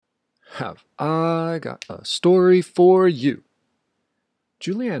Have I got a story for you?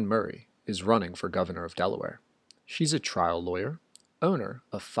 Julianne Murray is running for governor of Delaware. She's a trial lawyer, owner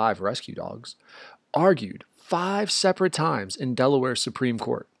of 5 rescue dogs, argued 5 separate times in Delaware Supreme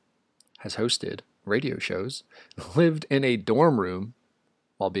Court, has hosted radio shows, lived in a dorm room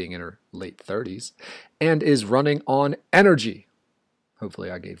while being in her late 30s, and is running on energy. Hopefully,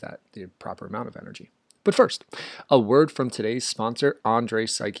 I gave that the proper amount of energy. But first, a word from today's sponsor,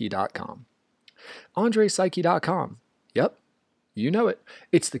 AndrePsyche.com. AndrePsyche.com. Yep, you know it.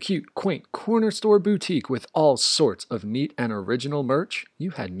 It's the cute, quaint corner store boutique with all sorts of neat and original merch you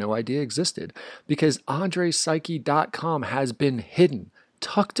had no idea existed, because AndrePsyche.com has been hidden,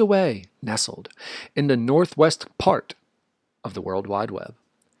 tucked away, nestled in the northwest part of the World Wide Web.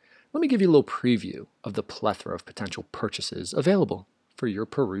 Let me give you a little preview of the plethora of potential purchases available for your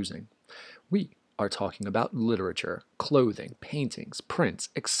perusing. We are talking about literature, clothing, paintings, prints,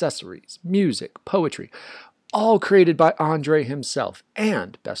 accessories, music, poetry, all created by Andre himself.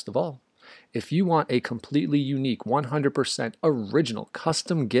 And best of all, if you want a completely unique, 100% original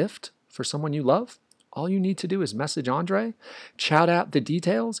custom gift for someone you love, all you need to do is message Andre, shout out the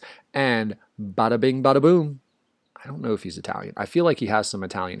details, and bada bing, bada boom. I don't know if he's Italian. I feel like he has some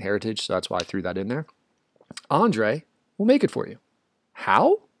Italian heritage, so that's why I threw that in there. Andre will make it for you.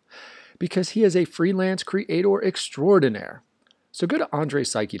 How? Because he is a freelance creator extraordinaire. So go to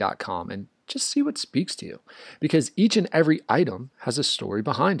AndrePsyche.com and just see what speaks to you, because each and every item has a story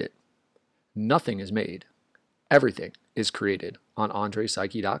behind it. Nothing is made. Everything is created on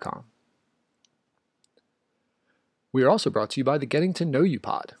AndrePsyche.com. We are also brought to you by the Getting to Know You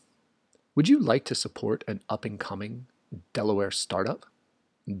pod. Would you like to support an up-and-coming Delaware startup?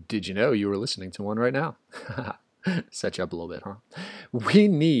 Did you know you were listening to one right now? Set you up a little bit, huh? We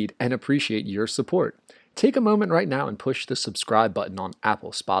need and appreciate your support. Take a moment right now and push the subscribe button on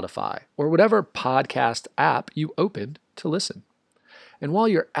Apple, Spotify, or whatever podcast app you opened to listen. And while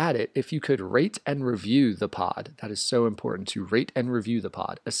you're at it, if you could rate and review the pod, that is so important to rate and review the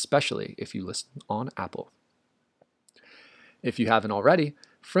pod, especially if you listen on Apple. If you haven't already,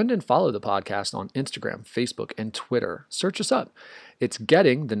 friend and follow the podcast on Instagram, Facebook, and Twitter. Search us up. It's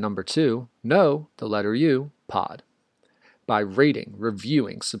Getting the number 2, No, the letter U, pod. By rating,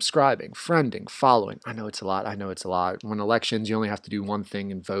 reviewing, subscribing, friending, following. I know it's a lot. When elections, you only have to do one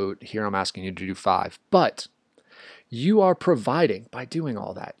thing and vote. Here I'm asking you to do 5. But you are providing, by doing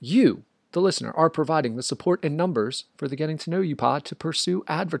all that, you, the listener, are providing the support and numbers for the Getting to Know You pod to pursue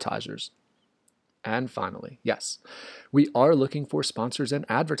advertisers. And finally, yes, we are looking for sponsors and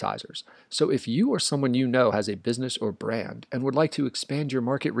advertisers. So if you or someone you know has a business or brand and would like to expand your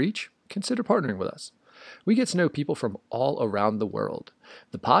market reach, consider partnering with us. We get to know people from all around the world.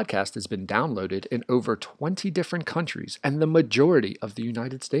 The podcast has been downloaded in over 20 different countries and the majority of the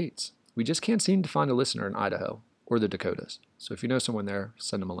United States. We just can't seem to find a listener in Idaho or the Dakotas. So if you know someone there,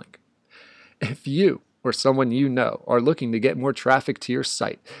 send them a link. If you or someone you know are looking to get more traffic to your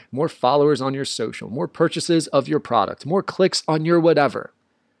site, more followers on your social, more purchases of your product, more clicks on your whatever,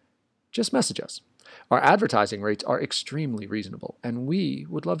 just message us. Our advertising rates are extremely reasonable, and we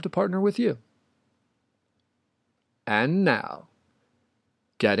would love to partner with you. And now,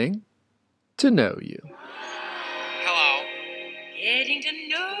 Getting to Know You. Hello. Getting to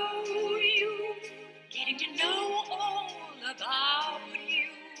know you, getting to know all about you.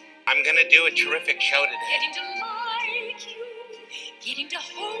 I'm gonna do a terrific show today. Getting to like you, getting to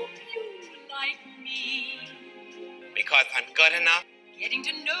hope you like me. Because I'm good enough. Getting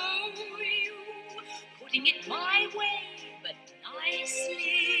to know you, putting it my way, but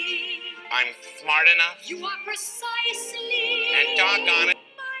nicely. I'm smart enough. You are precisely. And doggone it.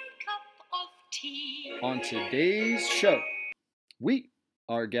 My cup of tea. On today's show, we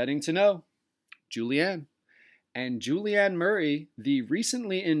are getting to know Julianne. And Julianne Murray, the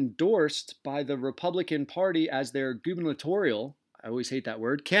recently endorsed by the Republican Party as their gubernatorial, I always hate that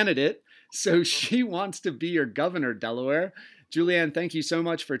word, candidate. So she wants to be your governor, Delaware. Julianne, thank you so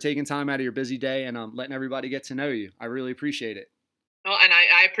much for taking time out of your busy day and letting everybody get to know you. I really appreciate it. Well, and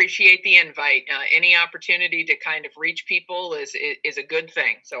I appreciate the invite. Any opportunity to kind of reach people is a good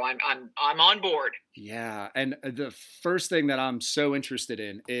thing. So I'm on board. Yeah, and the first thing that I'm so interested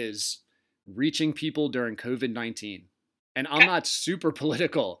in is reaching people during COVID-19. And I'm not super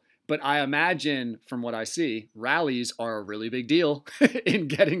political, but I imagine from what I see, rallies are a really big deal in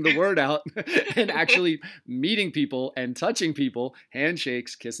getting the word out and actually meeting people and touching people,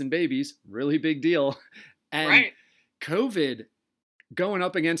 handshakes, kissing babies, really big deal. And right. COVID going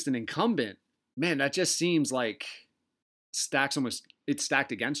up against an incumbent, man, that just seems like it's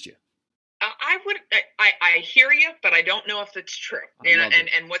stacked against you. I hear you, but I don't know if it's true.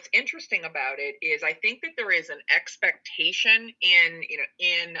 And what's interesting about it is I think that there is an expectation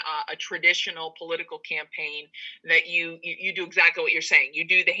in a traditional political campaign that you do exactly what you're saying. You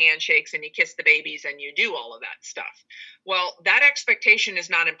do the handshakes and you kiss the babies and you do all of that stuff. Well, that expectation is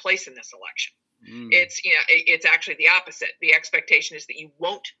not in place in this election. It's actually the opposite. The expectation is that you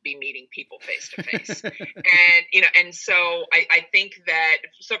won't be meeting people face to face. And so I think that,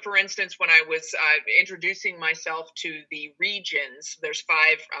 so for instance, when I was introducing myself to the regions, there's 5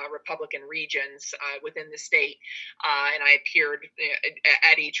 Republican regions within the state, and I appeared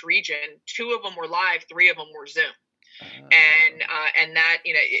at each region. 2 of them were live, 3 of them were Zoom. And that,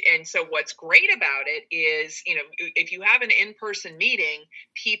 and so what's great about it is, if you have an in-person meeting,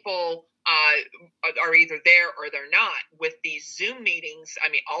 people are either there or they're not. With these Zoom meetings, I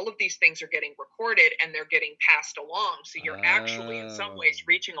mean, all of these things are getting recorded and they're getting passed along. So you're actually in some ways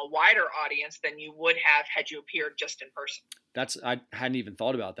reaching a wider audience than you would have had you appeared just in person. I hadn't even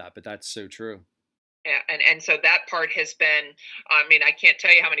thought about that, but that's so true. Yeah, and so that part has been, I mean, I can't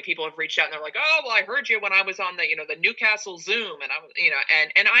tell you how many people have reached out and they're like, oh, well, I heard you when I was on the Newcastle Zoom, and I was,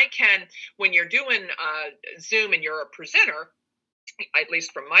 and I can, when you're doing Zoom and you're a presenter, at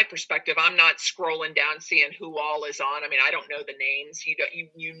least from my perspective, I'm not scrolling down seeing who all is on. I mean, I don't know the names.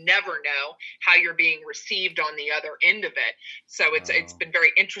 You never know how you're being received on the other end of it. So it's been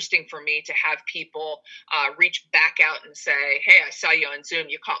very interesting for me to have people reach back out and say, hey, I saw you on Zoom.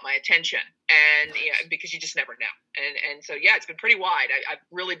 You caught my attention. And because you just never know. And so, yeah, it's been pretty wide. I've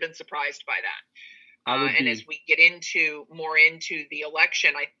really been surprised by that. And as we get more into the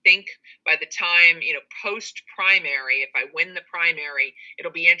election, I think by the time, post primary, if I win the primary,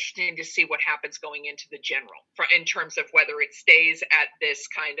 it'll be interesting to see what happens going into the general in terms of whether it stays at this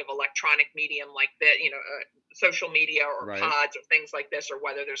kind of electronic medium like social media or pods or things like this, or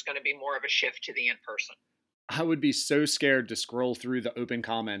whether there's going to be more of a shift to the in-person. I would be so scared to scroll through the open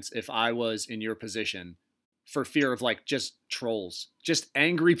comments if I was in your position, for fear of just trolls, just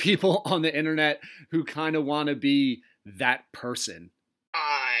angry people on the internet who kind of want to be that person.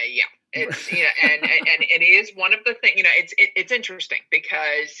 Yeah. It's and it is one of the things, it's interesting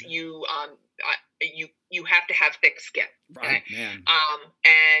because you have to have thick skin. Right, man.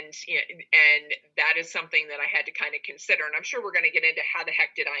 And that is something that I had to kind of consider. And I'm sure we're going to get into how the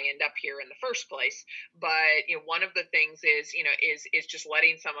heck did I end up here in the first place. But, one of the things is just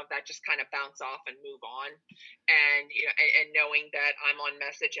letting some of that just kind of bounce off and move on. And, and knowing that I'm on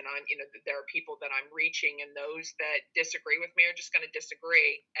message and I'm, there are people that I'm reaching, and those that disagree with me are just going to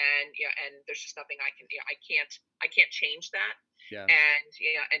disagree. And, and there's just nothing I can't change that. Yeah.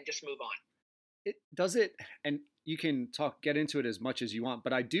 And just move on. It does it, and you can get into it as much as you want,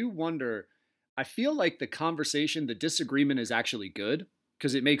 but I do wonder, I feel like the conversation, the disagreement is actually good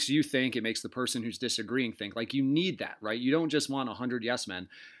because it makes you think, it makes the person who's disagreeing think. You need that, right? You don't just want 100 yes men.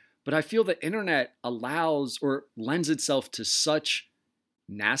 But I feel the internet allows or lends itself to such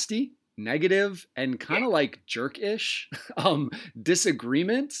nasty, negative, and kind of jerk-ish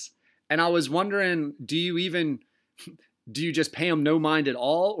disagreements. And I was wondering, do you just pay them no mind at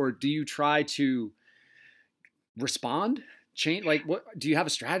all, or do you try to respond? Change? What do you have a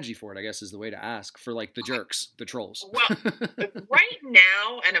strategy for it, I guess is the way to ask, for the jerks, the trolls? Well, right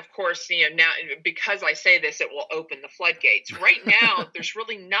now, and of course, now because I say this, it will open the floodgates. Right now, there's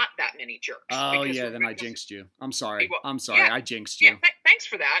really not that many jerks. Oh yeah, then I jinxed you. I'm sorry. Yeah, I jinxed you. Yeah, thanks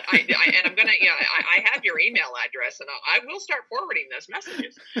for that. And I'm gonna, I have your email address, and I will start forwarding those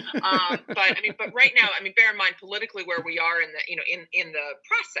messages. But right now, bear in mind politically where we are in the, in the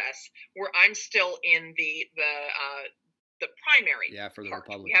process, where I'm still in the primary. Yeah, for the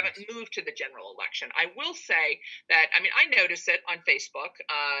Republicans. We haven't moved to the general election. I will say that, I notice it on Facebook,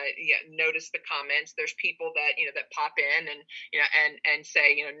 notice the comments. There's people that, that pop in and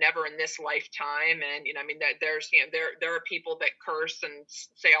say, never in this lifetime. And, that there's, there are people that curse and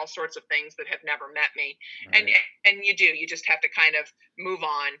say all sorts of things that have never met me. Right. And you just have to kind of move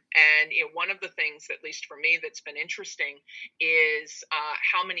on. And, one of the things, at least for me, that's been interesting is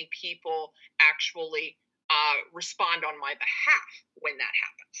how many people actually respond on my behalf when that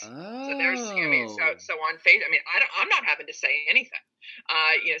happens. Oh. So there's, so on Facebook, I'm not having to say anything.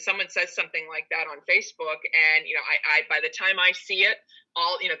 Someone says something like that on Facebook, and I by the time I see it,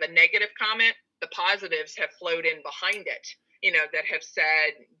 all the negative comment, the positives have flowed in behind it. that have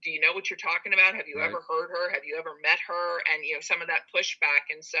said, do you know what you're talking about? Have you ever heard her? Have you ever met her? And, some of that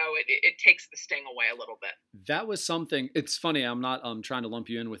pushback. And so it takes the sting away a little bit. That was something. It's funny. I'm not trying to lump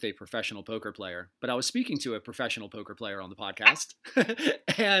you in with a professional poker player, but I was speaking to a professional poker player on the podcast.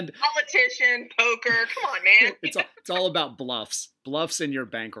 And politician, poker. Come on, man. It's all about bluffs in your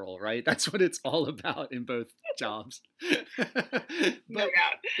bankroll, right? That's what it's all about in both jobs. But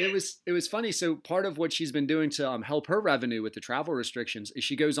it was funny. So part of what she's been doing to help her revenue with the travel restrictions is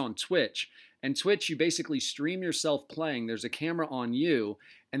she goes on Twitch. And Twitch, you basically stream yourself playing. There's a camera on you,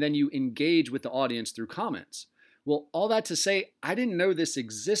 and then you engage with the audience through comments. Well, all that to say, I didn't know this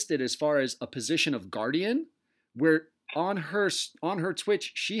existed as far as a position of guardian, where on her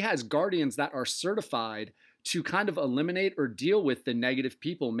Twitch, she has guardians that are certified to kind of eliminate or deal with the negative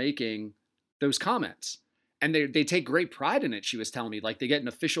people making those comments. And they take great pride in it, she was telling me. Like, they get an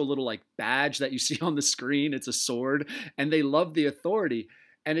official little like badge that you see on the screen. It's a sword, and they love the authority.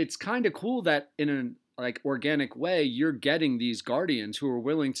 And it's kind of cool that in an like organic way, you're getting these guardians who are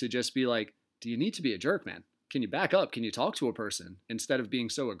willing to just be like, do you need to be a jerk, man? Can you back up? Can you talk to a person instead of being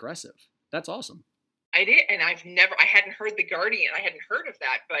so aggressive? That's awesome. I did, and I hadn't heard the Guardian. I hadn't heard of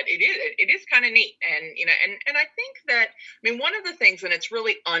that, but it is kind of neat. And, and I think that, one of the things, and it's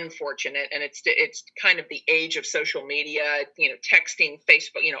really unfortunate, and it's kind of the age of social media, texting,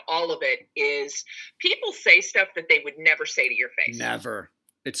 Facebook, all of it, is people say stuff that they would never say to your face. Never.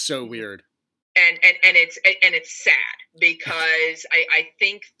 It's so weird. And it's sad because I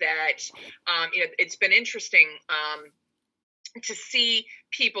think that, it's been interesting, to see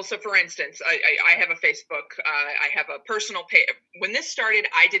people. So for instance, I have a Facebook, I have a personal page. When this started,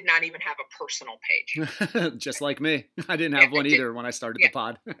 I did not even have a personal page. Just like me. I didn't have one either when I started the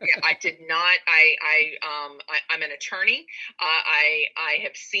pod. I did not. I'm an attorney. I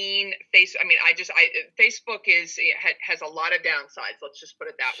have seen Facebook has a lot of downsides. Let's just put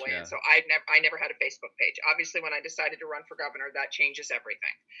it that way. Yeah. And so I never had a Facebook page. Obviously, when I decided to run for governor, that changes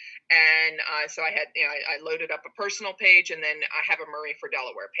everything. And so I had, I loaded up a personal page, and then I have a Murray for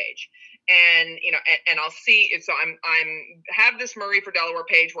Delaware page, and and I'll see. So I'm have this Murray for Delaware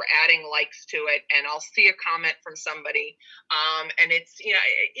page. We're adding likes to it, and I'll see a comment from somebody, and it's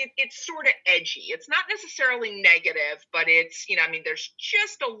it's sort of edgy. It's not necessarily negative, but it's there's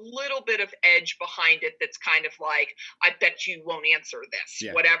just a little bit of edge behind it. That's kind of like, I bet you won't answer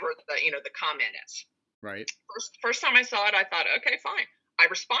this, whatever the comment is. Right. First time I saw it, I thought, okay, fine. I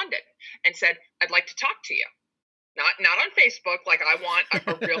responded and said, I'd like to talk to you. Not on Facebook, like I want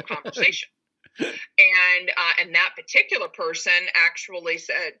a real conversation. And that particular person actually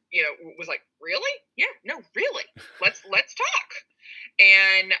said, was like, really? Yeah, no, really. Let's talk.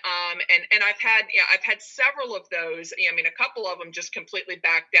 And I've had several of those. A couple of them just completely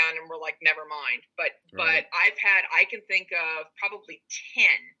backed down and were like, never mind. But I can think of probably 10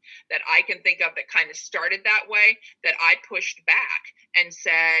 that I can think of that kind of started that way, that I pushed back and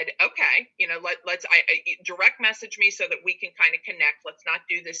said, okay, let's direct message me so that we can kind of connect. Let's not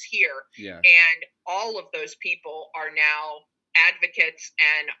do this here. Yeah. And all of those people are now advocates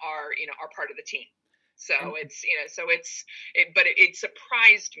and are part of the team. So but it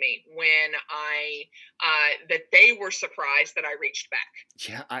surprised me when that they were surprised that I reached back.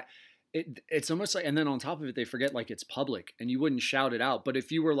 Yeah, it's almost like, and then on top of it, they forget like it's public and you wouldn't shout it out. But if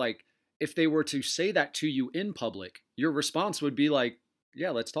they were to say that to you in public, your response would be like,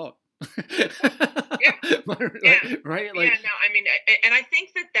 yeah, let's talk. Yeah. Right. And I think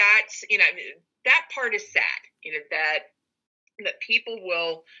that's, that part is sad, that people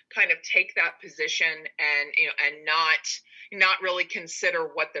will kind of take that position and not really consider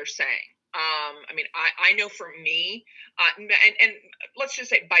what they're saying. I know for me, and let's just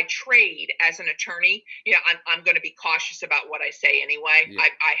say by trade as an attorney, I'm going to be cautious about what I say anyway. Yeah.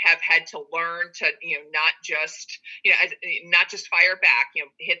 I have had to learn to, not just fire back,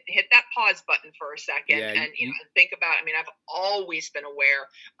 hit that pause button for a second and think about, I've always been aware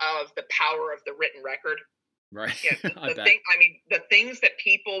of the power of the written record. Right. Yeah, the things that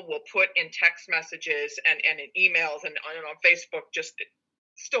people will put in text messages and in emails and on Facebook just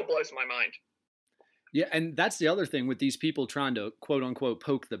still blows my mind. Yeah, and that's the other thing with these people trying to quote unquote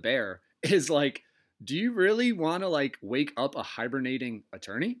poke the bear is like, do you really want to like wake up a hibernating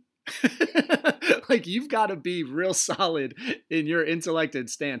attorney? Like, you've got to be real solid in your intellected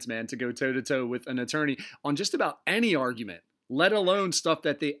stance, man, to go toe to toe with an attorney on just about any argument, let alone stuff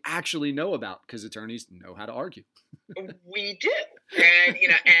that they actually know about, because attorneys know how to argue. We do. And,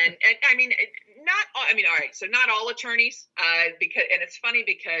 and not all, I mean, all right, so not all attorneys, because, and it's funny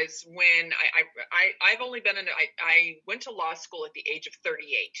because when I've only been I went to law school at the age of 38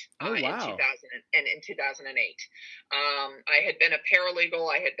 Oh, in wow. 2008. I had been a paralegal.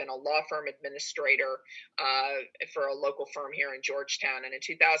 I had been a law firm administrator for a local firm here in Georgetown. And in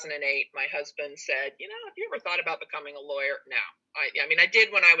 2008, my husband said, have you ever thought about becoming a lawyer? No. I mean, I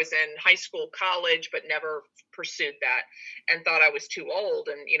did when I was in high school, college, but never pursued that, and thought I was too old.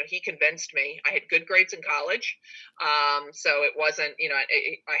 And, he convinced me. I had good grades in college. So it wasn't,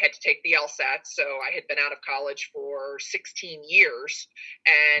 I had to take the LSAT. So I had been out of college for 16 years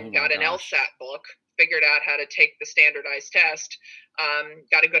and got an LSAT book, figured out how to take the standardized test,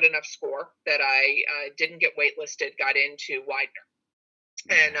 got a good enough score that I didn't get waitlisted, got into Widener.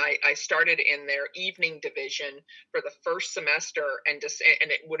 And I started in their evening division for the first semester, and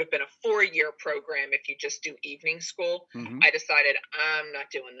it would have been a 4-year program if you just do evening school. Mm-hmm. I decided I'm not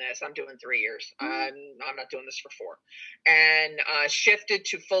doing this. I'm doing 3 years. I'm not doing this for 4, and shifted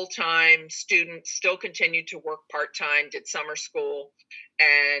to full-time student. Still continued to work part-time. Did summer school,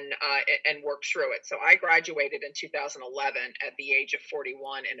 and worked through it. So I graduated in 2011 at the age of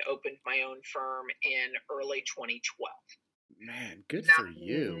 41 and opened my own firm in early 2012. Man, good for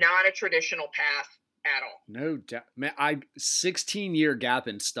you. Not a traditional path at all. No doubt. Man, 16-year gap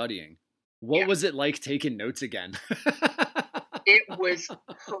in studying. What was it like taking notes again? It was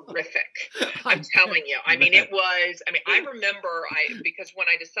horrific. I'm telling you. I mean, I remember because when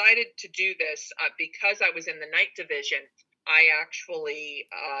I decided to do this, because I was in the night division, I actually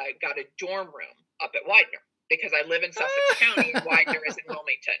got a dorm room up at Widener, because I live in Sussex County and Widener is in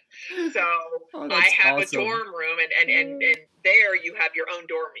Wilmington. So I have a dorm room, and there you have your own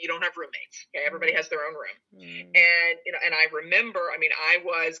dorm. You don't have roommates. Okay? Everybody has their own room. And, and I remember, I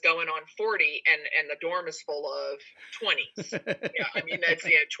was going on 40 and the dorm is full of 20s. That's,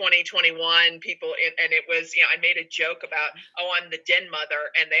 20, 21 people. And it was, I made a joke about, I'm the den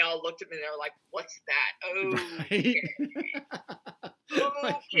mother. And they all looked at me and they were like, what's that? Okay.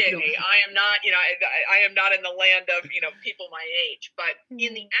 Okay. I am not, I am not in the land of, people my age, but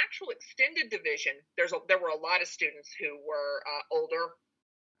in the actual extended division, there were a lot of students who were older.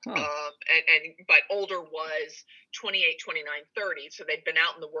 But older was 28, 29, 30. So they'd been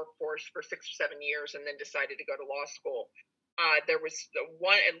out in the workforce for 6 or 7 years and then decided to go to law school. There was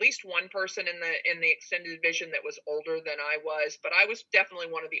at least one person in the extended division that was older than I was, but I was definitely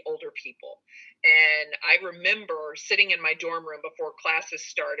one of the older people. And I remember sitting in my dorm room before classes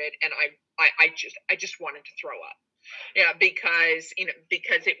started, and I just wanted to throw up. Yeah, because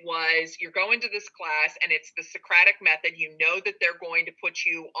it was, you're going to this class and it's the Socratic method. That they're going to put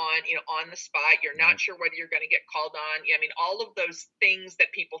you on the spot. You're not sure whether you're going to get called on. All of those things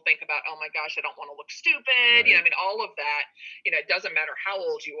that people think about. Oh my gosh, I don't want to look stupid. Right. All of that. It doesn't matter how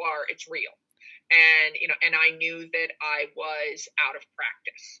old you are. It's real. And and I knew that I was out of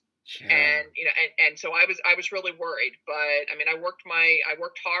practice. Yeah. And so I was really worried, but I worked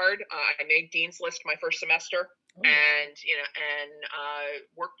hard. I made Dean's List my first semester. And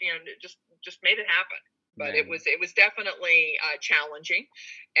worked, just made it happen. But it was definitely challenging,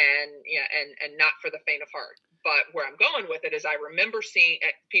 and not for the faint of heart. But where I'm going with it is, I remember seeing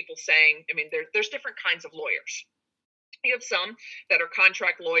people saying, there's different kinds of lawyers. You have some that are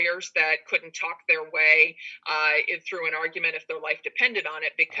contract lawyers that couldn't talk their way through an argument if their life depended on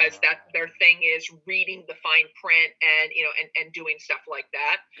it, because that their thing is reading the fine print and doing stuff like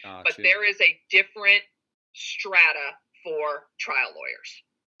that. Gotcha. But there is a different strata for trial lawyers.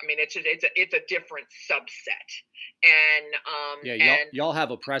 It's a different subset. And y'all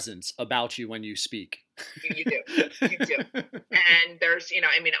have a presence about you when you speak. You do. And there's,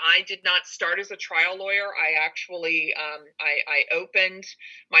 I did not start as a trial lawyer. I actually, I opened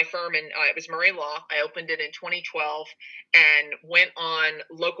my firm it was Murray Law. I opened it in 2012 and went on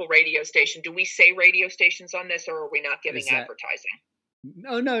local radio station. Do we say radio stations on this, or are we not giving advertising?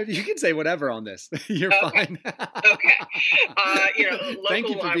 No, you can say whatever on this. You're fine. Okay. Local thank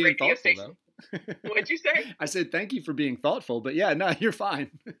you for being thoughtful, station. Though. What'd you say? I said thank you for being thoughtful, but yeah, no, you're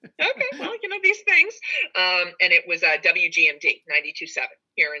fine. Okay, well, these things. And it was WGMD 92.7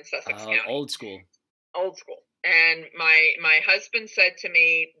 here in Sussex County. Old school. And my husband said to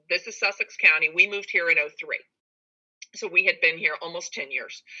me, "This is Sussex County. We moved here in 2003." So we had been here almost 10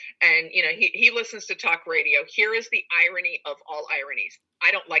 years. And, he listens to talk radio. Here is the irony of all ironies.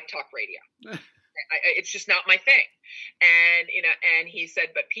 I don't like talk radio. It's just not my thing. And, and he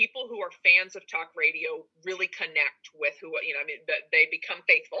said, but people who are fans of talk radio really connect with they become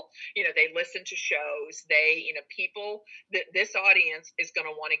faithful. They listen to shows. People, this audience is going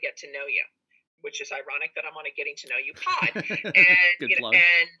to want to get to know you, which is ironic that I'm on a Getting to Know You pod. And, Good plug.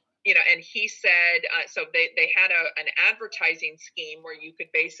 and he said, so they had an advertising scheme where you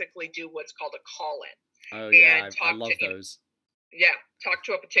could basically do what's called a call-in. Oh yeah, I love those. Talk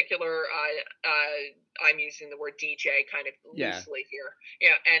to a particular, I'm using the word DJ kind of loosely here.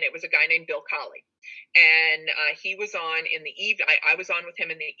 And it was a guy named Bill Colley. And he was on in the evening. I was on with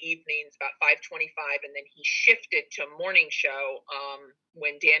him in the evenings about 5:25, and then he shifted to a morning show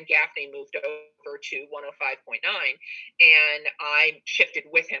when Dan Gaffney moved over to 105.9, and I shifted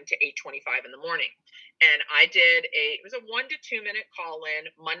with him to 8:25 in the morning. And I did it was a 1 to 2 minute call in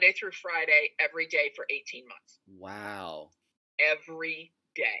Monday through Friday every day for 18 months. Wow. Every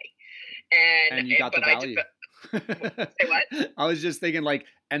day. And you got the value. Say what? I was just thinking, like,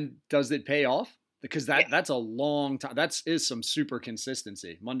 and does it pay off? Because that's a long time. That is some super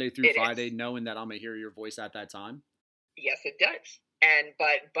consistency. Monday through Friday, knowing that I'm going to hear your voice at that time. Yes, it does. And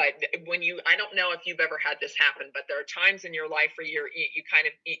but when I don't know if you've ever had this happen, but there are times in your life where you kind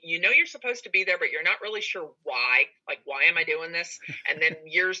of, you're supposed to be there, but you're not really sure why. Like, why am I doing this? And then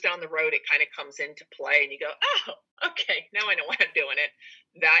years down the road, it kind of comes into play, and you go, oh, okay, now I know why I'm doing it.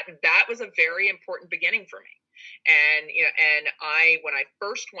 That was a very important beginning for me. And when I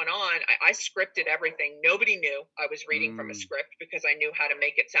first went on, I scripted everything. Nobody knew I was reading from a script because I knew how to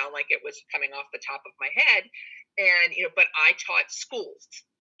make it sound like it was coming off the top of my head. And but I taught schools,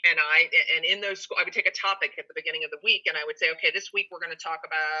 and in those schools I would take a topic at the beginning of the week, and I would say, okay, this week we're going to talk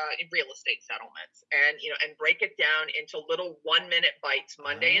about real estate settlements, and and break it down into little 1-minute bites.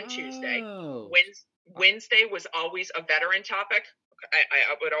 Monday and Tuesday. Wednesday was always a veteran topic.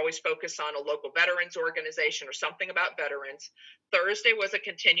 I would always focus on a local veterans organization or something about veterans. Thursday was a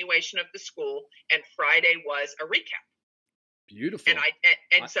continuation of the school, and Friday was a recap. Beautiful.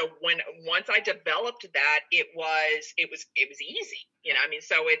 And so once I developed that, it was easy.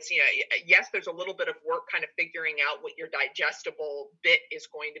 So it's yes, there's a little bit of work kind of figuring out what your digestible bit is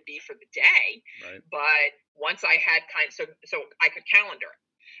going to be for the day. Right. But once I had so I could calendar it.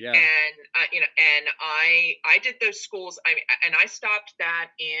 Yeah. And I did those schools. And I stopped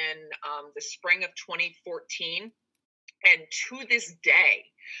that in the spring of 2014, and to this day,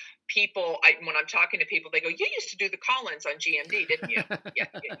 people, when I'm talking to people, they go, "You used to do the call-ins on GMD, didn't you?"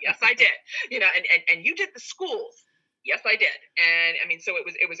 Yes, I did. And you did the schools. Yes, I did. And so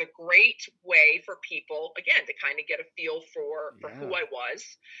it was a great way for people, again, to kind of get a feel for who I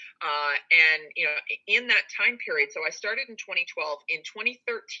was. And in that time period, so I started in 2012. In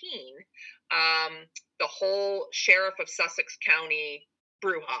 2013, the whole sheriff of Sussex County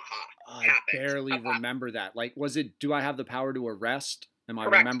brouhaha happened. I barely remember that. Like, do I have the power to arrest? Am I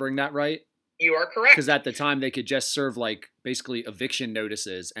Correct. remembering that right? You are correct. Because at the time they could just serve like basically eviction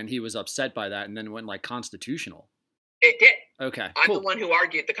notices, and he was upset by that, and then went like constitutional. It did. Okay, I'm the one who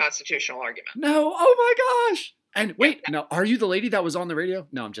argued the constitutional argument. No, oh my gosh! And wait, now are you the lady that was on the radio?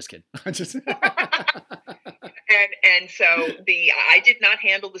 No, I'm just kidding. And so I did not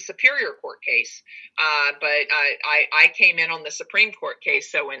handle the Superior Court case, but I came in on the Supreme Court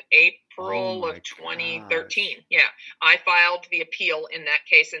case. So in April of 2013, I filed the appeal in that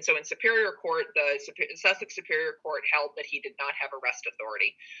case. And so in Superior Court, the Sussex Superior Court held that he did not have arrest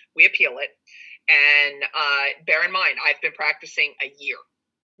authority. We appeal it. And bear in mind, I've been practicing a year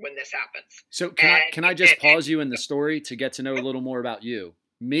when this happens. So can I just pause you in the story to get to know a little more about you?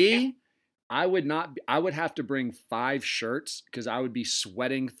 Me, I would have to bring 5 shirts because I would be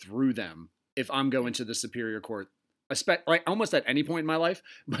sweating through them if I'm going to the Superior Court, like almost at any point in my life.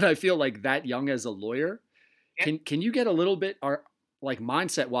 But I feel like that young as a lawyer, can you get a little bit, like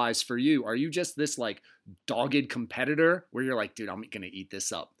mindset wise for you, are you just this like dogged competitor where you're like, dude, I'm going to eat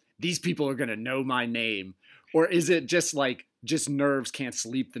this up. These people are going to know my name. Or is it just nerves, can't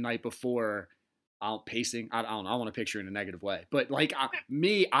sleep the night before, pacing? I don't know. I want to picture in a negative way. But like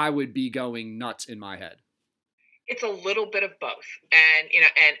I would be going nuts in my head. It's a little bit of both.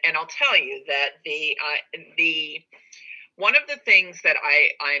 And I'll tell you that the one of the things that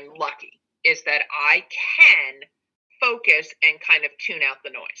I'm lucky is that I can focus and kind of tune out the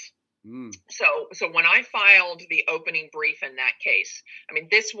noise. So when I filed the opening brief in that case,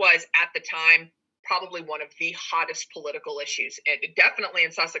 this was at the time probably one of the hottest political issues, and definitely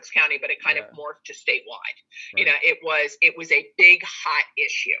in Sussex County, but it kind of morphed to statewide. Right. It was a big hot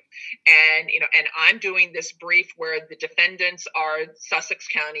issue, and I'm doing this brief where the defendants are Sussex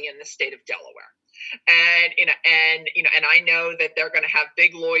County and the state of Delaware. And I know that they're going to have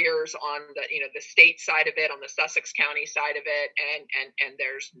big lawyers on the state side of it, on the Sussex County side of it, and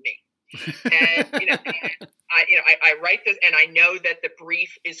there's me. And I write this, and I know that the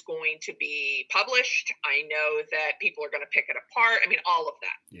brief is going to be published. I know that people are going to pick it apart. All of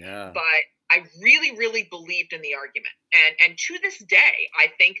that. Yeah. But I really, really believed in the argument. And to this day, I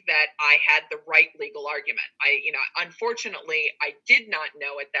think that I had the right legal argument. Unfortunately, I did not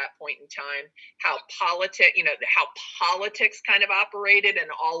know at that point in time how politics kind of operated and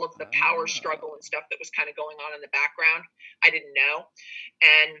all of the power struggle and stuff that was kind of going on in the background. I didn't know.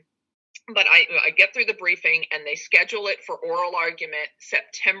 But I get through the briefing and they schedule it for oral argument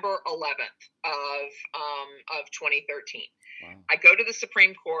September 11th of 2013. Wow. I go to the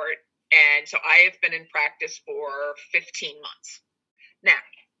Supreme Court, and so I have been in practice for 15 months. Now,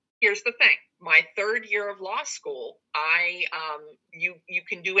 here's the thing. My third year of law school, you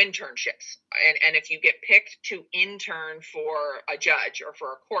can do internships. And if you get picked to intern for a judge or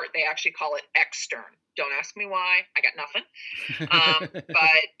for a court, they actually call it extern. Don't ask me why. I got nothing.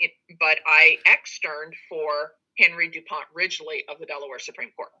 But I externed for Henry DuPont Ridgely of the Delaware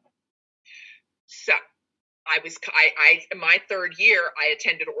Supreme Court. So my third year, I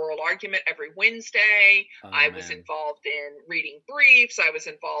attended oral argument every Wednesday. I was involved in reading briefs. I was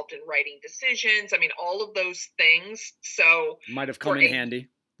involved in writing decisions. I mean, all of those things. So might have come in handy.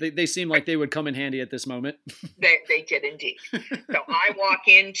 They seem like they would come in handy at this moment. They did indeed. So I walk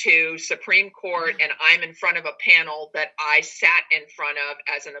into Supreme Court and I'm in front of a panel that I sat in front of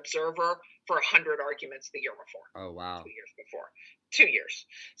as an observer for 100 arguments the year before. Oh, wow. 2 years before. 2 years.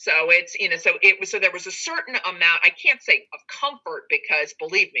 So so there was a certain amount, I can't say of comfort, because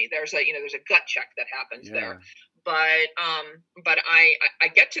believe me, there's a gut check that happens there. But I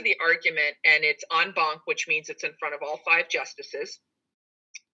get to the argument and it's en banc, which means it's in front of all 5 justices.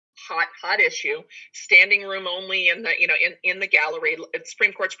 Hot issue, standing room only in the gallery. The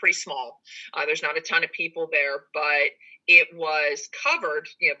Supreme Court's pretty small. There's not a ton of people there, but it was covered,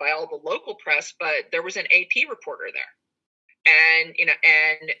 by all the local press, but there was an AP reporter there. And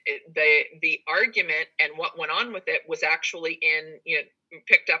the argument and what went on with it was actually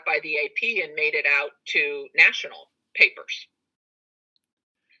picked up by the AP and made it out to national papers.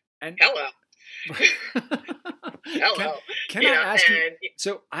 And hello. Hello. Can I ask you?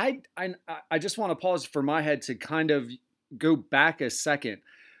 So I just want to pause for my head to kind of go back a second.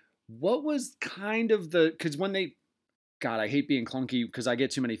 What was kind of because when I hate being clunky because I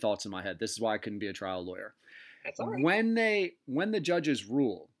get too many thoughts in my head. This is why I couldn't be a trial lawyer. That's all right. When the judges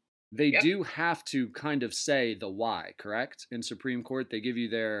rule, they do have to kind of say the why, correct? In Supreme Court, they give you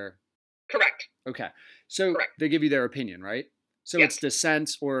their... Correct. Okay. So correct. They give you their opinion, right? So it's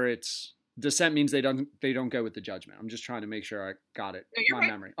dissent, or it's... Dissent means they don't go with the judgment. I'm just trying to make sure I got it in my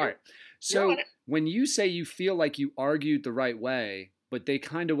memory. All right. So when you say you feel like you argued the right way, but they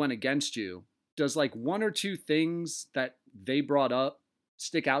kind of went against you, does like one or two things that they brought up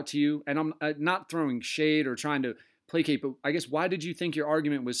stick out to you? And I'm not throwing shade or trying to placate, but I guess why did you think your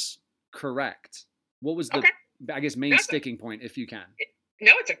argument was correct? What was the, main sticking point, if you can?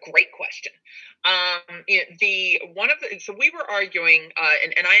 No, it's a great question. So we were arguing,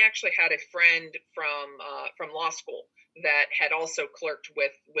 and I actually had a friend from law school that had also clerked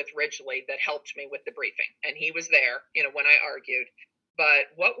with Ridgely that helped me with the briefing, and he was there, when I argued.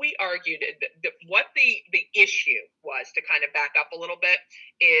 But what we argued, what the issue was, to kind of back up a little bit,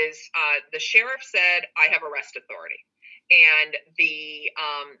 is the sheriff said, "I have arrest authority," and the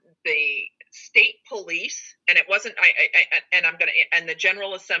state police, and it wasn't, and the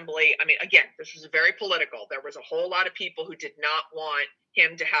General Assembly, I mean, again, this was very political. There was a whole lot of people who did not want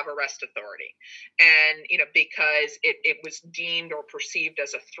him to have arrest authority. And, because it was deemed or perceived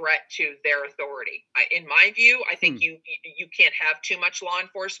as a threat to their authority. In my view, I think you can't have too much law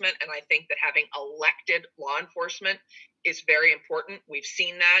enforcement. And I think that having elected law enforcement is very important. We've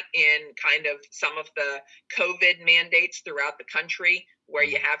seen that in kind of some of the COVID mandates throughout the country, where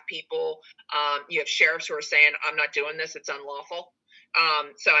you have people, you have sheriffs who are saying, "I'm not doing this, it's unlawful."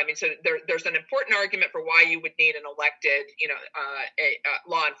 So there's an important argument for why you would need an elected,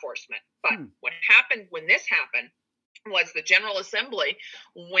 law enforcement. But what happened when this happened was the General Assembly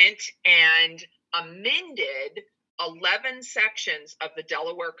went and amended 11 sections of the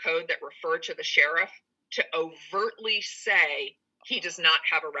Delaware Code that refer to the sheriff to overtly say he does not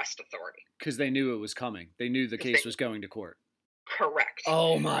have arrest authority. Because they knew it was coming. They knew the case was going to court. Correct.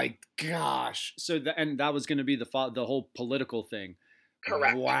 Oh my gosh! So that was going to be the whole political thing.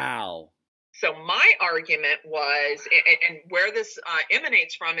 Correct. Wow. So my argument was, and where this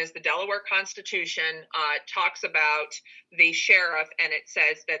emanates from, is the Delaware Constitution talks about the sheriff, and it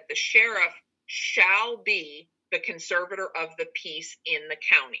says that the sheriff shall be the conservator of the peace in the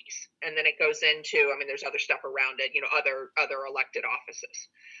counties. And then it goes into, there's other stuff around it, other elected offices.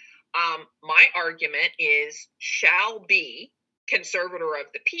 My argument is shall be conservator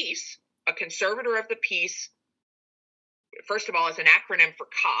of the peace. A conservator of the peace, first of all, is an acronym for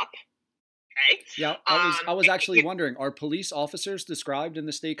COP. Okay. Yeah, I was actually wondering, are police officers described in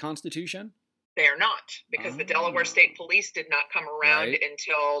the state constitution? They are not, because the Delaware State Police did not come around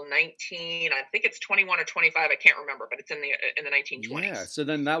until I think it's 21 or 25. I can't remember, but it's in the 1920s. Yeah, so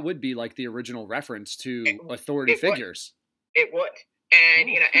then that would be like the original reference to authority figures. It would. And,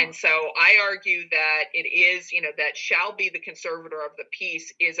 and so I argue that it is, that shall be the conservator of the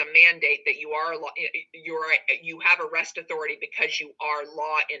peace is a mandate that you have arrest authority because you are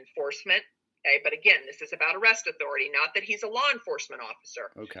law enforcement. Okay, but again, this is about arrest authority, not that he's a law enforcement officer,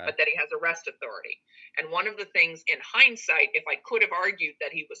 but that he has arrest authority. And one of the things in hindsight, if I could have argued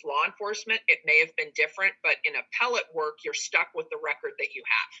that he was law enforcement, it may have been different, but in appellate work, you're stuck with the record that you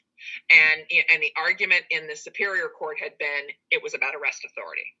have. And the argument in the Superior Court had been it was about arrest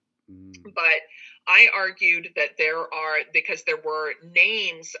authority. But I argued that because there were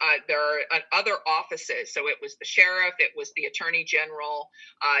names, there are other offices. So it was the sheriff, it was the attorney general,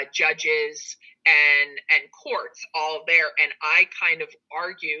 judges, and courts all there. And I kind of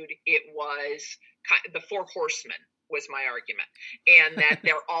argued it was the four horsemen was my argument, and that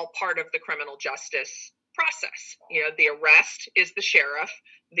they're all part of the criminal justice process. The arrest is the sheriff,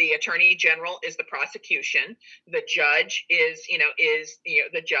 the attorney general is the prosecution, the judge is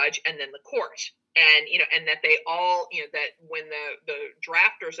the judge, and then the court. And and that they all, that when the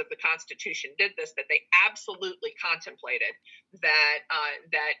drafters of the Constitution did this, that they absolutely contemplated that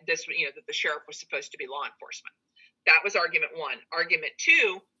this, that the sheriff was supposed to be law enforcement. That was argument one. Argument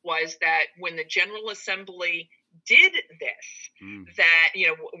two was that when the General Assembly did this, that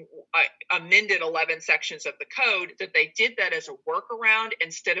amended 11 sections of the code, that they did that as a workaround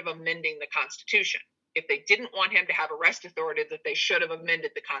instead of amending the Constitution. If they didn't want him to have arrest authority, that they should have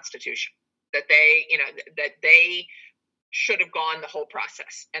amended the Constitution. That they should have gone the whole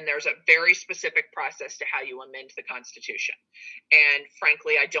process. And there's a very specific process to how you amend the Constitution. And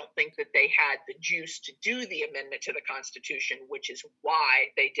frankly, I don't think that they had the juice to do the amendment to the Constitution, which is why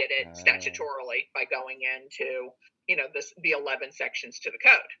they did it statutorily by going into, the 11 sections to the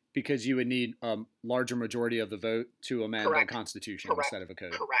code. Because you would need a larger majority of the vote to amend the Constitution instead of a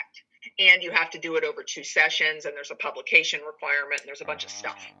code. Correct. And you have to do it over 2 sessions, and there's a publication requirement, and there's a bunch of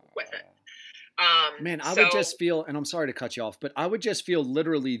stuff with it. Man, I would just feel, and I'm sorry to cut you off, but I would just feel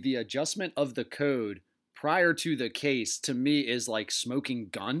literally the adjustment of the code prior to the case to me is like smoking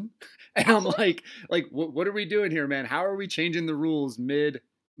gun. And I'm like, what are we doing here, man? How are we changing the rules mid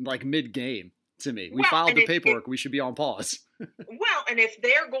game to me? We filed the paperwork. We should be on pause. Well, and if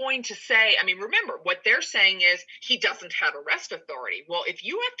they're going to say, remember, what they're saying is he doesn't have arrest authority. Well, if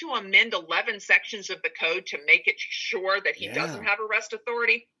you have to amend 11 sections of the code to make it sure that he doesn't have arrest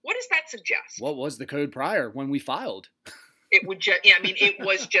authority, what does that suggest? What was the code prior when we filed? It would just,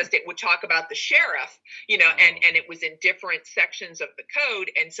 it would talk about the sheriff, and it was in different sections of the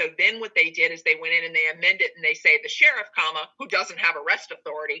code. And so then what they did is they went in and they amended it and they say the sheriff, who doesn't have arrest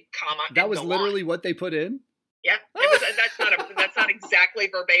authority, That was literally what they put in? Yeah, that's not exactly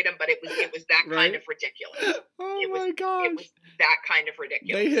verbatim, but it was that kind of ridiculous. Oh my God! It was that kind of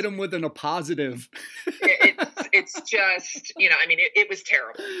ridiculous. They hit him with a positive. It's just it was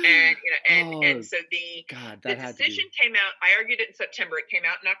terrible, and so the decision came out. I argued it in September. It came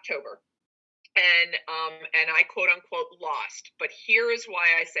out in October, and I quote unquote lost. But here is why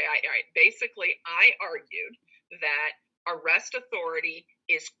I say basically I argued that arrest authority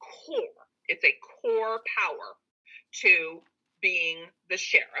is core. It's a core power to being the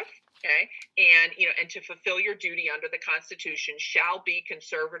sheriff, okay? And to fulfill your duty under the Constitution shall be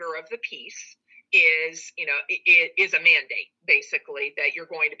conservator of the peace is, it is a mandate, basically, that you're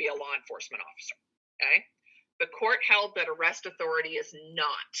going to be a law enforcement officer, okay? The court held that arrest authority is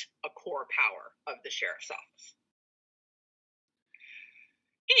not a core power of the sheriff's office.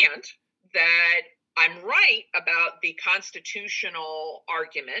 And that I'm right about the constitutional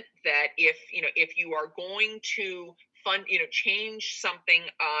argument that if you are going to change something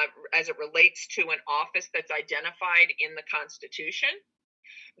as it relates to an office that's identified in the Constitution,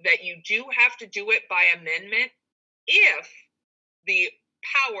 that you do have to do it by amendment if the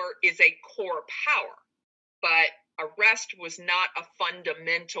power is a core power. But arrest was not a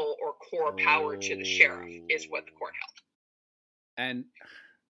fundamental or core power to the sheriff, is what the court held. And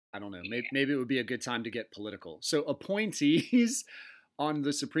I don't know, maybe it would be a good time to get political. So appointees on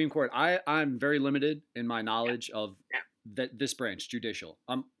the Supreme Court, I'm very limited in my knowledge of this branch, judicial.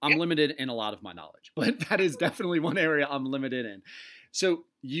 I'm limited in a lot of my knowledge, but that is definitely one area I'm limited in. So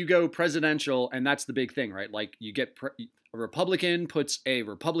you go presidential, and that's the big thing, right? Like you get a Republican puts a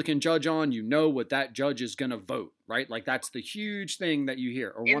Republican judge on, you know what that judge is going to vote, right? Like that's the huge thing that you hear,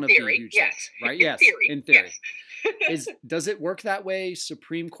 or in one theory, of the huge yes. things, right? In yes, theory, in theory. Yes. Does it work that way?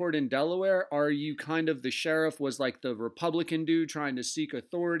 Supreme Court in Delaware? Are you kind of the sheriff was like the Republican dude trying to seek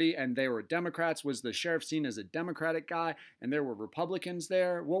authority, and they were Democrats? Was the sheriff seen as a Democratic guy, and there were Republicans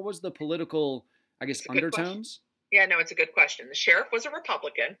there? What was the political, I guess, undertones? Yeah, no, it's a good question. The sheriff was a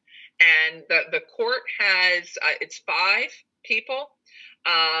Republican, and the court has it's 5 people,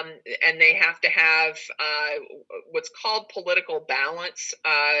 and they have to have what's called political balance.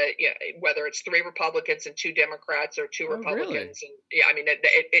 Whether it's 3 Republicans and 2 Democrats, or 2 Republicans, really? And yeah, I mean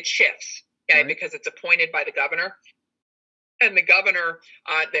it shifts, okay, right. Because it's appointed by the governor, and the governor,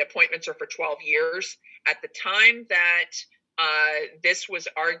 the appointments are for 12 years. At the time that this was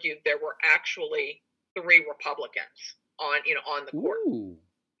argued, there were actually 3 Republicans on the court. Ooh.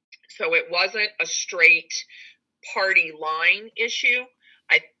 So it wasn't a straight party line issue.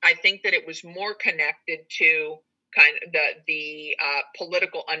 I think that it was more connected to kind of the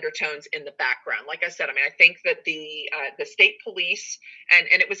political undertones in the background. Like I said, I mean, I think that the state police,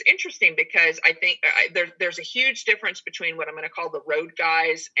 and it was interesting because I think there's a huge difference between what I'm going to call the road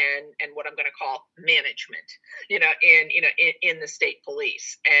guys and what I'm going to call management, in the state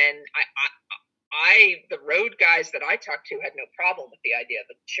police. And the road guys that I talked to had no problem with the idea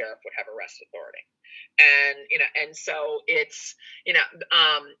that the sheriff would have arrest authority. And so it's,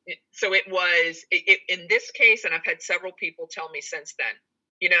 so it was in this case, and I've had several people tell me since then,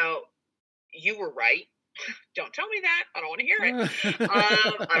 you were right. Don't tell me that. I don't want to hear it.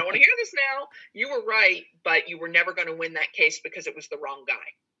 I don't want to hear this now. You were right, but you were never going to win that case because it was the wrong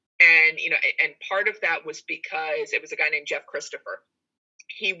guy. And, and part of that was because it was a guy named Jeff Christopher.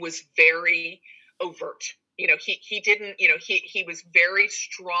 He was very overt. He didn't, he was very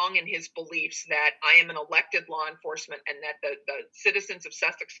strong in his beliefs that I am an elected law enforcement, and that the citizens of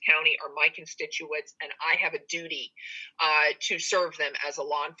Sussex County are my constituents, and I have a duty to serve them as a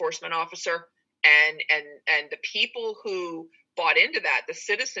law enforcement officer. And the people who bought into that, the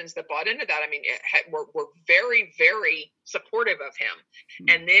citizens that bought into that, I mean, were very, very supportive of him.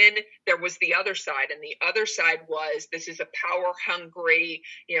 And then there was the other side, and the other side was, this is a power hungry,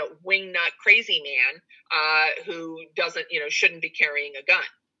 wingnut crazy man who doesn't, shouldn't be carrying a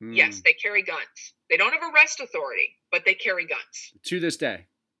gun. Yes, they carry guns. They don't have arrest authority, but they carry guns. To this day.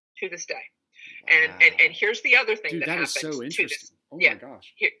 Wow. And here's the other thing. Dude, that happened. Is so interesting. My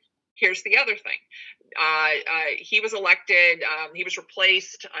gosh. Here's the other thing. He was elected. He was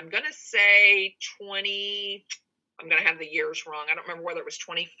replaced. I'm going to say I'm going to have the years wrong. I don't remember whether it was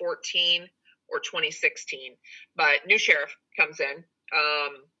 2014 or 2016, but new sheriff comes in.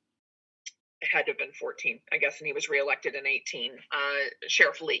 It had to have been 14, I guess. And he was reelected in 18.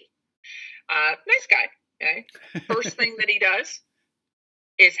 Sheriff Lee, nice guy. Okay. First thing that he does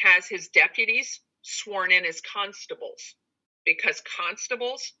is has his deputies sworn in as constables, because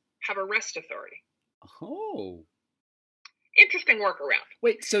constables have arrest authority. Oh. Interesting workaround.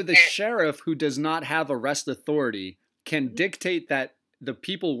 Wait, so the sheriff who does not have arrest authority can dictate that the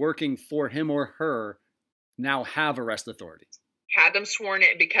people working for him or her now have arrest authority? Had them sworn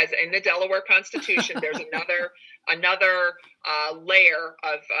in, because in the Delaware Constitution, there's another layer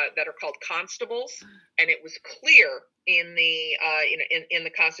of that are called constables, and it was clear in the in the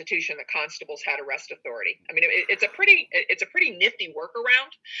Constitution that constables had arrest authority. I mean, it's a pretty nifty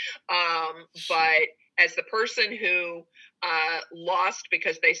workaround, but as the person who lost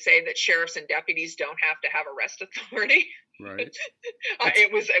because they say that sheriffs and deputies don't have to have arrest authority, right?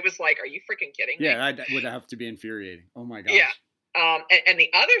 It was like, are you freaking kidding me? Yeah, that would have to be infuriating. Oh my gosh. Yeah. And the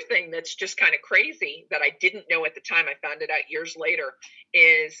other thing that's just kind of crazy that I didn't know at the time, I found it out years later,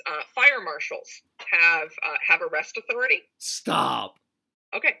 is fire marshals have arrest authority. Stop.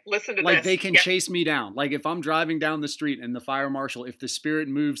 Okay, listen to this. Like they can chase me down. Like if I'm driving down the street and the fire marshal, if the spirit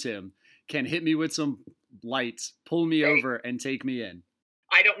moves him, can hit me with some lights, pull me over, and take me in.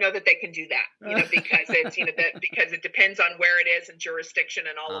 I don't know that they can do that, because it's, because it depends on where it is and jurisdiction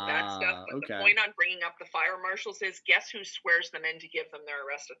and all of that stuff. But the point on bringing up the fire marshals is, guess who swears them in to give them their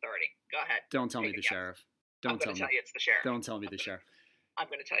arrest authority? Go ahead. Don't tell me the sheriff. Don't tell me. I'm going to tell you it's the sheriff. Don't tell me the sheriff. I'm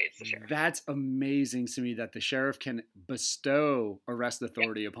going to tell you it's the sheriff. That's amazing to me that the sheriff can bestow arrest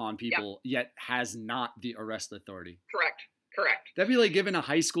authority upon people, yet has not the arrest authority. Correct. That'd be like giving a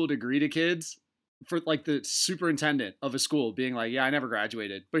high school degree to kids. For like the superintendent of a school being like, yeah, I never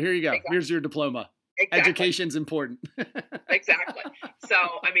graduated, but here you go. Exactly. Here's your diploma. Exactly. Education's important. Exactly. So,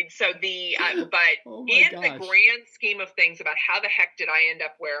 I mean, but in the grand scheme of things about how the heck did I end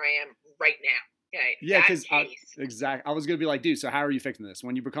up where I am right now? Okay, Yeah, because exactly. I was gonna be like, dude, so how are you fixing this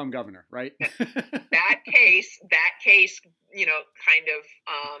when you become governor, right? that case, kind of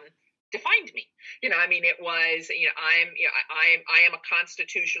defined me. I mean, it was, I am a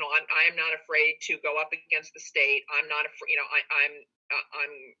constitutional. I am not afraid to go up against the state. I'm not afraid.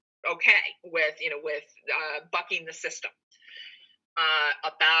 I'm okay with bucking the system.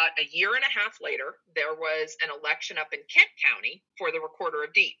 About a year and a half later, there was an election up in Kent County for the Recorder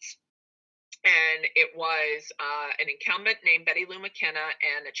of Deeds. And it was an incumbent named Betty Lou McKenna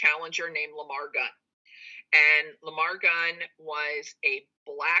and a challenger named Lamar Gunn. And Lamar Gunn was a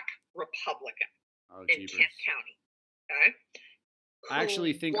Black Republican in Kent County. Okay? I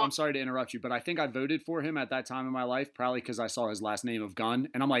actually think, I'm sorry to interrupt you, but I think I voted for him at that time in my life, probably because I saw his last name of Gunn.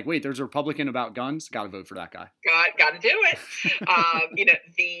 And I'm like, wait, there's a Republican about guns? Got to vote for that guy. Got to do it.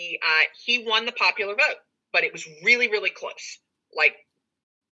 He won the popular vote, but it was really, really close. Like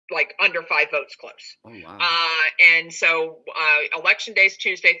under 5 votes close. Oh, wow. And so election day is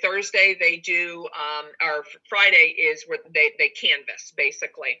Tuesday. Thursday they do, or Friday is where they canvass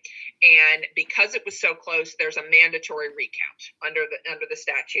basically. And because it was so close, there's a mandatory recount under the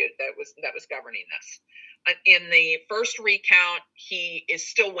statute that was governing this. In the first recount, he is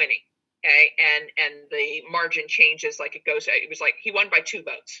still winning. Okay, and the margin changes like it goes. It was like he won by 2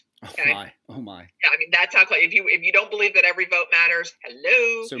 votes. Okay? Oh my! Yeah, I mean that's how close. If you don't believe that every vote matters,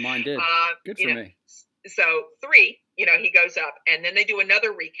 hello. So mine did. Good for me. So 3, he goes up, and then they do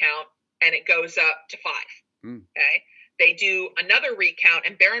another recount, and it goes up to 5. Okay, they do another recount,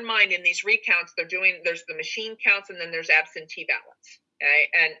 and bear in mind in these recounts there's the machine counts, and then there's absentee ballots.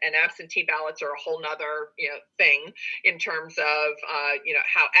 Okay? And absentee ballots are a whole nother thing in terms of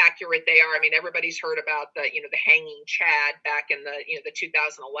how accurate they are. I mean, everybody's heard about the hanging Chad back in the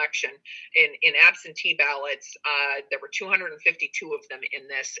 2000 election. In absentee ballots, there were 252 of them in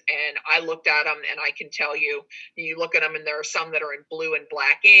this, and I looked at them, and I can tell you look at them, and there are some that are in blue and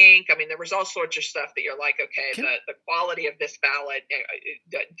black ink. I mean, there was all sorts of stuff that you're like, okay, the quality of this ballot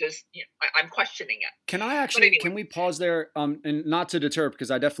I'm questioning it. Can I actually? Anyway. Can we pause there? And not to deter,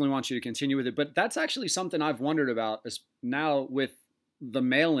 because I definitely want you to continue with it. But that's actually something I've wondered about now with the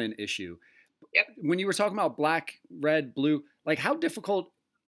mail-in issue. Yep. When you were talking about black, red, blue, like how difficult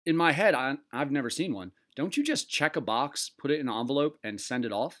in my head, I've never seen one. Don't you just check a box, put it in an envelope, and send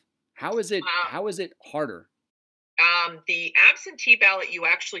it off? How is it harder? The absentee ballot, you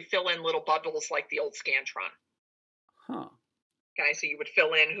actually fill in little bubbles like the old Scantron. Huh. Okay, so you would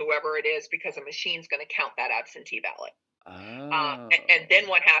fill in whoever it is because a machine's going to count that absentee ballot. Oh. And then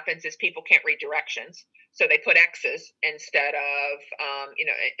what happens is people can't read directions, so they put X's instead of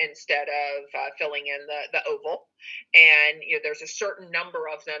filling in the oval. And there's a certain number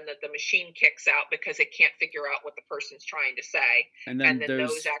of them that the machine kicks out because it can't figure out what the person's trying to say. And then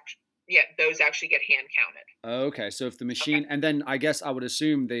those actually get hand counted. Okay, so if the machine, and then I guess I would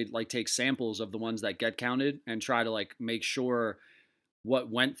assume they'd like take samples of the ones that get counted and try to like make sure what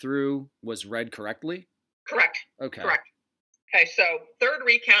went through was read correctly. Correct. Okay. Correct. Okay, so third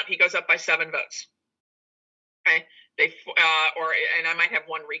recount, he goes up by 7 votes. Okay, and I might have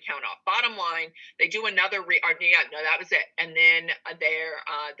one recount off. Bottom line, they do another that was it. And then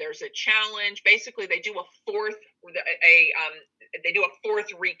there's a challenge. Basically, they do a fourth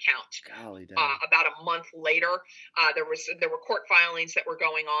recount. Golly, about a month later. There were court filings that were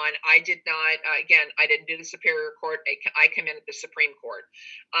going on. I did not. I didn't do the Superior Court. I come in at the Supreme Court,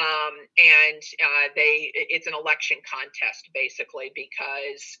 and it's an election contest basically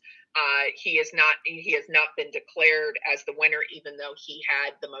because. He has not been declared as the winner, even though he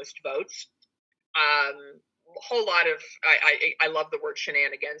had the most votes. A whole lot of I love the word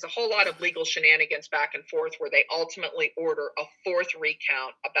shenanigans. A whole lot of legal shenanigans back and forth, where they ultimately order a 4th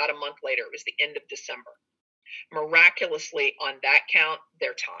recount about a month later. It was the end of December. Miraculously, on that count,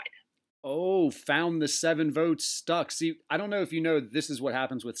 they're tied. Oh, found the 7 votes stuck. See, I don't know if you know, this is what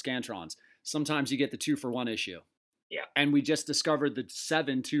happens with Scantrons. Sometimes you get the 2-for-1 issue. Yeah. And we just discovered the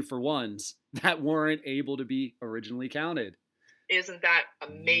 7 2-for-1s that weren't able to be originally counted. Isn't that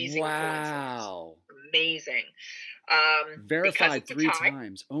amazing? Wow. Amazing. Verified 3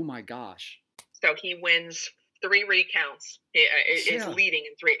 times. Oh my gosh. So he wins 3 recounts. Is leading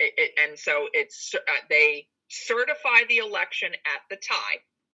in 3. And so they certify the election at the tie.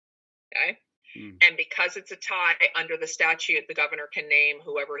 Okay. And because it's a tie under the statute, the governor can name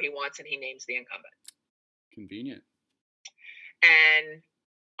whoever he wants, and he names the incumbent. Convenient. And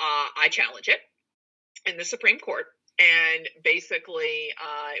I challenge it in the Supreme Court. And basically,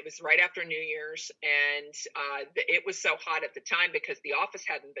 it was right after New Year's, and it was so hot at the time because the office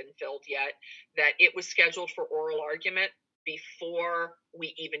hadn't been filled yet that it was scheduled for oral argument before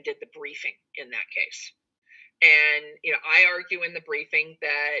we even did the briefing in that case. And, I argue in the briefing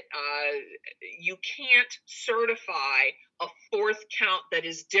that you can't certify a fourth count that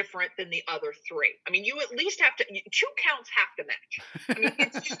is different than the other three. I mean, you at least have to, two counts have to match. I mean,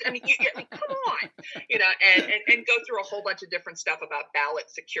 it's just, come on, and go through a whole bunch of different stuff about ballot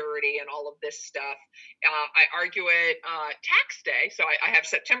security and all of this stuff. I argue it tax day. So I have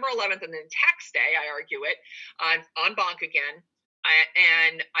September 11th and then tax day. I argue it on bonk again.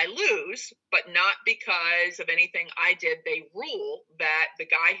 And I lose, but not because of anything I did. They rule that the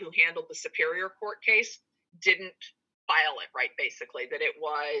guy who handled the Superior Court case didn't file it right, basically, that it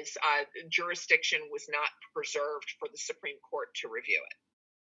was jurisdiction was not preserved for the Supreme Court to review it.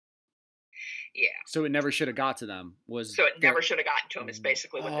 Yeah. So it never should have got to them. So it never should have gotten to them is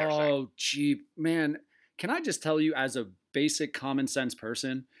basically what they're saying. Oh, gee, man. Can I just tell you, as a basic common sense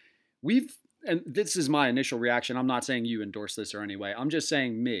person, and this is my initial reaction. I'm not saying you endorse this or any way. I'm just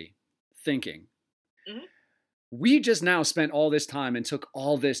saying me thinking. Mm-hmm. We just now spent all this time and took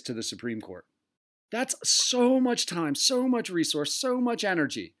all this to the Supreme Court. That's so much time, so much resource, so much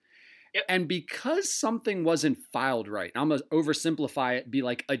energy. Yep. And because something wasn't filed right, I'm going to oversimplify it, be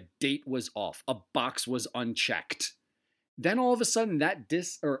like a date was off, a box was unchecked. Then all of a sudden that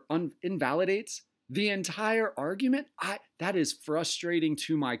invalidates the entire argument. That is frustrating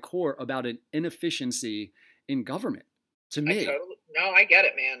to my core about an inefficiency in government. To me, I get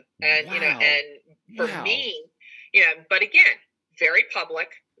it, man. And wow. And for me, but again, very public,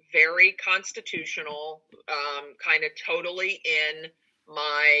 very constitutional, kind of totally in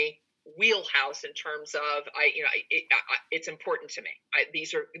my wheelhouse in terms of it's important to me.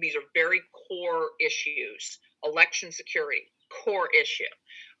 These are very core issues. Election security, core issue.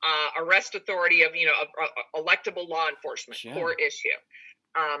 Arrest authority of electable law enforcement, sure. Core issue.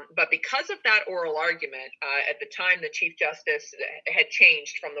 But because of that oral argument, at the time the Chief Justice had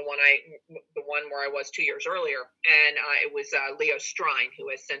changed from the one where I was 2 years earlier, and it was Leo Strine, who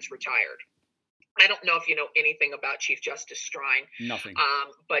has since retired. I don't know if you know anything about Chief Justice Strine. Nothing.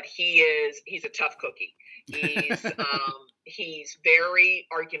 But he's a tough cookie. He's very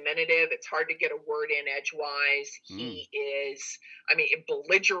argumentative. It's hard to get a word in edgewise. He is,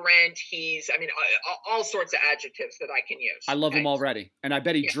 belligerent. All sorts of adjectives that I can use. I love him already. And I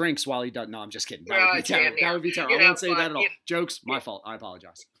bet he drinks while he does. No, I'm just kidding. That would be terrible. That would be terrible. I won't say that at all. Jokes, my fault. I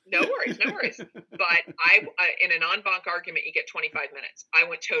apologize. No worries. But I in an en banc argument, you get 25 minutes. I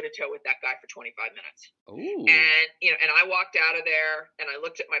went toe to toe with that guy for 25 minutes. Ooh. And I walked out of there and I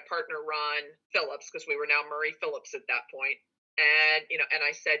looked at my partner, Ron Phillips, because we were now Murray Phillips at that point. And, and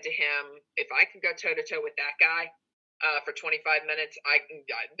I said to him, if I can go toe to toe with that guy for 25 minutes,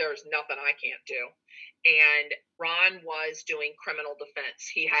 there's nothing I can't do. And Ron was doing criminal defense.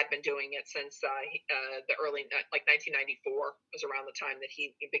 He had been doing it since the early, 1994 was around the time that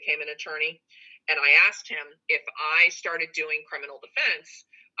he became an attorney. And I asked him if I started doing criminal defense,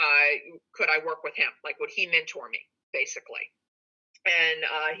 could I work with him? Like, would he mentor me, basically? And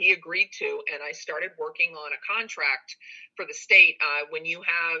he agreed to, and I started working on a contract for the state. When you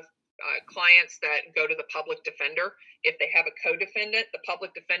have clients that go to the public defender, if they have a co-defendant, the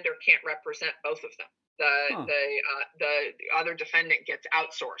public defender can't represent both of them. The other defendant gets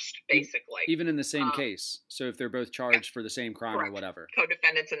outsourced, basically. Even in the same case. So if they're both charged for the same crime or whatever.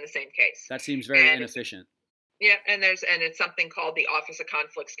 Co-defendants in the same case. That seems very inefficient. Yeah, and it's something called the Office of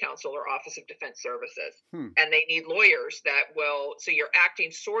Conflicts Counsel or Office of Defense Services. And they need lawyers that will, so you're acting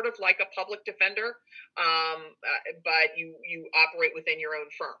sort of like a public defender, but you operate within your own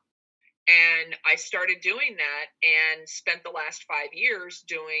firm. And I started doing that and spent the last 5 years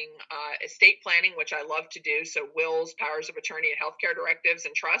doing estate planning, which I love to do. So wills, powers of attorney, and healthcare directives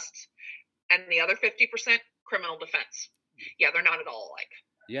and trusts. And the other 50%, criminal defense. Yeah, they're not at all alike.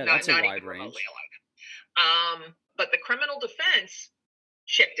 Yeah, that's a wide range. Alike. But the criminal defense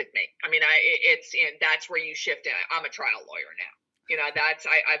shifted me. That's where you shift in. I'm a trial lawyer now.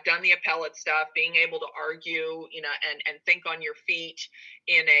 I've done the appellate stuff, being able to argue, and think on your feet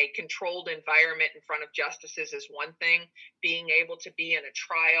in a controlled environment in front of justices is one thing. Being able to be in a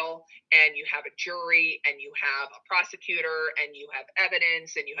trial and you have a jury and you have a prosecutor and you have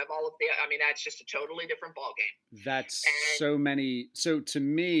evidence and you have all of that's just a totally different ballgame. That's so many. So to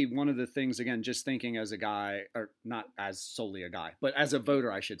me, one of the things, again, just thinking as a guy, or not as solely a guy, but as a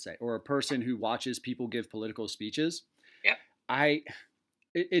voter, I should say, or a person who watches people give political speeches.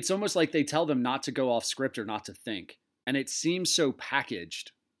 It's almost like they tell them not to go off script or not to think. And it seems so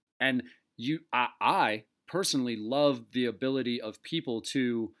packaged. And I personally love the ability of people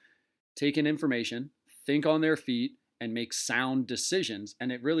to take in information, think on their feet, and make sound decisions.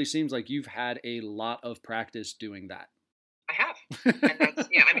 And it really seems like you've had a lot of practice doing that. And that's,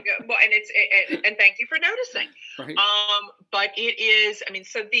 yeah, I mean, well, and and thank you for noticing. Right. But it is, I mean,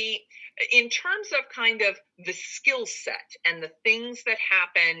 so in terms of kind of the skill set and the things that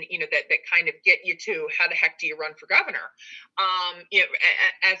happen, that kind of get you to how the heck do you run for governor?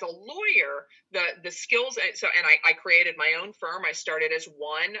 As a lawyer, the skills. So, and I created my own firm. I started as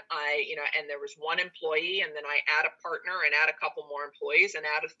one, and there was one employee, and then I add a partner and add a couple more employees and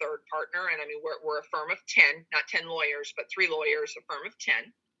add a third partner. And I mean, we're a firm of 10, not 10 lawyers, but 3 lawyers, a firm of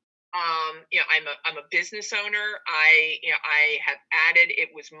 10. I'm a business owner. I have added, it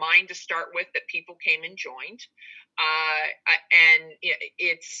was mine to start with, that people came and joined. And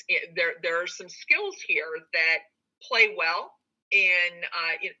there are some skills here that play well in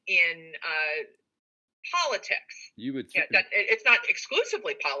politics. You would it's not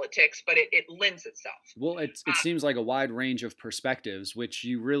exclusively politics, but it lends itself. Well, it seems like a wide range of perspectives, which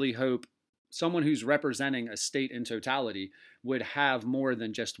you really hope someone who's representing a state in totality would have more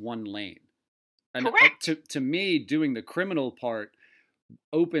than just one lane. And correct. To me, doing the criminal part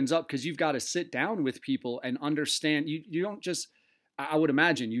opens up, because you've got to sit down with people and understand. You don't just, I would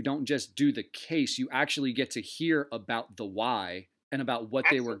imagine, you don't just do the case. You actually get to hear about the why and about what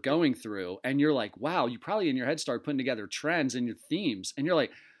Absolutely. They were going through. And you're like, wow, you probably in your head start putting together trends and your themes. And you're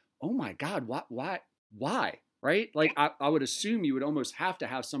like, oh my God, why? Right? Like, I would assume you would almost have to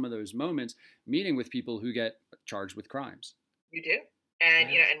have some of those moments meeting with people who get charged with crimes. You do. And,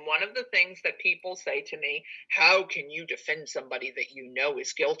 and one of the things that people say to me, how can you defend somebody that you know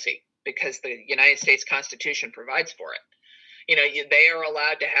is guilty? Because the United States Constitution provides for it. They are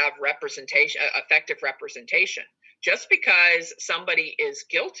allowed to have representation, effective representation. Just because somebody is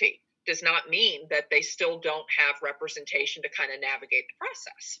guilty does not mean that they still don't have representation to kind of navigate the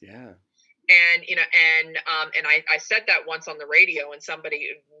process. Yeah. And I said that once on the radio, and somebody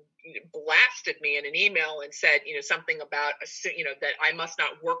blasted me in an email and said, something about, that I must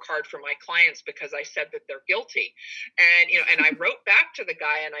not work hard for my clients because I said that they're guilty. And, and I wrote back to the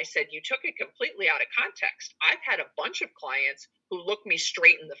guy and I said, you took it completely out of context. I've had a bunch of clients who look me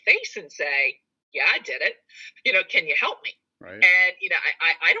straight in the face and say, yeah, I did it. Can you help me? Right. And,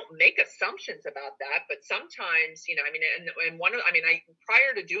 I don't make assumptions about that, but sometimes,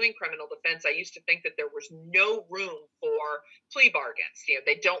 prior to doing criminal defense, I used to think that there was no room for plea bargains.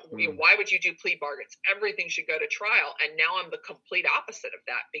 They don't, why would you do plea bargains? Everything should go to trial. And now I'm the complete opposite of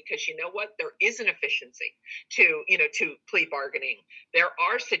that, because you know what? There is an efficiency to plea bargaining. There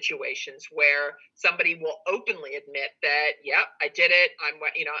are situations where somebody will openly admit that, yep, I did it.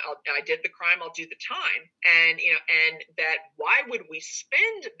 I did the crime. I'll do the time. And that, why would we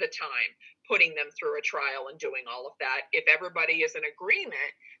spend the time putting them through a trial and doing all of that if everybody is in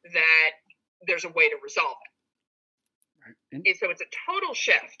agreement that there's a way to resolve it? Right. So it's a total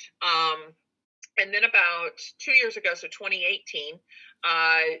shift. And then about 2 years ago, so 2018,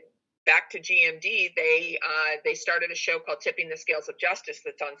 back to GMD, they started a show called Tipping the Scales of Justice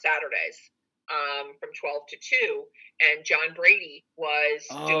that's on Saturdays from 12 to 2. And John Brady was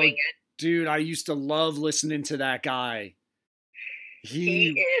doing it. Dude, I used to love listening to that guy.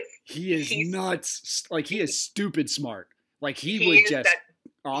 He is nuts. Like, he is stupid smart. Like, he would just.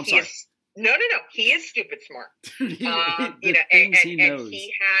 I'm sorry. No. He is stupid smart. He knows.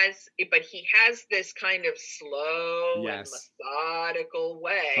 He has this kind of slow and methodical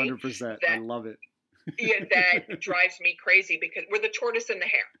way. 100%. I love it. That drives me crazy, because we're the tortoise and the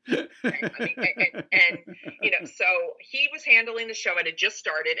hare. Right? So he was handling the show. It had just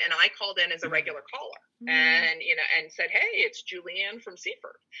started, and I called in as a regular caller, and said, "Hey, it's Julianne from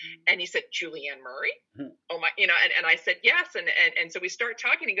Seaford," and he said, "Julianne Murray?" Oh my, and I said, "Yes," and so we start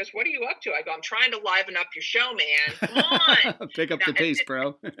talking. He goes, "What are you up to?" I go, "I'm trying to liven up your show, man. Come on, pick up the pace,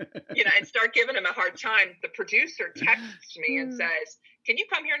 bro." And start giving him a hard time. The producer texts me and says, "Can you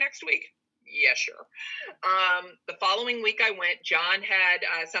come here next week?" Yeah, sure. The following week I went. John had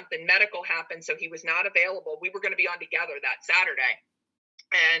something medical happen, so he was not available. We were going to be on together that Saturday,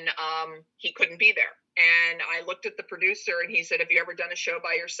 and he couldn't be there. And I looked at the producer, and he said, "Have you ever done a show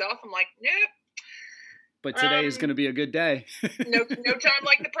by yourself?" I'm like, "Nope." But today is going to be a good day. no time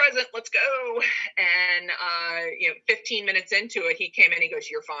like the present. Let's go. And 15 minutes into it, he came in. He goes,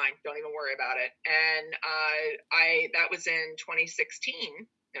 "You're fine. Don't even worry about it." And that was in 2018.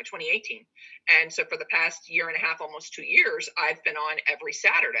 And so for the past year and a half, almost 2 years, I've been on every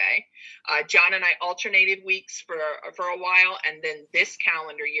Saturday. John and I alternated weeks for a while. And then this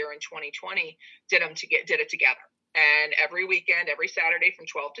calendar year in 2020, did it together. And every weekend, every Saturday from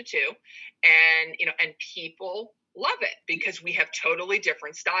 12 to 2. And people love it, because we have totally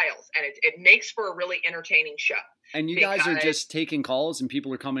different styles, and it makes for a really entertaining show. And you guys are just taking calls, and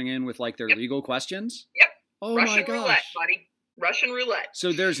people are coming in with like their legal questions? Yep. Oh Russian my gosh. roulette, buddy. Russian roulette.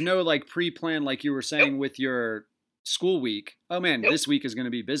 So there's no like pre-plan, like you were saying with your school week. Oh man, this week is going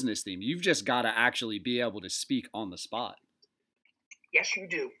to be business themed. You've just got to actually be able to speak on the spot. Yes, you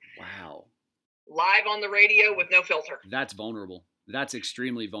do. Wow. Live on the radio with no filter. That's vulnerable. That's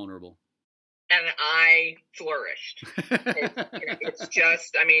extremely vulnerable. And I flourished. It's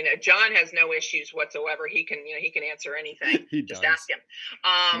just, I mean, John has no issues whatsoever. He can answer anything. He just does. ask him.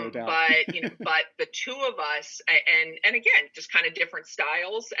 No doubt. But the two of us, and again, just kind of different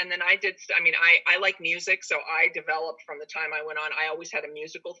styles. And then I like music, so I developed from the time I went on. I always had a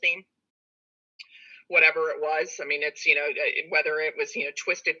musical theme. Whatever it was. I mean, it's, whether it was,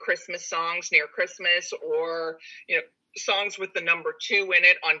 twisted Christmas songs near Christmas, or, songs with the number 2 in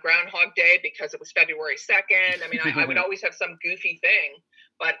it on Groundhog Day because it was February 2nd. I mean, I would always have some goofy thing,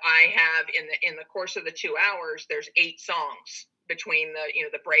 but I have in the course of the 2 hours, there's 8 songs between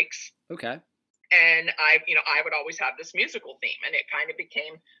the breaks. Okay. And I would always have this musical theme, and it kind of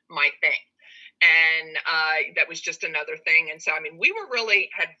became my thing. And that was just another thing. And so, I mean, we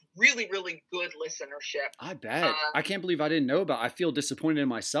had really, really good listenership. I bet. I can't believe I didn't know I feel disappointed in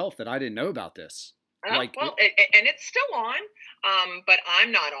myself that I didn't know about this. And it's still on, but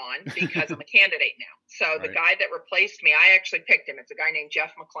I'm not on because I'm a candidate now. So the guy that replaced me, I actually picked him. It's a guy named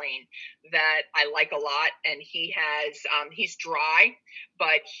Jeff McLean that I like a lot. And he has, he's dry,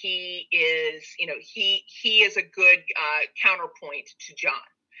 but he is, he is a good counterpoint to John,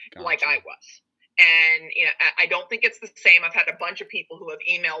 gotcha. Like I was. And, I don't think it's the same. I've had a bunch of people who have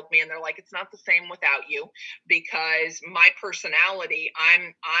emailed me and they're like, it's not the same without you, because my personality,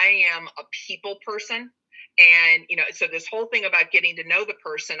 I am a people person. And, so this whole thing about getting to know the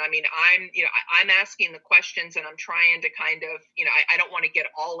person, I mean, I'm asking the questions and I'm trying to kind of, I don't want to get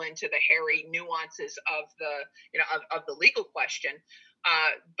all into the hairy nuances of the, of the legal question.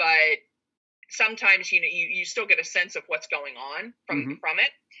 But sometimes, you still get a sense of what's going on from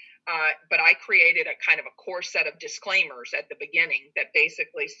it. But I created a kind of a core set of disclaimers at the beginning that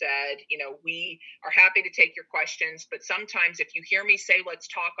basically said, we are happy to take your questions, but sometimes if you hear me say, let's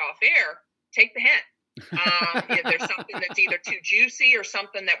talk off air, take the hint. If there's something that's either too juicy or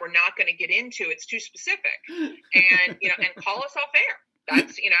something that we're not going to get into, it's too specific, and call us off air.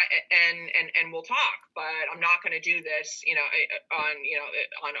 That's, and we'll talk, but I'm not going to do this,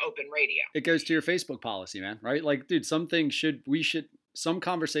 on open radio. It goes to your Facebook policy, man, right? Like, dude, some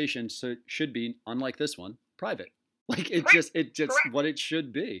conversations should be, unlike this one, private. Like it's just Correct. What it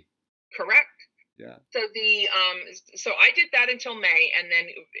should be. Correct. Yeah. So so I did that until May, and then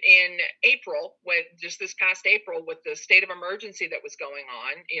in April, this past April, with the state of emergency that was going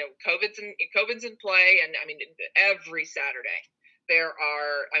on, COVID's in play, and I mean every Saturday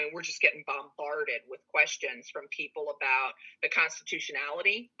we're just getting bombarded with questions from people about the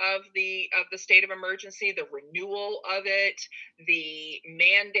constitutionality of the state of emergency, the renewal of it, the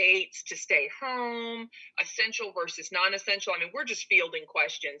mandates to stay home, essential versus non-essential. I mean, we're just fielding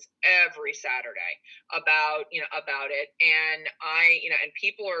questions every Saturday about it. And and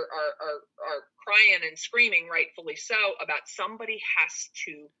people are crying and screaming, rightfully so, about somebody has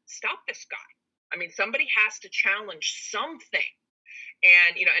to stop this guy. I mean, somebody has to challenge something.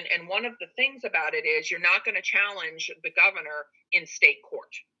 And, and one of the things about it is you're not going to challenge the governor in state court.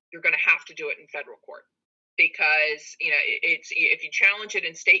 You're going to have to do it in federal court, because, it's, if you challenge it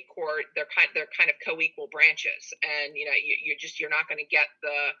in state court, they're kind of co-equal branches. And, you're not going to get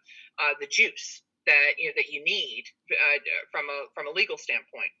the juice that you need from a legal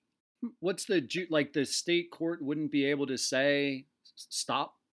standpoint. What's the state court wouldn't be able to say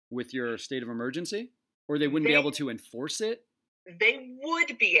stop with your state of emergency, or they wouldn't be able to enforce it? They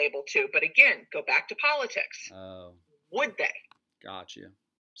would be able to, but again, go back to politics. Oh. Would they? Gotcha.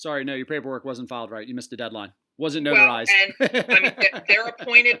 Sorry, no, your paperwork wasn't filed right. You missed the deadline. Wasn't notarized. Well, and I mean, they're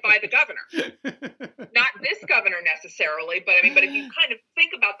appointed by the governor. Not this governor necessarily, but but if you kind of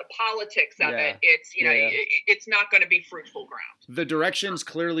think about the politics of it, it's it's not going to be fruitful ground. The directions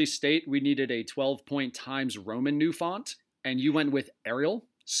clearly state we needed a 12-point Times Roman new font, and you went with Arial.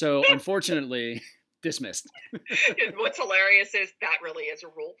 So unfortunately. Dismissed. What's hilarious is that really is a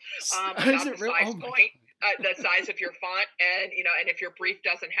rule. About the size point, the size of your font, and and if your brief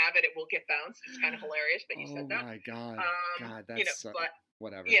doesn't have it, it will get bounced. It's kind of hilarious that you said that. Oh my God! God, that's but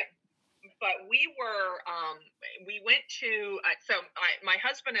whatever. Yeah, but we went to. My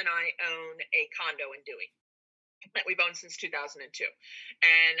husband and I own a condo in Dewey that we've owned since 2002.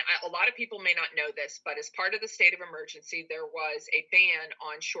 And a lot of people may not know this, but as part of the state of emergency, there was a ban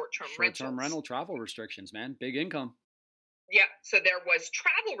on short-term rentals. Short-term rental travel restrictions, man. Big income. Yeah. So there was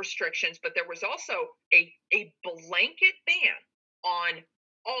travel restrictions, but there was also a blanket ban on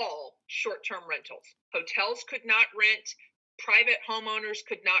all short-term rentals. Hotels could not rent. private homeowners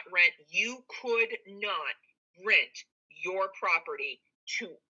could not rent. You could not rent your property to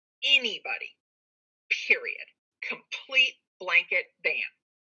anybody, period. Complete blanket ban.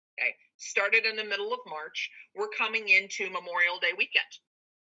 Okay. Started in the middle of March. We're coming into Memorial Day weekend.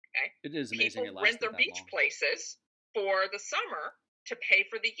 Okay. It is amazing. People rent their beach places for the summer to pay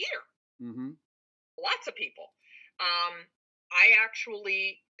for the year. Mm-hmm. Lots of people. I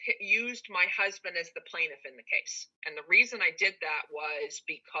actually used my husband as the plaintiff in the case. And the reason I did that was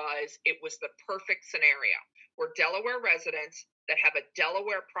because it was the perfect scenario. We're Delaware residents that have a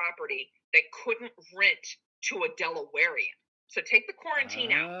Delaware property that couldn't rent to a Delawarean. So take the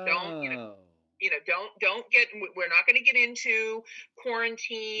quarantine out. Don't, we're not going to get into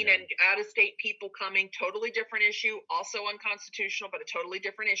quarantine and out-of-state people coming. Totally different issue. Also unconstitutional, but a totally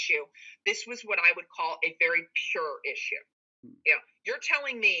different issue. This was what I would call a very pure issue. You're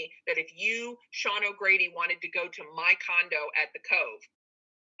telling me that if you, Sean O'Grady, wanted to go to my condo at the Cove,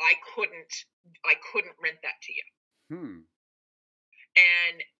 I couldn't rent that to you.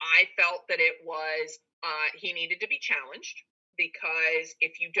 And I felt that it was, he needed to be challenged, because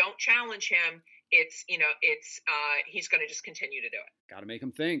if you don't challenge him, he's going to just continue to do it. Got to make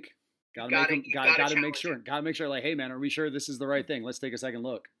him think. Got to make sure, like, hey man, are we sure this is the right thing? Let's take a second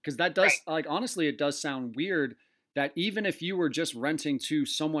look. Because that does, like, honestly, it does sound weird that even if you were just renting to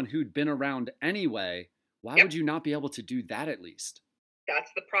someone who'd been around anyway, why would you not be able to do that at least?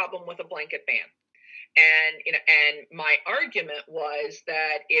 That's the problem with a blanket ban. And my argument was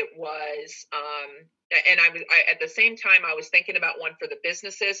that it was, and I at the same time, I was thinking about one for the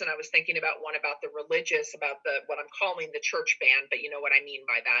businesses, and I was thinking about one about the religious, about what I'm calling the church ban, but you know what I mean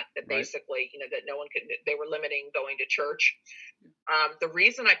by that, basically, that no one could, they were limiting going to church. The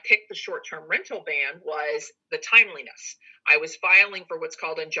reason I picked the short-term rental ban was the timeliness. I was filing for what's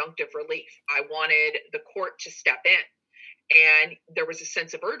called injunctive relief. I wanted the court to step in, and there was a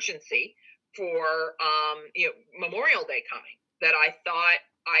sense of urgency for Memorial Day coming, that I thought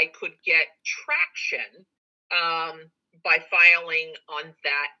I could get traction by filing on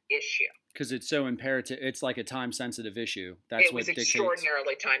that issue. Because it's so imperative. It's like a time-sensitive issue. It was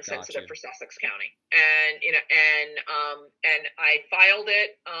extraordinarily time-sensitive for Sussex County, and I filed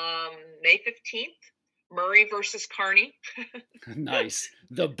it May 15th. Murray versus Kearney. Nice.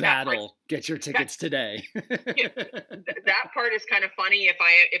 The battle. Get your tickets today. That part is kind of funny. If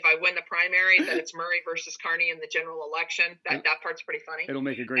I win the primary, that it's Murray versus Kearney in the general election. That part's pretty funny. It'll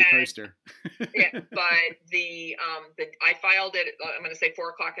make a great poster. But I filed it. I'm going to say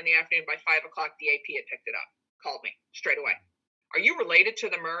 4:00 in the afternoon. By 5:00, the AP had picked it up. Called me straight away. Are you related to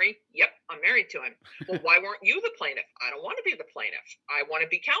the Murray? Yep, I'm married to him. Well, why weren't you the plaintiff? I don't want to be the plaintiff. I want to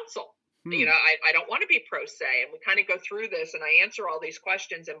be counsel. I don't want to be pro se. And we kind of go through this, and I answer all these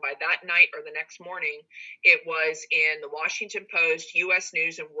questions. And by that night or the next morning, it was in the Washington Post, U.S.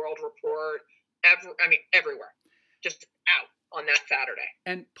 News and World Report, everywhere, just out on that Saturday.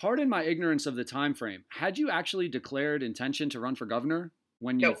 And pardon my ignorance of the time frame. Had you actually declared intention to run for governor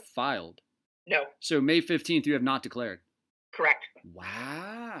when you filed? No. So May 15th, you have not declared? Correct.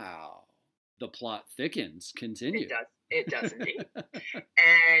 Wow. The plot thickens. Continue. It does indeed.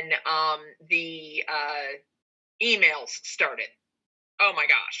 And the emails started. Oh my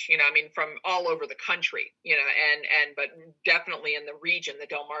gosh, from all over the country, but definitely in the region, the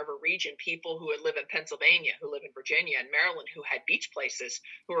Delmarva region, people who live in Pennsylvania, who live in Virginia and Maryland, who had beach places,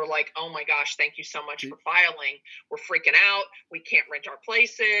 who are like, oh my gosh, thank you so much for filing. We're freaking out. We can't rent our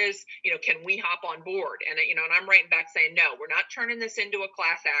places. Can we hop on board? And, and I'm writing back saying, no, we're not turning this into a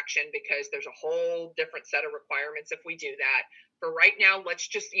class action, because there's a whole different set of requirements if we do that. For right now, let's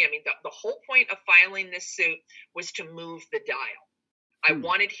just, the whole point of filing this suit was to move the dial. I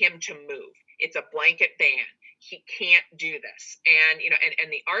wanted him to move. It's a blanket ban. He can't do this. And,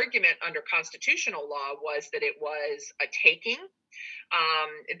 and the argument under constitutional law was that it was a taking.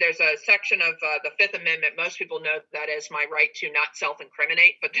 There's a section of the Fifth Amendment. Most people know that as my right to not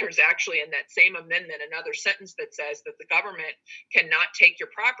self-incriminate, but there's actually in that same amendment another sentence that says that the government cannot take your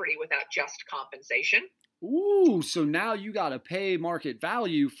property without just compensation. Ooh, so now you got to pay market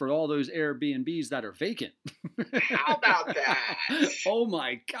value for all those Airbnbs that are vacant. How about that? Oh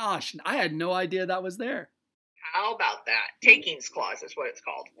my gosh. I had no idea that was there. How about that? Takings clause is what it's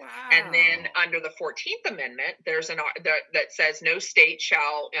called. Wow. And then under the 14th Amendment, there's that says no state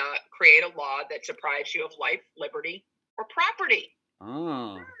shall create a law that deprives you of life, liberty, or property.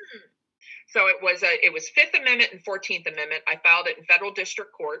 Oh. So it was Fifth Amendment and 14th Amendment. I filed it in federal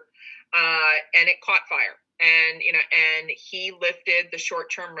district court, and it caught fire. And and he lifted the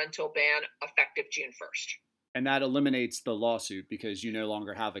short-term rental ban effective June 1st. And that eliminates the lawsuit because you no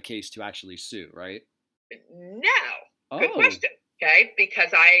longer have a case to actually sue, right? No, Good question. Okay,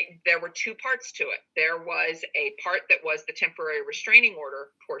 because there were two parts to it. There was a part that was the temporary restraining order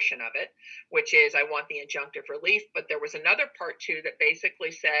portion of it, which is I want the injunctive relief. But there was another part too that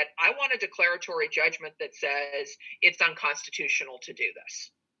basically said I want a declaratory judgment that says it's unconstitutional to do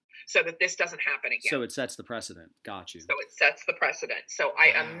this, so that this doesn't happen again. So it sets the precedent. Got you. So it sets the precedent. So I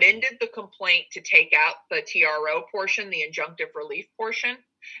amended the complaint to take out the TRO portion, the injunctive relief portion,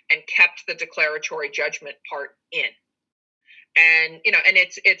 and kept the declaratory judgment part in. And and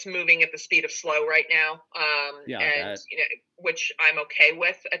it's moving at the speed of slow right now, which I'm okay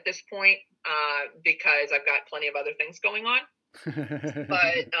with at this point, because I've got plenty of other things going on.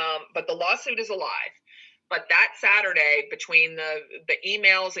 But the lawsuit is alive. But that Saturday, between the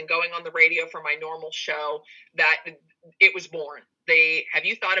emails and going on the radio for my normal show, that it was born. Have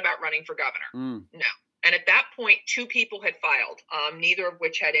you thought about running for governor? No. And at that point, two people had filed, neither of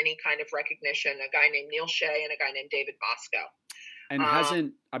which had any kind of recognition, a guy named Neil Shea and a guy named David Bosco.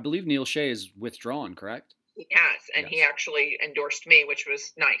 And I believe Neil Shea is withdrawn, correct? He has, and he actually endorsed me, which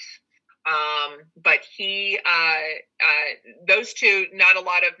was nice. But those two, not a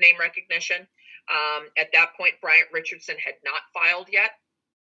lot of name recognition. At that point, Bryant Richardson had not filed yet.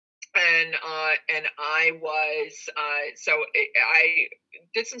 And I was, I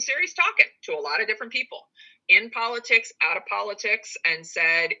did some serious talking to a lot of different people in politics, out of politics, and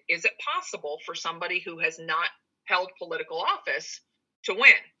said, is it possible for somebody who has not held political office to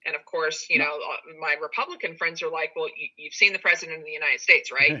win? And of course, my Republican friends are like, well, you've seen the president of the United States,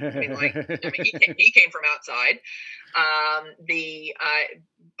 right? He came from outside.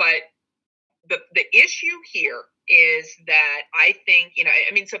 But the issue here is that I think,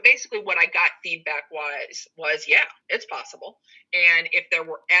 so basically what I got feedback was, yeah, it's possible. And if there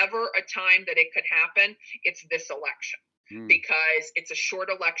were ever a time that it could happen, it's this election. Because it's a short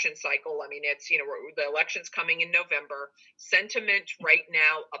election cycle. I mean, it's, the election's coming in November. Sentiment right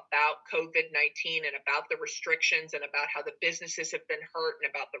now about COVID-19 and about the restrictions and about how the businesses have been hurt and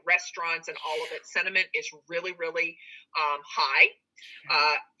about the restaurants and all of it, sentiment is really, really high.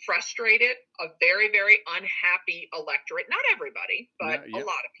 Frustrated, a very, very unhappy electorate. Not everybody, but a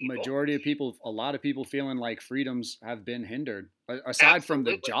lot of people. Majority of people, a lot of people feeling like freedoms have been hindered. Aside from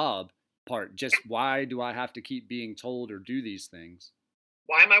the job part, just why do I have to keep being told or do these things?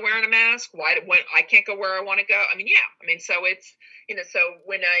 Why am I wearing a mask? When I can't go where I want to go? So it's, so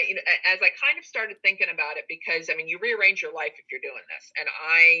when as I kind of started thinking about it, because you rearrange your life if you're doing this, and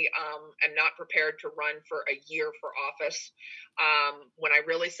I am not prepared to run for a year for office. When I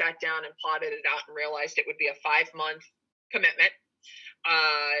really sat down and plotted it out and realized it would be a 5-month commitment,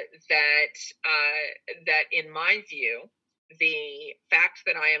 that in my view, the fact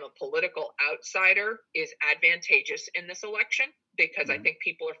that I am a political outsider is advantageous in this election, because I think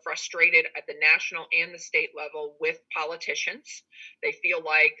people are frustrated at the national and the state level with politicians. They feel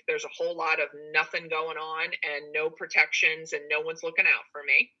like there's a whole lot of nothing going on and no protections and no one's looking out for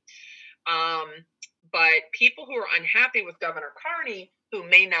me. But people who are unhappy with Governor Carney, who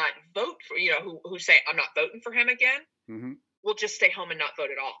may not vote for, who say, I'm not voting for him again, will just stay home and not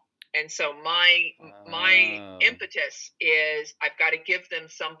vote at all. And so my impetus is I've got to give them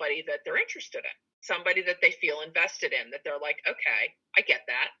somebody that they're interested in, somebody that they feel invested in, that they're like, okay, I get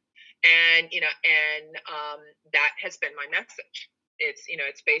that. And, that has been my message. It's,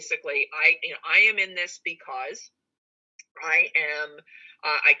 it's basically, I am in this because I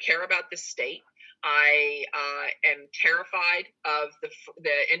care about this state. I am terrified of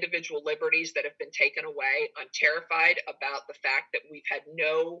the individual liberties that have been taken away. I'm terrified about the fact that we've had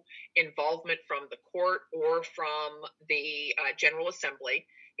no involvement from the court or from the General Assembly.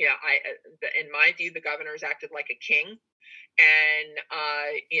 In my view, the governor has acted like a king, and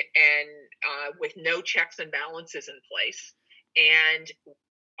with no checks and balances in place. And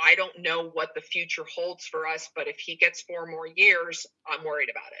I don't know what the future holds for us, but if he gets 4 more years, I'm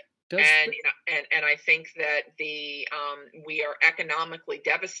worried about it. And I think that we are economically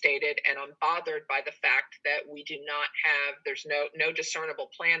devastated, and I'm bothered by the fact that we do not have, there's no discernible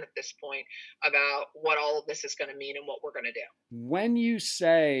plan at this point about what all of this is going to mean and what we're going to do. When you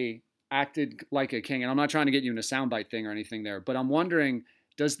say acted like a king, and I'm not trying to get you in a soundbite thing or anything there, but I'm wondering,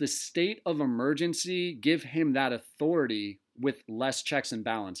 does the state of emergency give him that authority with less checks and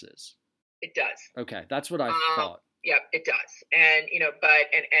balances? It does. Okay, that's what I thought. Yep, it does. And,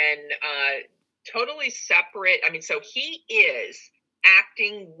 totally separate. So he is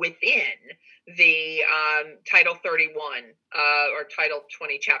acting within the Title 31 or Title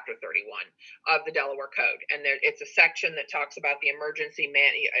 20, Chapter 31 of the Delaware Code. And it's a section that talks about the emergency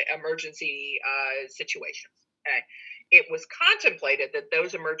situations. Okay. it was contemplated that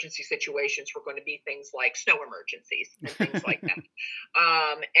those emergency situations were going to be things like snow emergencies and things like that.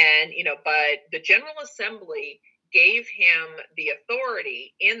 But the General Assembly gave him the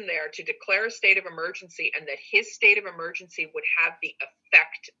authority in there to declare a state of emergency, and that his state of emergency would have the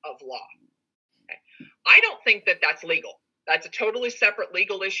effect of law. Okay. I don't think that that's legal. That's a totally separate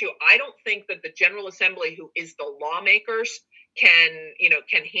legal issue. I don't think that the General Assembly, who is the lawmakers, can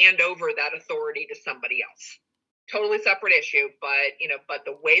hand over that authority to somebody else. Totally separate issue, but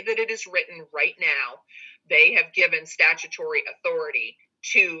the way that it is written right now, they have given statutory authority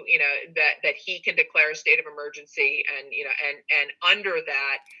to that he can declare a state of emergency, and under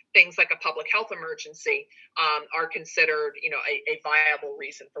that, things like a public health emergency are considered a viable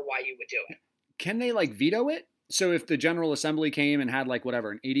reason for why you would do it. Can they veto it? So if the General Assembly came and had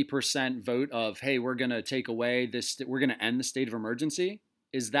an 80% vote of, hey, we're going to take away this, we're going to end the state of emergency,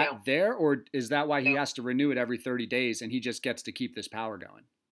 is that there, or is that why he has to renew it every 30 days and he just gets to keep this power going?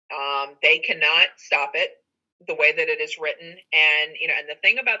 They cannot stop it the way that it is written. And the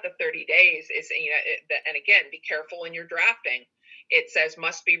thing about the 30 days is, and again, be careful in your drafting. It says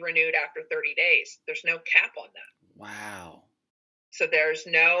must be renewed after 30 days. There's no cap on that. Wow. So there's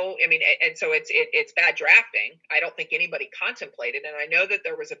no, and so it's bad drafting. I don't think anybody contemplated, and I know that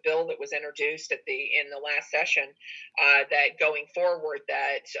there was a bill that was introduced in the last session that going forward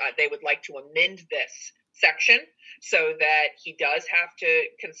that they would like to amend this section so that he does have to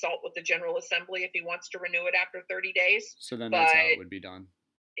consult with the General Assembly if he wants to renew it after 30 days. So then that's how it would be done.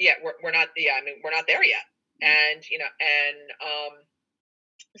 Yeah, we're not. Yeah, we're not there yet, and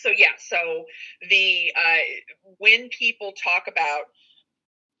So the when people talk about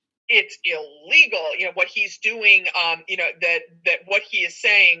it's illegal, what he's doing, that what he is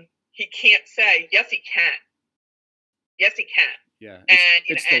saying, he can't say. Yes, he can. Yes, he can. Yeah,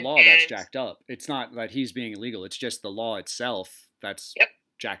 it's the law that's jacked up. It's not that he's being illegal. It's just the law itself that's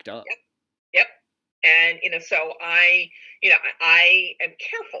jacked up. Yep. And so I am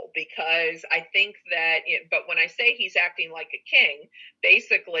careful because I think that. But when I say he's acting like a king,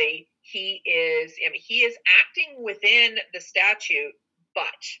 basically he is acting within the statute, but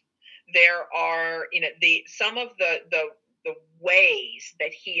there are some of the ways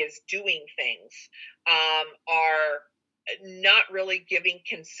that he is doing things are not really giving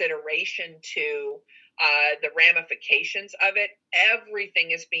consideration to the ramifications of it. Everything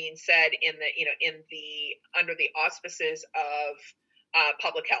is being said under the auspices of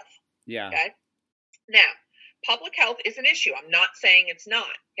public health. Yeah. Okay. Now, public health is an issue. I'm not saying it's not.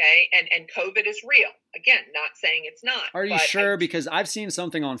 Okay. And COVID is real. Again, not saying it's not. Are you sure? Because I've seen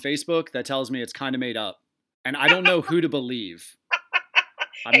something on Facebook that tells me it's kind of made up, and I don't know who to believe.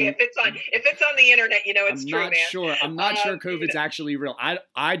 Hey, if it's on the internet, it's true, man. I'm not sure COVID's actually real.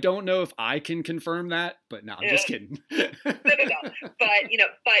 I don't know if I can confirm that, but no, I'm just kidding. No.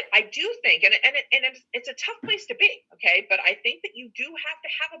 But I do think, and it's a tough place to be, okay? But I think that you do have to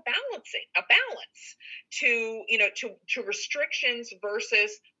have a balance to restrictions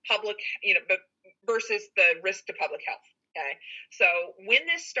versus public, versus the risk to public health. Okay. So when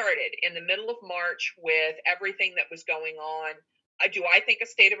this started in the middle of March with everything that was going on, do I think a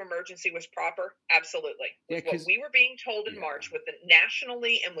state of emergency was proper? Absolutely. With what we were being told in March, with the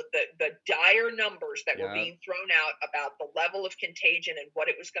nationally and with the dire numbers that were being thrown out about the level of contagion and what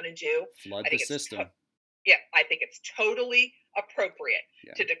it was going to do. Flood the system. I think it's totally appropriate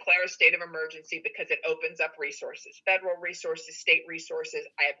to declare a state of emergency because it opens up resources, federal resources, state resources.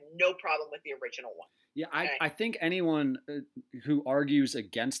 I have no problem with the original one. Yeah, I think anyone who argues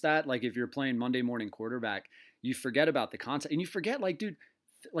against that, if you're playing Monday morning quarterback, you forget about the concept, and you forget, dude,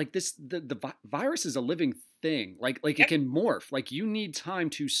 the virus is a living thing. It can morph. You need time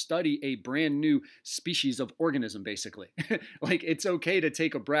to study a brand new species of organism, basically. It's okay to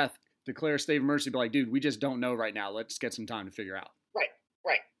take a breath, declare a state of emergency, be like, dude, we just don't know right now. Let's get some time to figure out. Right.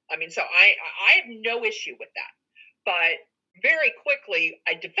 So I have no issue with that, but very quickly,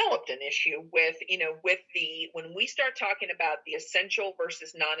 I developed an issue with when we start talking about the essential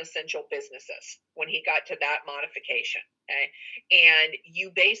versus non-essential businesses, when he got to that modification, okay? And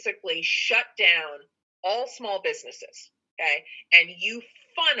you basically shut down all small businesses, okay? And you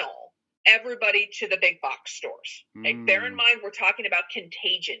funnel everybody to the big box stores. Okay? Bear in mind, we're talking about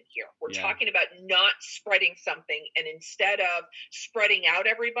contagion here. We're talking about not spreading something, and instead of spreading out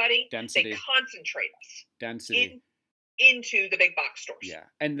everybody, density. They concentrate us. Density. Into the big box stores. Yeah.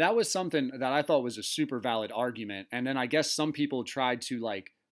 And that was something that I thought was a super valid argument. And then I guess some people tried to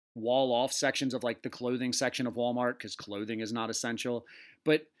wall off sections of the clothing section of Walmart because clothing is not essential.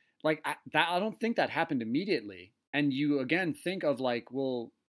 But I don't think that happened immediately. And you again think of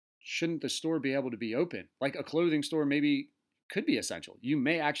well, shouldn't the store be able to be open? Like a clothing store maybe could be essential. You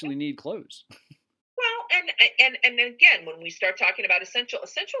may actually need clothes. Well, and again, when we start talking about essential to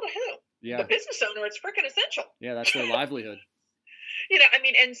who? Yeah. The business owner, it's freaking essential. Yeah, that's their livelihood. I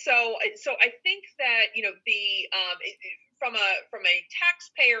mean, and so I think that, from a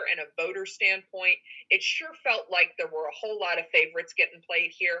taxpayer and a voter standpoint, it sure felt like there were a whole lot of favorites getting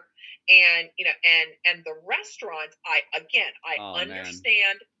played here. And, and the restaurants, I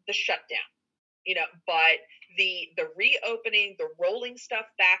understand the shutdown, but the reopening, the rolling stuff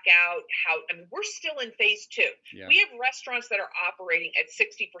back out, we're still in phase 2. Yeah. We have restaurants that are operating at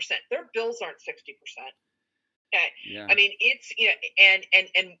 60%. Their bills aren't 60%. Okay. Yeah. I mean, it's, and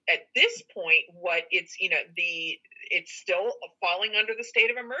at this point, it's still falling under the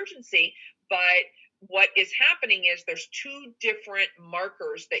state of emergency, but what is happening is there's 2 different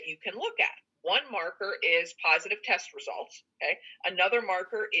markers that you can look at. One marker is positive test results. Okay. Another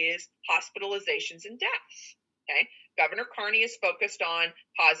marker is hospitalizations and deaths. Okay. Governor Carney is focused on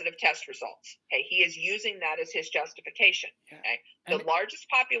positive test results. Okay. He is using that as his justification. Okay. The largest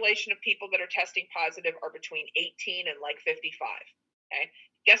population of people that are testing positive are between 18 and like 55. Okay.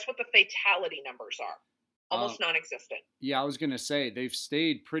 Guess what the fatality numbers are? Almost non-existent. Yeah, I was going to say they've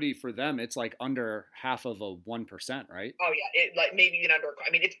stayed pretty for them. It's like under half of a 1%, right? Oh yeah, maybe even under.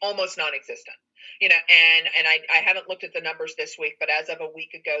 I mean, it's almost non-existent. And I haven't looked at the numbers this week, but as of a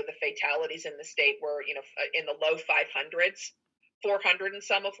week ago, the fatalities in the state were in the low 500s, 400 and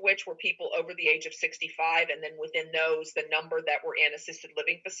some of which were people over the age of 65, and then within those, the number that were in assisted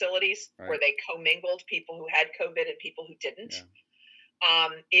living facilities where they commingled people who had COVID and people who didn't. Yeah.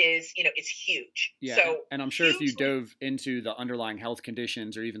 Is huge. Yeah, so and I'm sure if you dove into the underlying health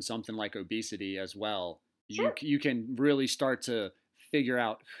conditions or even something like obesity as well, sure, you can really start to figure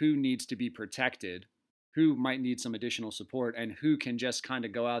out who needs to be protected, who might need some additional support, and who can just kind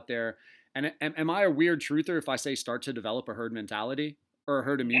of go out there. And am I a weird truther if I say start to develop a herd mentality or a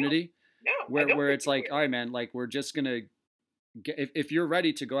herd immunity? No, where it's like, all right, man, like we're just gonna get, if you're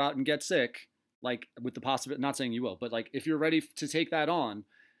ready to go out and get sick. Like with the possibility, not saying you will, but like if you're ready to take that on,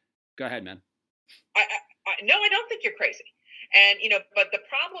 go ahead, man. No, I don't think you're crazy. And, but the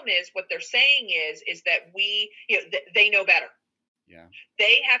problem is what they're saying is that they know better. Yeah.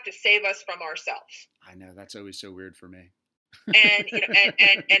 They have to save us from ourselves. I know, that's always so weird for me. And,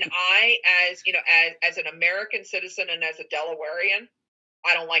 and I, as an American citizen and as a Delawarean,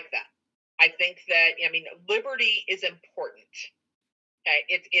 I don't like that. I think that, liberty is important. Okay,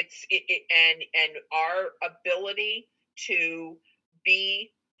 and our ability to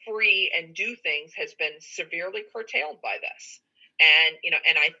be free and do things has been severely curtailed by this. And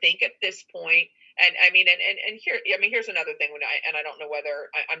and I think at this point, and here's another thing. I don't know whether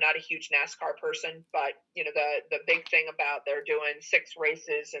I'm not a huge NASCAR person, but the big thing about they're doing 6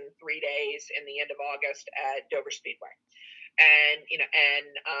 races in 3 days in the end of August at Dover Speedway. And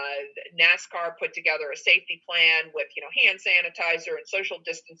NASCAR put together a safety plan with hand sanitizer and social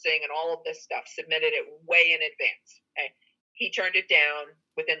distancing and all of this stuff, submitted it way in advance. Okay? He turned it down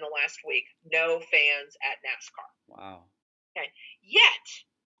within the last week. No fans at NASCAR. Wow. Okay. Yet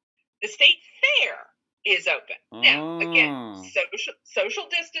the state fair is open. Now, again, social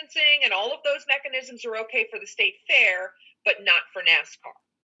distancing and all of those mechanisms are okay for the state fair, but not for NASCAR.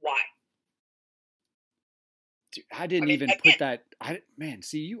 Why? Dude, I didn't even put that. Man,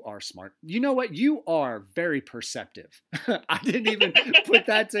 see, you are smart. You know what? You are very perceptive. I didn't even put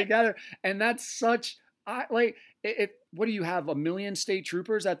that together. And that's such, what do you have? 1 million state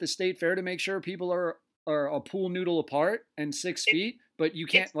troopers at the state fair to make sure people are a pool noodle apart and 6 feet, but you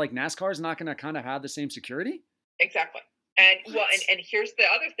can't, like NASCAR is not going to kind of have the same security? Exactly. And and here's the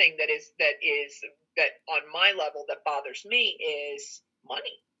other thing that on my level that bothers me is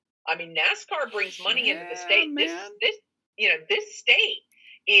money. NASCAR brings money into the state. This state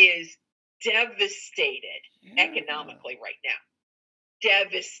is devastated economically right now.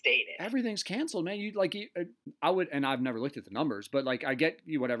 Devastated. Everything's canceled, man. I would, and I've never looked at the numbers, but like I get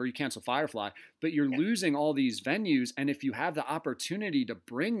you, whatever, you cancel Firefly, but you're losing all these venues. And if you have the opportunity to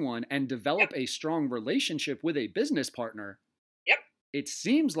bring one and develop a strong relationship with a business partner, it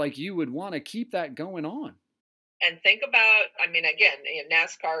seems like you would want to keep that going on. And think about, again,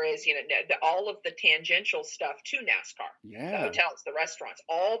 NASCAR is, all of the tangential stuff to NASCAR. Yeah. The hotels, the restaurants,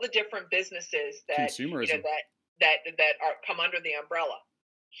 all the different businesses that, consumerism. that come under the umbrella.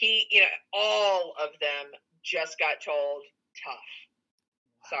 All of them just got told,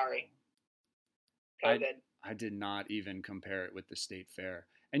 tough. Sorry. COVID. I did not even compare it with the state fair.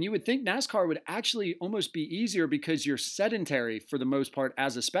 And you would think NASCAR would actually almost be easier because you're sedentary for the most part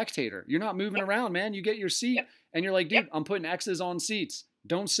as a spectator. You're not moving around, man. You get your seat and you're like, dude, I'm putting X's on seats.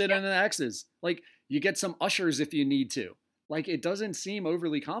 Don't sit in the X's. Like, you get some ushers if you need to. Like, it doesn't seem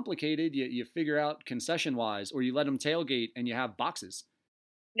overly complicated. You figure out concession wise, or you let them tailgate and you have boxes.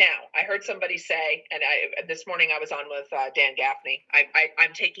 Now, I heard somebody say, and this morning I was on with Dan Gaffney.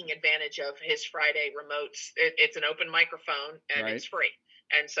 I'm taking advantage of his Friday remotes. It's an open microphone and It's free.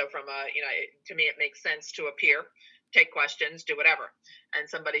 And so from to me, it makes sense to appear, take questions, do whatever. And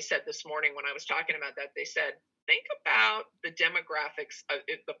somebody said this morning when I was talking about that, they said, think about the demographics of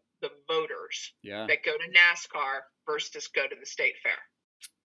the voters that go to NASCAR versus go to the state fair.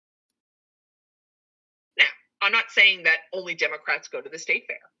 Now, I'm not saying that only Democrats go to the state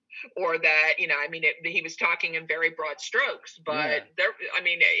fair, or that, he was talking in very broad strokes, but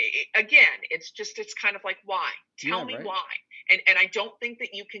again, it's kind of like, why? Tell me why. And I don't think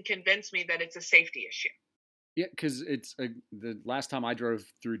that you can convince me that it's a safety issue. Yeah, because it's the last time I drove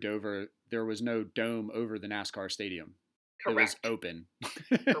through Dover, there was no dome over the NASCAR stadium. Correct. It was open.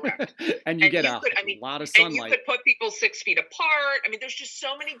 Correct. And you get a lot of sunlight. And you could put people 6 feet apart. I mean, there's just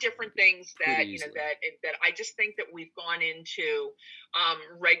so many different things that that I just think that we've gone into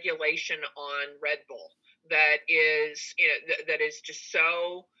regulation on Red Bull that is that is just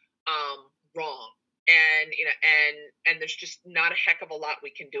so wrong. And there's just not a heck of a lot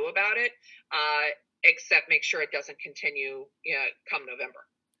we can do about it, except make sure it doesn't continue come November.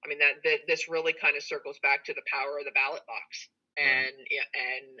 I mean, this really kind of circles back to the power of the ballot box, and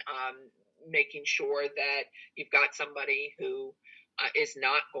making sure that you've got somebody who is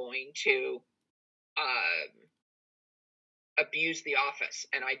not going to abuse the office.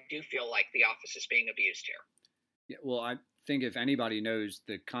 And I do feel like the office is being abused here. Yeah, well, I think if anybody knows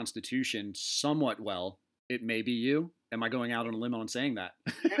the Constitution somewhat well, it may be you. Am I going out on a limb on saying that?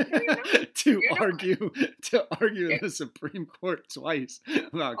 to argue in the Supreme Court twice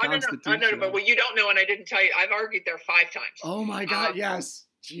about Constitution. No, but you don't know, and I didn't tell you. I've argued there 5 times. Oh my God! Yes.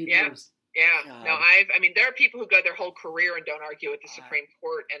 Jeepers. Yeah. God. No, there are people who go their whole career and don't argue at the Supreme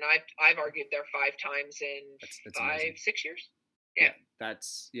Court, and I've argued there 5 times in 6 years. Yeah.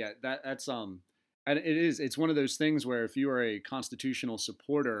 That's and it's one of those things where if you are a constitutional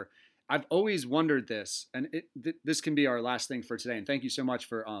supporter, I've always wondered this, and this can be our last thing for today. And thank you so much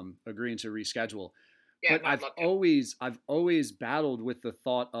for agreeing to reschedule. Yeah, but I've always battled with the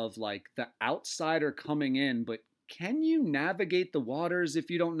thought of like the outsider coming in, but can you navigate the waters if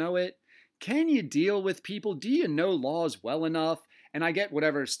you don't know it? Can you deal with people? Do you know laws well enough? And I get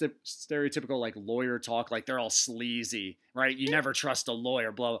whatever stereotypical like lawyer talk, like they're all sleazy, right? You never trust a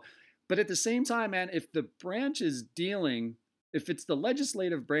lawyer, blah. But at the same time, man, if the branch is if it's the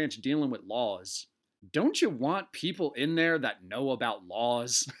legislative branch dealing with laws, don't you want people in there that know about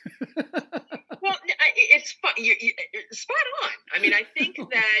laws? Well, it's you're spot on. I mean, I think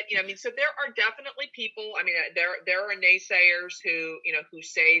that, so there are definitely people, there are naysayers who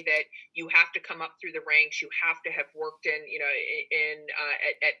say that you have to come up through the ranks. You have to have worked in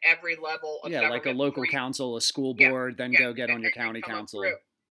at every level of government. Like a local council, a school board, then go get on your county council.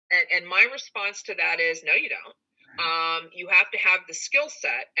 And my response to that is, no, you don't. You have to have the skill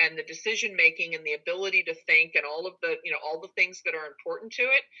set and the decision making and the ability to think and all of the all the things that are important to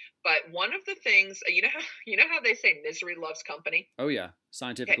it. But one of the things, you know how they say misery loves company. Oh yeah,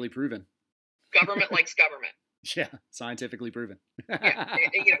 scientifically proven. Government likes government. Yeah, scientifically proven.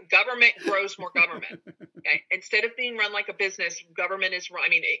 Government grows more government. Okay? Instead of being run like a business, government is run. I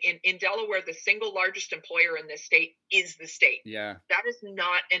mean, in Delaware, the single largest employer in this state is the state. Yeah, that is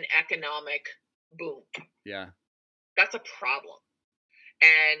not an economic boom. Yeah. That's a problem.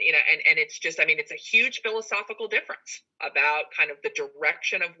 And, and it's just, it's a huge philosophical difference about kind of the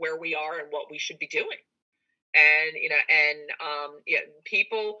direction of where we are and what we should be doing. And,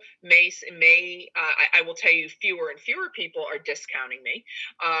 people I will tell you, fewer and fewer people are discounting me.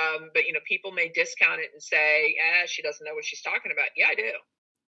 But, people may discount it and say, she doesn't know what she's talking about. Yeah, I do.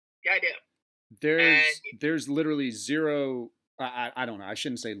 Yeah, I do. There's literally zero. I don't know. I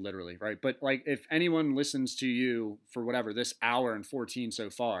shouldn't say literally, right? But like, if anyone listens to you for whatever this hour and 14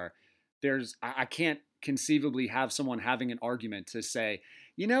 so far, I can't conceivably have someone having an argument to say,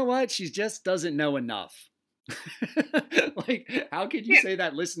 you know what, she just doesn't know enough. Like, how could you say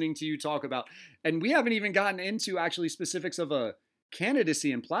that listening to you talk about? And we haven't even gotten into actually specifics of a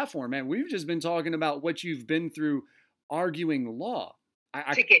candidacy and platform, man. We've just been talking about what you've been through arguing law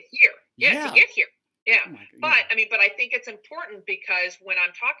to get here. Yeah, to get here. Yeah, but I think it's important because when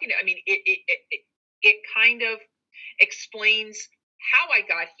I'm talking to, it kind of explains how I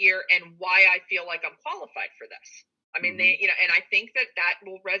got here and why I feel like I'm qualified for this. I mean, and I think that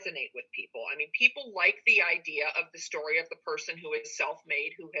will resonate with people. I mean, people like the idea of the story of the person who is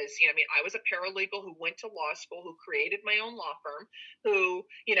self-made, who has, I mean, I was a paralegal who went to law school, who created my own law firm, who,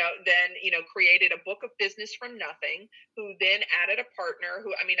 then, created a book of business from nothing, who then added a partner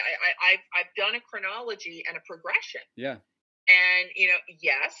who, I mean, I've done a chronology and a progression. Yeah. And,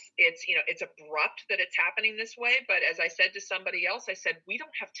 yes, it's abrupt that it's happening this way. But as I said to somebody else, I said, we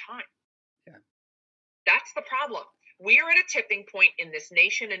don't have time. Yeah. That's the problem. We are at a tipping point in this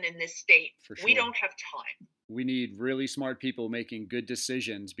nation and in this state. For sure. We don't have time. We need really smart people making good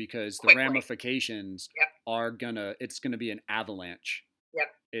decisions because the Quickly. ramifications it's going to be an avalanche. Yep.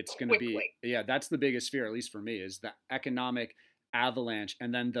 It's going to be, that's the biggest fear, at least for me, is the economic avalanche.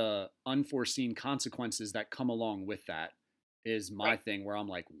 And then the unforeseen consequences that come along with that is my thing, where I'm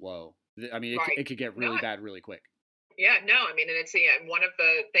like, whoa. I mean, it could get really bad really quick. Yeah, no, I mean, and it's one of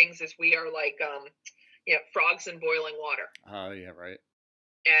the things is we are like, frogs in boiling water. Oh, yeah, right.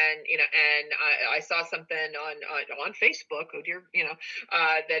 And I saw something on Facebook. Oh dear,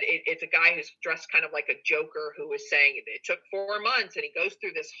 that it's a guy who's dressed kind of like a Joker, who was saying it took 4 months, and he goes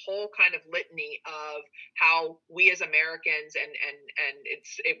through this whole kind of litany of how we as Americans, and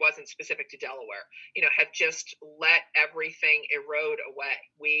it wasn't specific to Delaware, have just let everything erode away.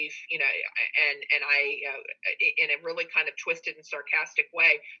 We've and I in a really kind of twisted and sarcastic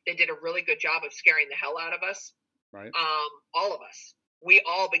way, they did a really good job of scaring the hell out of us. Right. All of us. We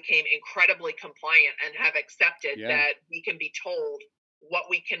all became incredibly compliant and have accepted that we can be told what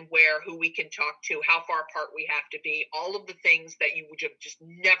we can wear, who we can talk to, how far apart we have to be. All of the things that you would have just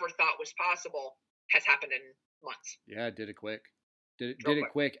never thought was possible has happened in months. Yeah, did it quick. Did it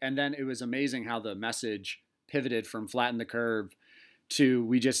quick. And then it was amazing how the message pivoted from flatten the curve to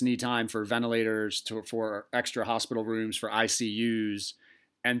we just need time for ventilators, for extra hospital rooms, for ICUs.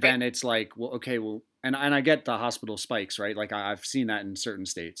 And then it's like, well, okay, well, and I get the hospital spikes, right? Like I've seen that in certain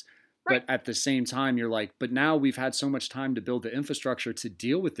states. Right. But at the same time, you're like, but now we've had so much time to build the infrastructure to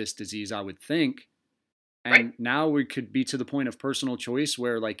deal with this disease, I would think. And now we could be to the point of personal choice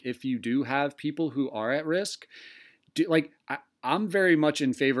where, like, if you do have people who are at risk, I'm very much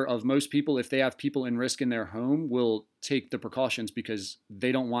in favor of most people, if they have people in risk in their home, will take the precautions because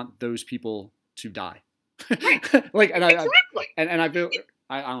they don't want those people to die. Exactly. I feel...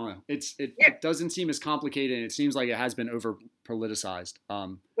 I don't know. It doesn't seem as complicated, and it seems like it has been over politicized.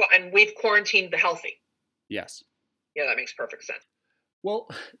 Well, and we've quarantined the healthy. Yes. Yeah, that makes perfect sense. Well,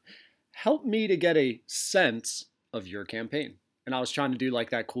 help me to get a sense of your campaign. And I was trying to do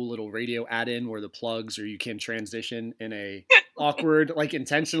like that cool little radio add-in where the plugs, or you can transition in a awkward, like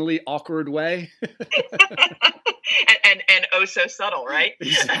intentionally awkward way. and oh so subtle, right?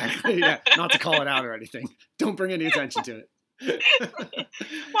 Exactly. Yeah. Not to call it out or anything. Don't bring any attention to it. Well, and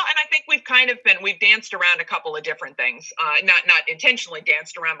I think we've danced around a couple of different things, not intentionally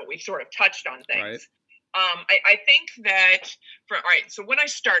danced around, but we've sort of touched on things. Right. I think that so when I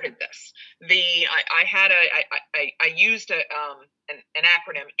started this, I used an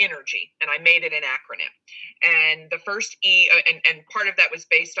acronym, Energy, and I made it an acronym. And the first E, and part of that was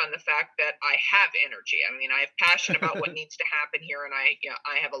based on the fact that I have energy. I mean, I have passion about what needs to happen here, and I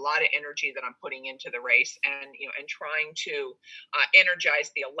have a lot of energy that I'm putting into the race, and trying to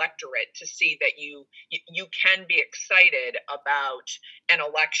energize the electorate to see that you can be excited about an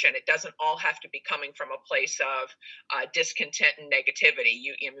election. It doesn't all have to be coming from a place of discontent and negativity.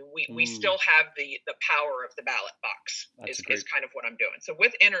 We still have the power of the ballot box. Is kind of what I'm doing. So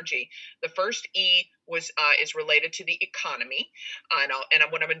with energy, the first E is related to the economy, and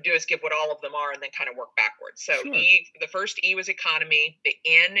what I'm going to do is give what all of them are and then kind of work backwards. So sure. The first E was economy. The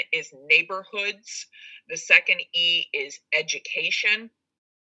N is neighborhoods. The second E is education.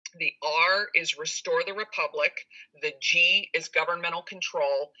 The R is restore the republic. The G is governmental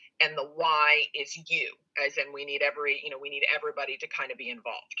control, and the Y is you, as in we need everybody to kind of be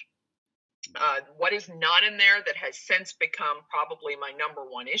involved. What is not in there that has since become probably my number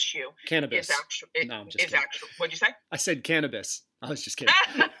one issue? Cannabis. What'd you say? I said cannabis. I was just kidding.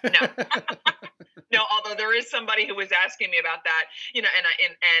 No. No, although there is somebody who was asking me about that,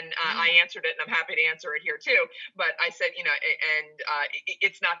 I answered it, and I'm happy to answer it here too. But I said,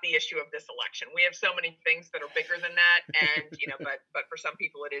 it's not the issue of this election. We have so many things that are bigger than that, and but for some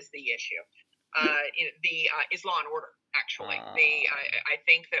people it is the issue. Is law and order. Actually, I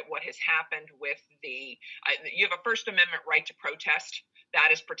think that what has happened with you have a First Amendment right to protest.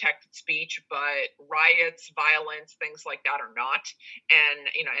 That is protected speech, but riots, violence, things like that are not. And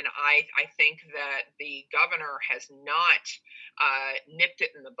I think that the governor has not nipped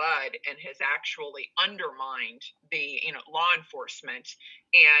it in the bud and has actually undermined the law enforcement,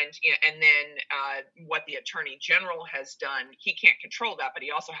 and then what the attorney general has done, he can't control that, but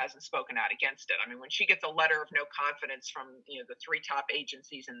he also hasn't spoken out against it. I mean, when she gets a letter of no confidence from the three top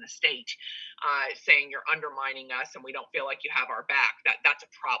agencies in the state saying you're undermining us and we don't feel like you have our back, that's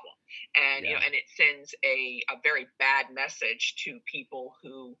a problem. And and it sends a very bad message to people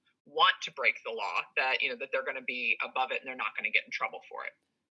who want to break the law, that that they're going to be above it and they're not going to get in trouble for it.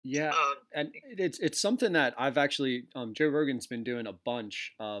 Yeah, and it's something that I've actually Joe Rogan's been doing a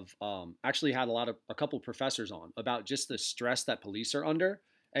bunch of, actually had a couple professors on about just the stress that police are under.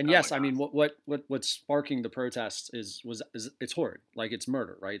 And yes, I mean what's sparking the protests is it's horrid, like it's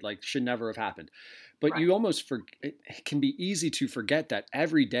murder, right? Like should never have happened. But you almost it can be easy to forget that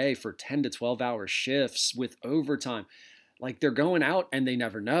every day for 10 to 12-hour shifts with overtime, like they're going out and they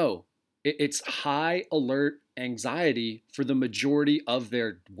never know. It's high alert anxiety for the majority of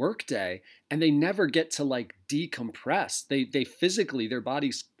their workday, and they never get to like decompress. They physically, their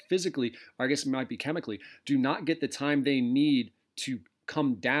bodies physically, or I guess it might be chemically, do not get the time they need to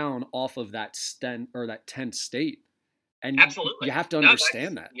come down off of that tense state. And absolutely, you have to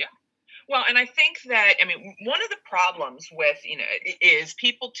understand that. Yeah. Well, and I think that, I mean, one of the problems with, is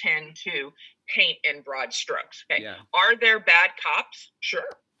people tend to paint in broad strokes. Okay. Yeah. Are there bad cops? Sure.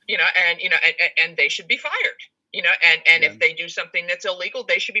 And they should be fired. And if they do something that's illegal,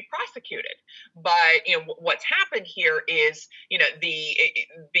 they should be prosecuted. But what's happened here is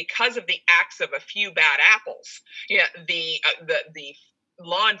because of the acts of a few bad apples, the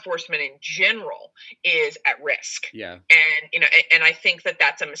law enforcement in general is at risk. Yeah. And I think that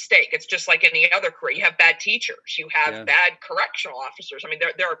that's a mistake. It's just like any other career. You have bad teachers, you have bad correctional officers. I mean,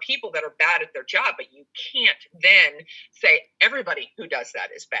 there are people that are bad at their job, but you can't then say everybody who does that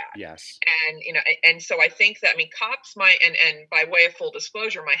is bad. Yes. And so I think that, I mean, cops and by way of full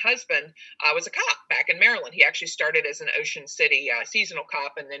disclosure, my husband was a cop back in Maryland. He actually started as an Ocean City seasonal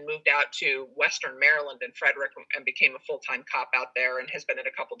cop and then moved out to Western Maryland and Frederick and became a full-time cop out there and has been at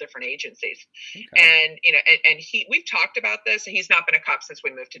a couple different agencies. Okay. And we've talked about this, and he's not been a cop since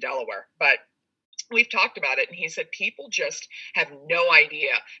we moved to Delaware, but we've talked about it, and he said people just have no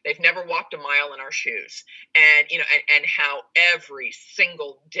idea. They've never walked a mile in our shoes, and and how every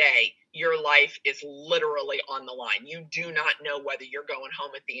single day your life is literally on the line. You do not know whether you're going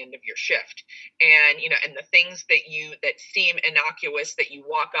home at the end of your shift, and and the things that seem innocuous that you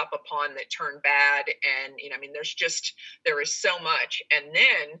walk up upon that turn bad, and I mean, there is so much, and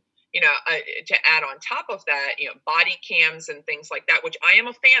then to add on top of that, body cams and things like that, which I am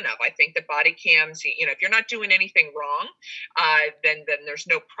a fan of. I think that body cams, if you're not doing anything wrong, then there's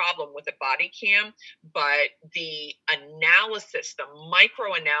no problem with a body cam. But the analysis, the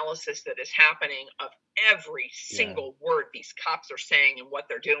micro analysis that is happening of every single word these cops are saying and what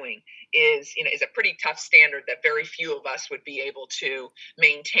they're doing is a pretty tough standard that very few of us would be able to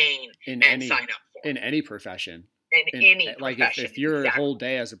maintain sign up for. In any profession. In any like profession. If your whole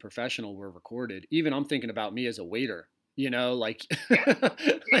day as a professional were recorded, even I'm thinking about me as a waiter, like,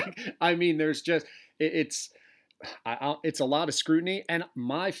 I mean, there's just, it's a lot of scrutiny. And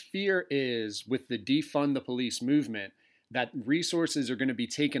my fear is with the defund the police movement, that resources are going to be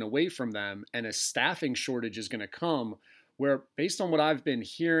taken away from them and a staffing shortage is going to come where, based on what I've been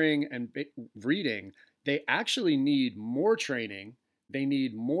hearing and reading, they actually need more training. They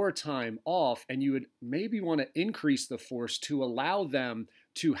need more time off, and you would maybe want to increase the force to allow them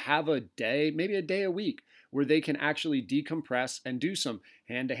to have a day, maybe a day a week, where they can actually decompress and do some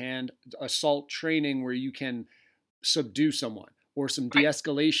hand-to-hand assault training where you can subdue someone, or some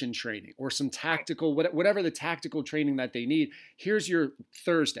de-escalation training, or some tactical, whatever the tactical training that they need. Here's your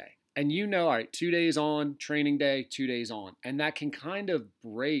Thursday, and all right, 2 days on, training day, 2 days on. And that can kind of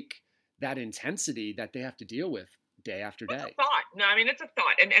break that intensity that they have to deal with day after day. It's a thought. No, I mean, it's a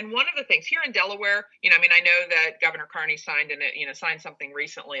thought. And one of the things here in Delaware, I mean, I know that Governor Carney signed something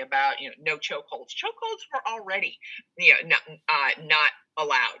recently about, no chokeholds. Chokeholds were already, not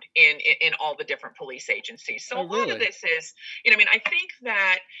allowed in all the different police agencies. So a lot of this is, I mean, I think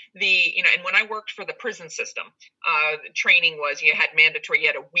that and when I worked for the prison system, the training was, you had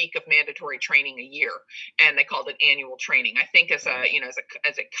a week of mandatory training a year, and they called it annual training. I think as a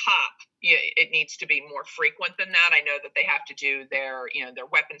cop, it needs to be more frequent than that. I know that they have to do their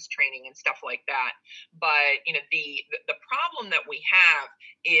weapons training and stuff like that. But, the problem that we have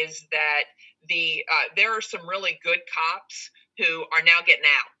is that there are some really good cops who are now getting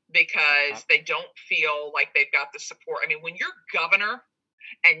out because they don't feel like they've got the support. I mean, when your governor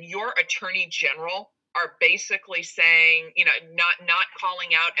and your attorney general are basically saying, not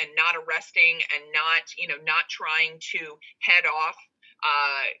calling out and not arresting and not trying to head off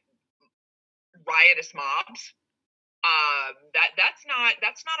riotous mobs, that's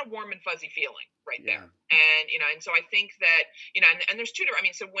not a warm and fuzzy feeling right there. Yeah. And so I think that, and there's two different, I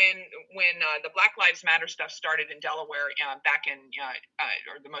mean, so when the Black Lives Matter stuff started in Delaware back in,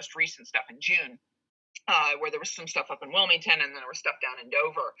 or the most recent stuff in June, where there was some stuff up in Wilmington and then there was stuff down in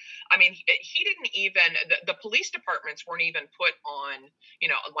Dover. I mean, he didn't even, the police departments weren't even put on,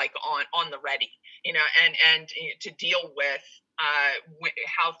 like on the ready, and to deal with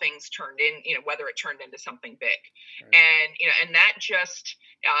how things turned in, whether it turned into something big. Right. And that just,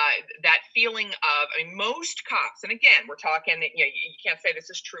 that feeling of, I mean, most cops, and again, we're talking, you can't say this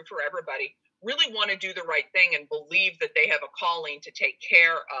is true for everybody, really want to do the right thing and believe that they have a calling to take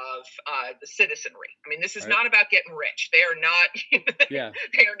care of the citizenry. I mean, this is not about getting rich. They are not.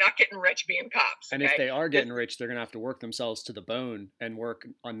 They are not getting rich being cops. And if they are getting rich, they're going to have to work themselves to the bone and work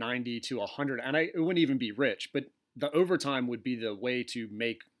on 90 to 100. And it wouldn't even be rich, but the overtime would be the way to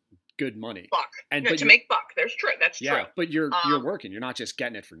make good money. Buck. And to make buck. That's true. Yeah, but you're working. You're not just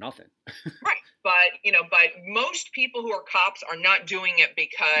getting it for nothing. Right. But most people who are cops are not doing it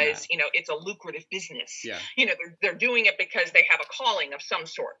because, it's a lucrative business. Yeah. They're doing it because they have a calling of some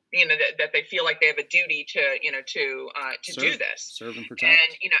sort, that they feel like they have a duty to do this. Serve and protect.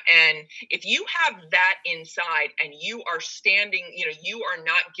 And if you have that inside and you are standing, you are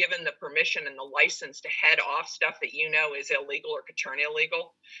not given the permission and the license to head off stuff that is illegal or could turn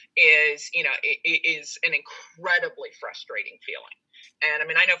illegal, is an incredibly frustrating feeling. And I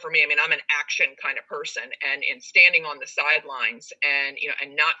mean, I know for me, I'm an action kind of person, and in standing on the sidelines and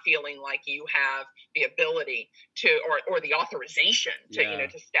not feeling like you have the ability to, or the authorization to,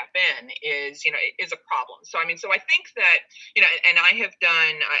 to step in is a problem. So, I think that, and I have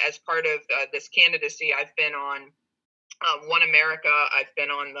done, as part of this candidacy, I've been on One America, I've been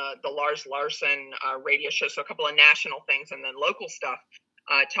on the Lars Larson radio show, so a couple of national things and then local stuff.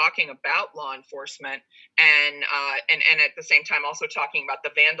 Talking about law enforcement and at the same time also talking about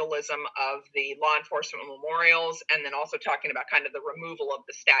the vandalism of the law enforcement memorials, and then also talking about kind of the removal of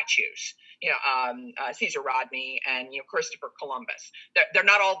the statues, Caesar Rodney and Christopher Columbus. They're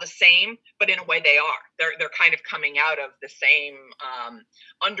not all the same, but in a way they are. They're kind of coming out of the same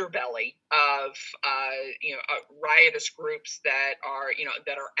underbelly of riotous groups that are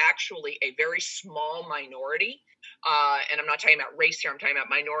actually a very small minority. And I'm not talking about race here, I'm talking about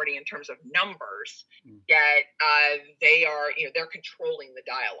minority in terms of numbers, that they are, they're controlling the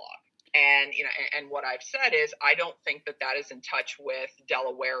dialogue. And what I've said is, I don't think that is in touch with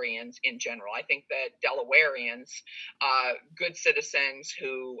Delawareans in general. I think that Delawareans, good citizens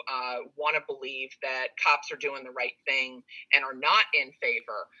who want to believe that cops are doing the right thing and are not in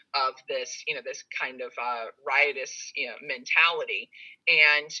favor of this, this kind of riotous, mentality.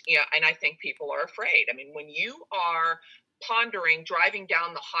 And I think people are afraid. I mean, when you are driving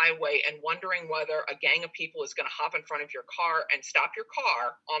down the highway and wondering whether a gang of people is going to hop in front of your car and stop your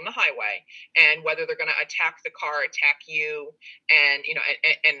car on the highway, and whether they're going to attack the car, attack you, and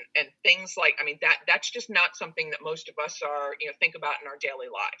and things like, that's just not something that most of us are think about in our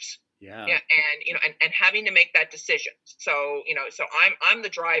daily lives. Yeah. And having to make that decision. So so I'm the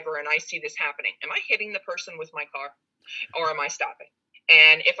driver and I see this happening. Am I hitting the person with my car, or am I stopping?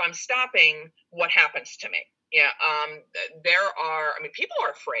 And if I'm stopping, what happens to me? People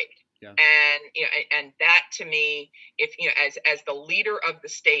are afraid. Yeah. And that, to me, if as the leader of the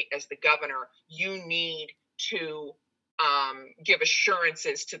state, as the governor, you need to give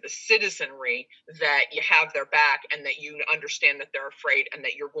assurances to the citizenry that you have their back and that you understand that they're afraid and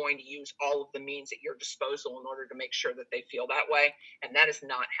that you're going to use all of the means at your disposal in order to make sure that they feel that way. And that is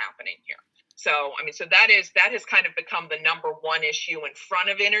not happening here. So, so that has kind of become the number one issue in front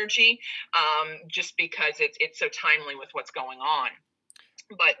of energy, just because it's so timely with what's going on.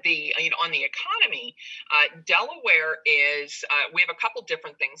 But on the economy, Delaware is, we have a couple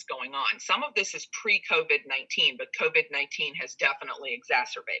different things going on. Some of this is pre-COVID-19, but COVID-19 has definitely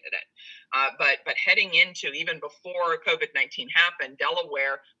exacerbated it. But heading into, even before COVID-19 happened,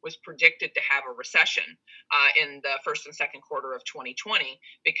 Delaware was predicted to have a recession in the first and second quarter of 2020,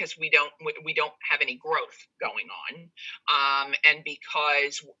 because we don't have any growth going on, and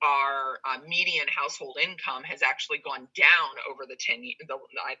because our median household income has actually gone down over the 10 years.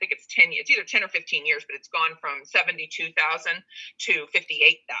 I think it's either 10 or 15 years, but it's gone from 72,000 to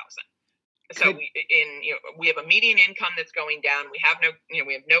 58,000. So we have a median income that's going down. We have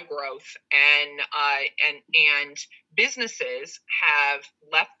no growth, and businesses have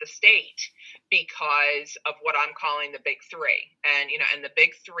left the state because of what I'm calling the big three. And the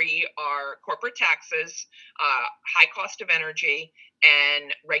big three are corporate taxes, high cost of energy,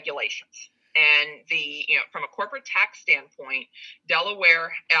 and regulations. And from a corporate tax standpoint,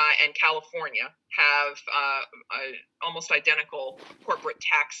 Delaware and California have almost identical corporate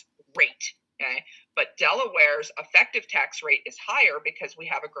tax rate. Okay, but Delaware's effective tax rate is higher because we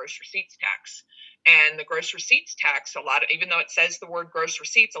have a gross receipts tax. And the gross receipts tax, even though it says the word gross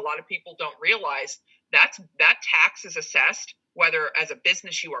receipts, a lot of people don't realize that tax is assessed whether as a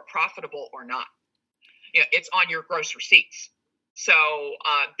business you are profitable or not. It's on your gross receipts. So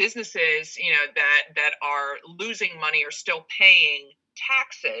businesses, that are losing money are still paying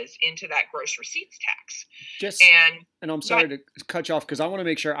taxes into that gross receipts tax. And I'm sorry to cut you off because I want to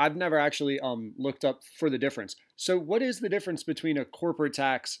make sure I've never actually looked up for the difference. So what is the difference between a corporate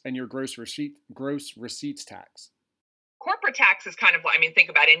tax and your gross receipts tax? Corporate tax is kind of like, think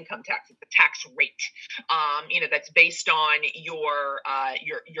about income tax. It's the tax rate, that's based on your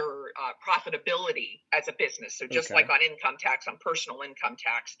profitability as a business. So just like on income tax, on personal income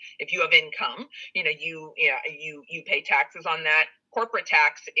tax, if you have income, you pay taxes on that. Corporate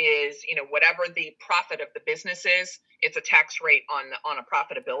tax is, whatever the profit of the business is, it's a tax rate on a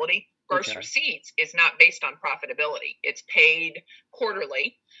profitability. Gross receipts is not based on profitability. It's paid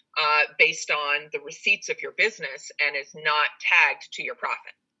quarterly based on the receipts of your business and is not tagged to your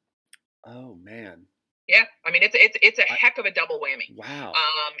profit. Oh man. Yeah, it's a heck of a double whammy. Wow.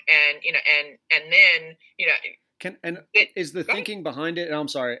 And then is the thinking behind it? And I'm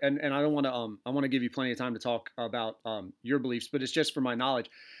sorry, and I don't want to I want to give you plenty of time to talk about your beliefs, but it's just for my knowledge.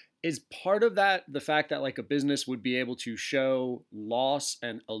 Is part of that the fact that like a business would be able to show loss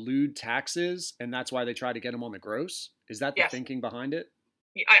and elude taxes, and that's why they try to get them on the gross? Is that the thinking behind it?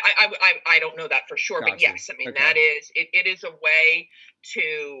 I don't know that for sure, but yes, that is it is a way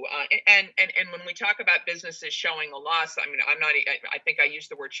to and when we talk about businesses showing a loss, I think I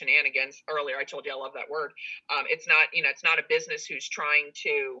used the word shenanigans earlier. I told you I love that word. It's not a business who's trying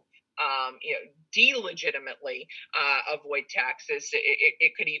to delegitimately avoid taxes.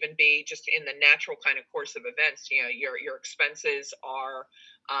 It could even be just in the natural kind of course of events. Your expenses are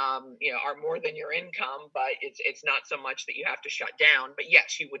more than your income, but it's not so much that you have to shut down. But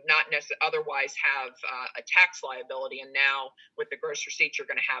yes, you would not necessarily otherwise have a tax liability, and now with the gross receipts, you're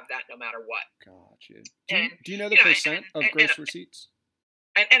going to have that no matter what. Gotcha. Do you know the percent of gross receipts?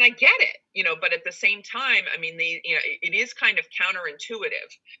 And I get it, but at the same time, it is kind of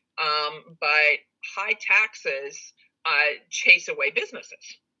counterintuitive. But high taxes chase away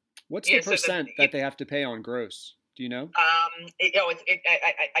businesses. What's the percent that they have to pay on gross? Do you know? I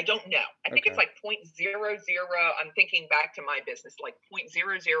don't know. I think it's like 0.00. I'm thinking back to my business, like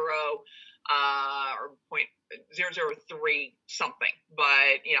 0.00 or 0.003 something. But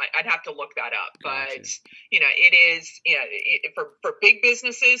I'd have to look that up. Gotcha. But it is for big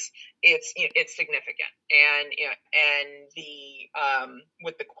businesses, it's significant. And the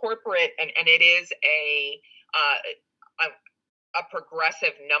with the corporate and it is a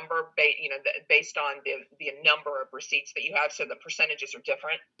progressive number based on the number of receipts that you have. So the percentages are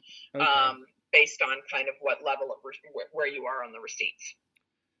different based on kind of what level of where you are on the receipts.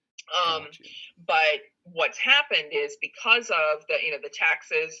 But what's happened is because of the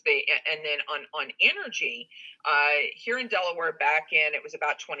taxes, and then on energy, here in Delaware back in, it was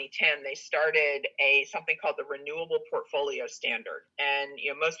about 2010, they started something called the Renewable Portfolio Standard. And,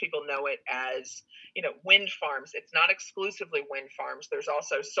 most people know it as, wind farms. It's not exclusively wind farms. There's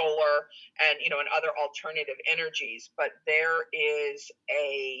also solar and, and other alternative energies, but there is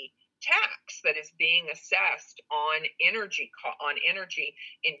a tax that is being assessed on energy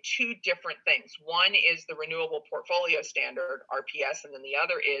in two different things. One is the Renewable Portfolio Standard, RPS, and then the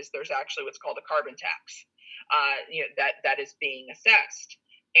other is there's actually what's called a carbon tax that is being assessed.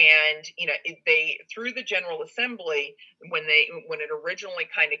 And they through the General Assembly, when it originally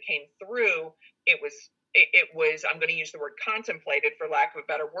kind of came through, it was I'm going to use the word contemplated for lack of a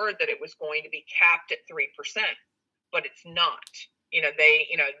better word, that it was going to be capped at 3%, but it's not.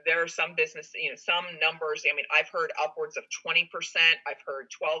 There are some business, some numbers. I've heard upwards of 20%. I've heard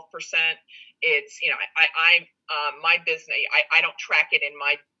 12%. It's, my business, I don't track it in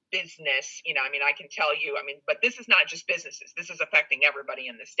my business, I can tell you, but this is not just businesses. This is affecting everybody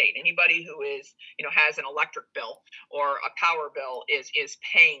in the state. Anybody who is, has an electric bill or a power bill is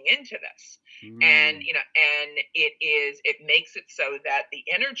paying into this. And, and it makes it so that the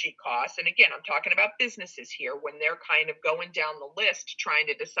energy costs, and again, I'm talking about businesses here, when they're kind of going down the list, trying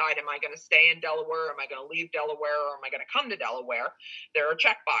to decide, am I going to stay in Delaware? Am I going to leave Delaware? Or am I going to come to Delaware? There are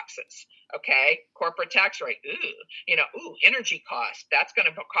check boxes. Okay. Corporate tax rate. Energy cost. That's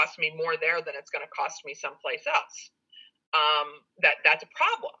going to cost me more there than it's going to cost me someplace else. That's a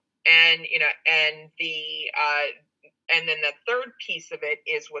problem. And, and then the third piece of it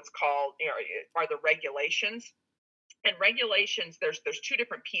is what's called, are the regulations. And regulations, there's two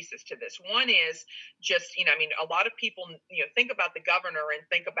different pieces to this. One is just, I mean, a lot of people, think about the governor and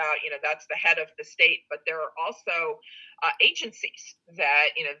think about, that's the head of the state, but there are also agencies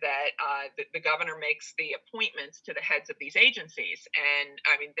that, the governor makes the appointments to the heads of these agencies. And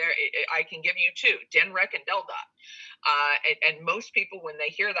I mean, I can give you two, DNREC and DELDOT. And most people, when they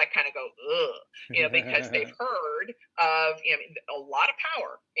hear that, kind of go, ugh, because they've heard of, a lot of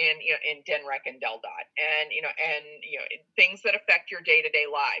power in DNREC and DELDOT, and things that affect your day-to-day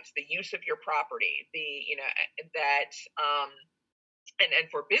lives, the use of your property, and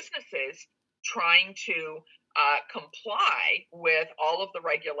for businesses trying to comply with all of the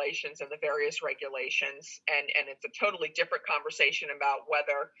regulations and the various regulations, and it's a totally different conversation about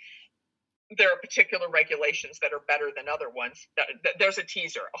whether there are particular regulations that are better than other ones. There's a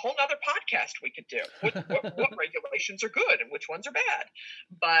teaser, a whole other podcast we could do. What regulations are good and which ones are bad?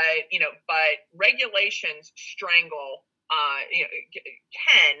 But regulations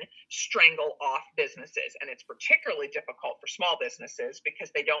can strangle off businesses, and it's particularly difficult for small businesses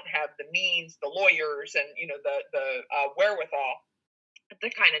because they don't have the means, the lawyers, and the wherewithal to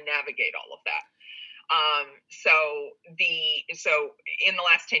kind of navigate all of that. So in the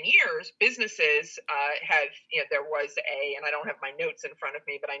last 10 years, businesses have, there was and I don't have my notes in front of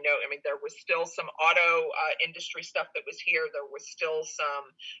me, but I know, there was still some auto industry stuff that was here. There was still some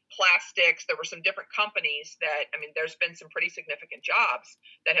plastics. There were some different companies that, there's been some pretty significant jobs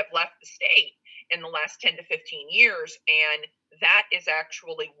that have left the state in the last 10 to 15 years. And that is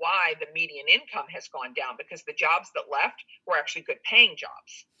actually why the median income has gone down, because the jobs that left were actually good paying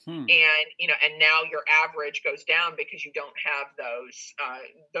jobs. And now your average goes down because you don't have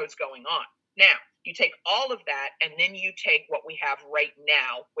those going on. Now you take all of that, and then you take what we have right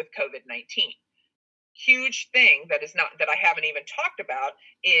now with COVID-19. Huge thing that I haven't even talked about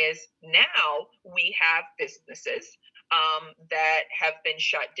is now we have businesses that have been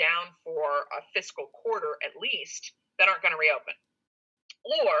shut down for a fiscal quarter at least that aren't going to reopen.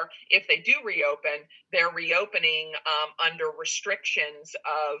 Or if they do reopen, they're reopening under restrictions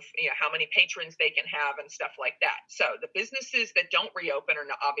of how many patrons they can have and stuff like that. So the businesses that don't reopen are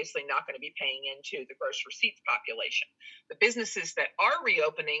obviously not going to be paying into the gross receipts population. The businesses that are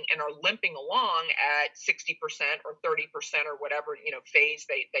reopening and are limping along at 60% or 30% or whatever phase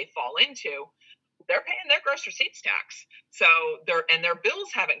they fall into, they're paying their gross receipts tax. So their bills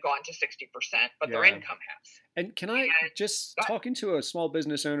haven't gone to 60%, but their income has. And can I talking to a small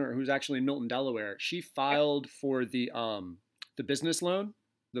business owner who's actually in Milton, Delaware, she filed for the business loan,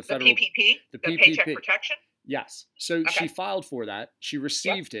 the federal PPP, the Paycheck Protection. Yes. So she filed for that. She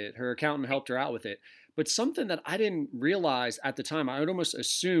received it. Her accountant helped her out with it. But something that I didn't realize at the time, I had almost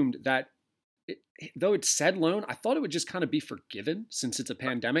assumed that though it said loan, I thought it would just kind of be forgiven since it's a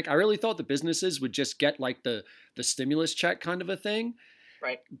pandemic. I really thought the businesses would just get like the stimulus check kind of a thing.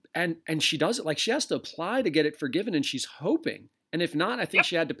 Right. And she does it, like she has to apply to get it forgiven, and she's hoping. And if not, I think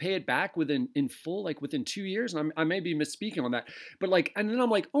she had to pay it back in full, like within 2 years. And I may be misspeaking on that, but and then I'm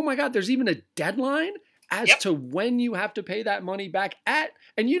like, oh my God, there's even a deadline as to when you have to pay that money back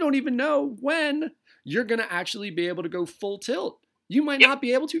and you don't even know when you're going to actually be able to go full tilt. You might not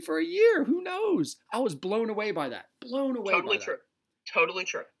be able to for a year. Who knows? I was blown away by that. Totally true. Totally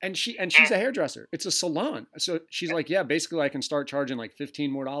true. And she's a hairdresser. It's a salon. So she's like, yeah, basically I can start charging like $15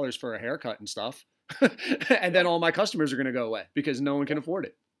 more for a haircut and stuff. And then all my customers are going to go away because no one can afford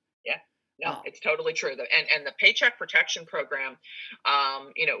it. Yeah. No, it's totally true. And the Paycheck Protection Program,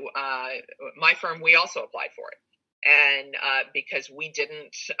 my firm, we also applied for it. And because we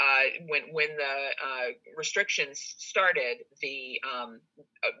didn't, when the restrictions started, the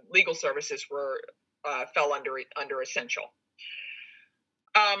legal services fell under essential,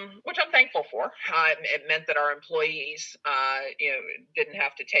 which I'm thankful for. It meant that our employees, didn't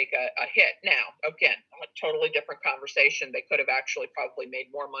have to take a hit. Now, again, a totally different conversation. They could have actually probably made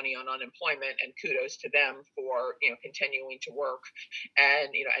more money on unemployment, and kudos to them for continuing to work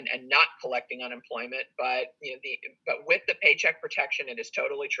and not collecting unemployment. But but with the Paycheck Protection, it is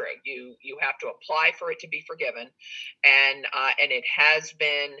totally true. You have to apply for it to be forgiven, and it has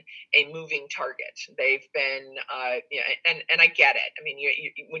been a moving target. They've been and I get it. I mean,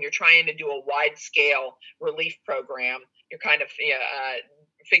 when you're trying to do a wide scale relief program, you're kind of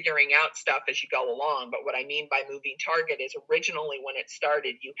figuring out stuff as you go along. But what I mean by moving target is originally when it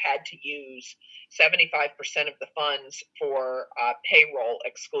started, you had to use 75% of the funds for payroll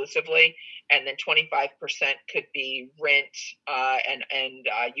exclusively, and then 25% could be rent and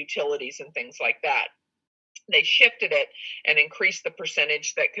utilities and things like that. they shifted it and increased the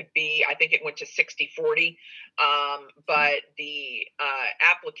percentage that could be, I think it went to 60-40. But the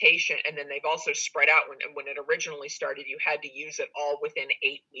application, and then they've also spread out when it originally started, you had to use it all within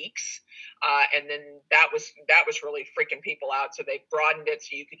 8 weeks. And then that was really freaking people out. So they broadened it so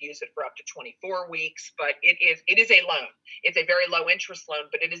you could use it for up to 24 weeks. But it is a loan. It's a very low interest loan,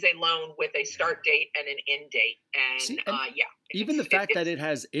 but it is a loan with a start date and an end date. And See, yeah. Even the fact that it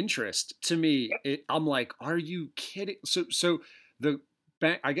has interest, to me, I'm like, are you kidding? So the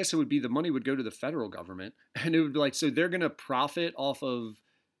bank, I guess it would be the money would go to the federal government, and it would be like, so they're going to profit off of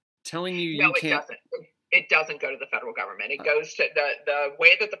telling you No, you it can't. doesn't. It doesn't go to the federal government. It goes to the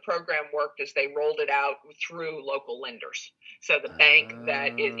way that the program worked is they rolled it out through local lenders. So the bank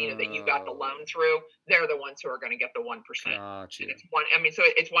that is, that you got the loan through, they're the ones who are going to get the 1%. Gotcha. And it's one. I mean, so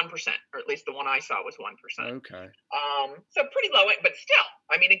it's 1%, or at least the one I saw was 1%. Okay. So pretty low, but still,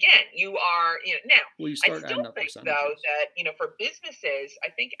 I mean, again, you are, now. Well, you I start still adding up think percentages. though that for businesses,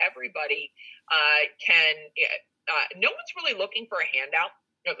 I think everybody can. No one's really looking for a handout.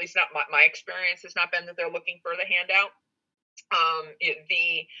 At least not my experience has not been that they're looking for the handout.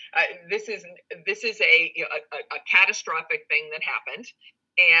 This is a catastrophic thing that happened,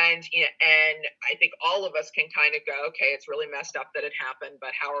 and I think all of us can kind of go, okay, it's really messed up that it happened, but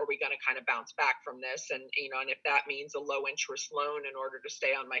how are we going to kind of bounce back from this? And and if that means a low interest loan in order to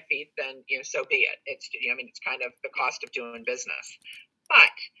stay on my feet, then so be it. It's it's kind of the cost of doing business,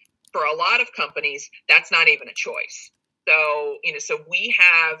 but for a lot of companies, that's not even a choice. So, so we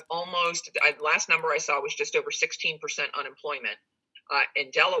have almost, last number I saw was just over 16% unemployment in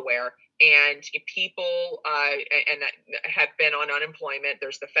Delaware. And people and have been on unemployment.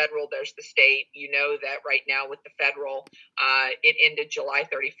 There's the federal, there's the state. You know that right now with the federal, it ended July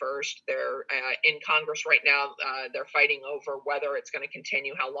 31st. They're in Congress right now. They're fighting over whether it's going to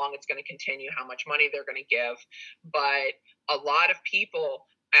continue, how long it's going to continue, how much money they're going to give. But a lot of people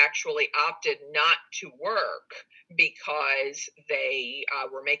actually opted not to work because they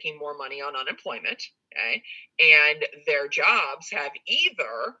were making more money on unemployment, okay? And their jobs have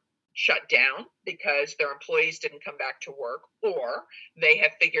either shut down because their employees didn't come back to work, or they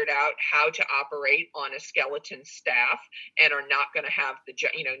have figured out how to operate on a skeleton staff and are not going to have the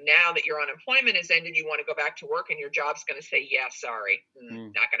now that your unemployment is ended, you want to go back to work and your job's going to say, yeah, sorry,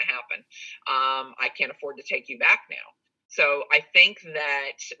 not going to happen. I can't afford to take you back now. So I think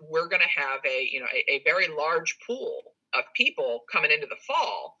that we're going to have a very large pool of people coming into the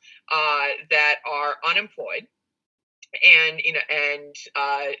fall that are unemployed, and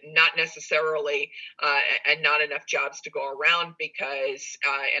not necessarily and not enough jobs to go around because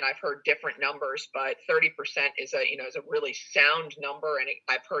and I've heard different numbers, but 30% is a really sound number, and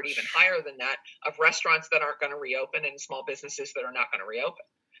I've heard even higher than that of restaurants that aren't going to reopen and small businesses that are not going to reopen.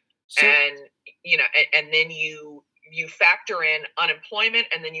 So, and and then you factor in unemployment,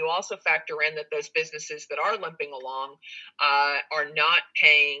 and then you also factor in that those businesses that are limping along are not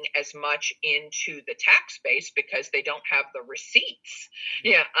paying as much into the tax base because they don't have the receipts.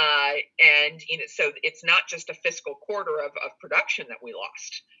 And so it's not just a fiscal quarter of production that we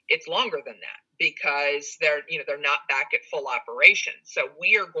lost. It's longer than that because they're not back at full operation. So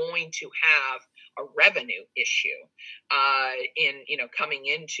we are going to have a revenue issue in coming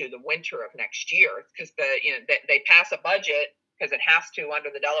into the winter of next year, because they pass a budget because it has to under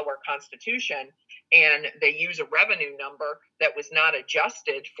the Delaware Constitution, and they use a revenue number that was not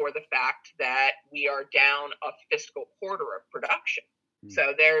adjusted for the fact that we are down a fiscal quarter of production.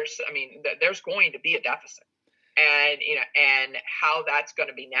 So there's going to be a deficit, and and how that's going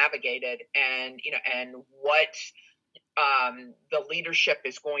to be navigated, and what the leadership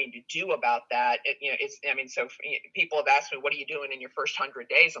is going to do about that. So people have asked me, what are you doing in your first 100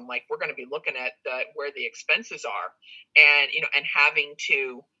 days? I'm like, we're going to be looking at where the expenses are, and and having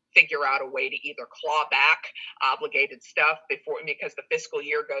to figure out a way to either claw back obligated stuff because the fiscal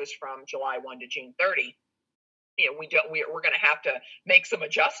year goes from July 1 to June 30. We're going to have to make some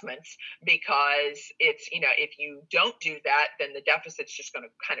adjustments, because it's if you don't do that, then the deficit's just going to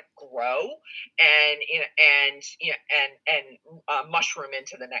kind of grow and mushroom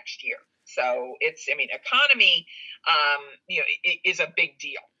into the next year. So economy is a big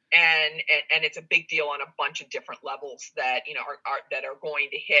deal. And it's a big deal on a bunch of different levels that are going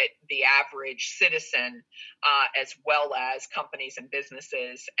to hit the average citizen, as well as companies and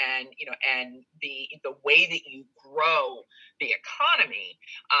businesses, and the way that you grow the economy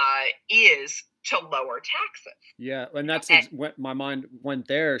is to lower taxes. Yeah, and that's what my mind went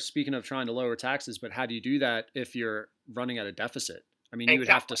there. Speaking of trying to lower taxes, but how do you do that if you're running at a deficit? I mean, you would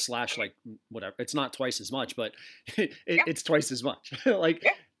have to slash whatever. It's not twice as much, but it's twice as much.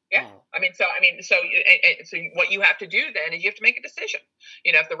 Yeah. Oh. So what you have to do then is you have to make a decision.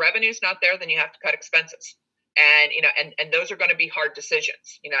 If the revenue's not there, then you have to cut expenses. And, and those are going to be hard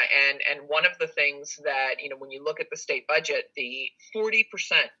decisions, and one of the things that, when you look at the state budget, the 40%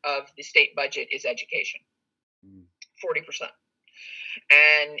 of the state budget is education. 40%.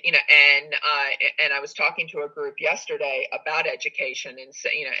 And and I was talking to a group yesterday about education, and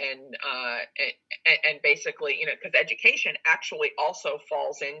and basically, because education actually also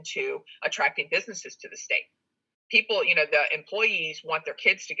falls into attracting businesses to the state. People, the employees want their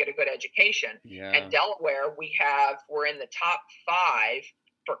kids to get a good education. Yeah. And Delaware, we're in the top 5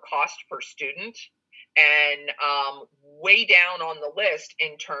 for cost per student, and way down on the list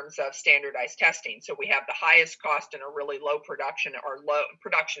in terms of standardized testing. So we have the highest cost and a really low production, or low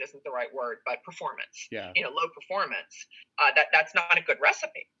production isn't the right word, but performance. Yeah. Low performance. That's not a good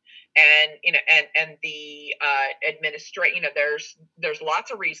recipe. And and the administration, there's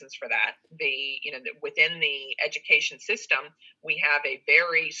lots of reasons for that. Within the education system, we have a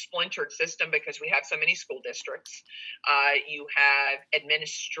very splintered system because we have so many school districts. You have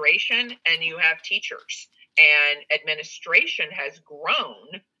administration and you have teachers, and administration has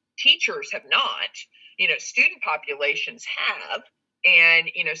grown, teachers have not. Student populations have. And,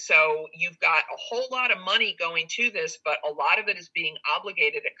 so you've got a whole lot of money going to this, but a lot of it is being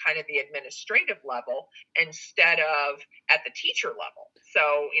obligated at kind of the administrative level instead of at the teacher level.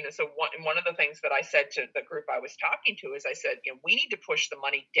 So, one of the things that I said to the group I was talking to is I said, we need to push the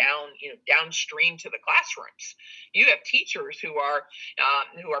money down, downstream to the classrooms. You have teachers who are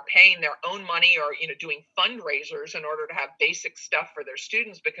paying their own money, or, doing fundraisers in order to have basic stuff for their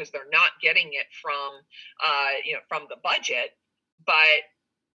students because they're not getting it from the budget. But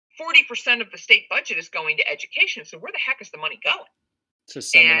 40% of the state budget is going to education. So where the heck is the money going? To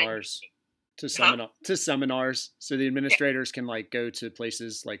seminars. To seminars. So the administrators can go to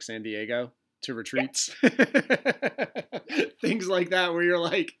places like San Diego to retreats. Yeah. Things like that where you're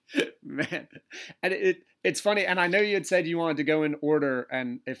like, man. And it's funny. And I know you had said you wanted to go in order.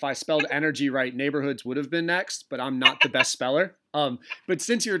 And if I spelled energy right, neighborhoods would have been next. But I'm not the best speller. But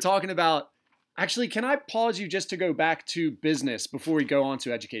since you were talking about, actually, can I pause you just to go back to business before we go on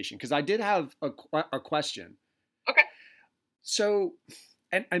to education? Because I did have a question. Okay. So,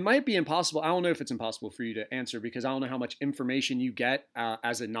 and it might be impossible. I don't know if it's impossible for you to answer because I don't know how much information you get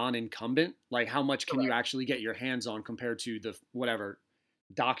as a non-incumbent. Like, how much can you actually get your hands on compared to the whatever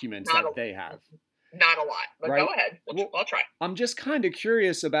documents that they have? Not a lot, but right? Go ahead. I'll try. I'm just kind of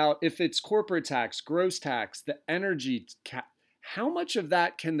curious about if it's corporate tax, gross tax, the energy how much of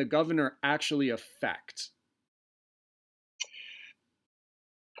that can the governor actually affect?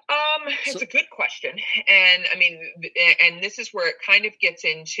 It's a good question. And and this is where it kind of gets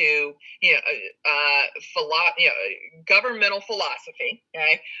into, governmental philosophy,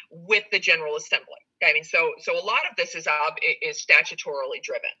 okay, with the General Assembly. Okay? So a lot of this is statutorily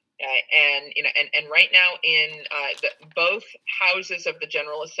driven. And right now in both houses of the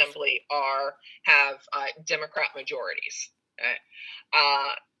General Assembly have Democrat majorities.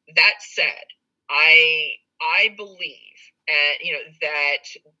 That said, I believe, that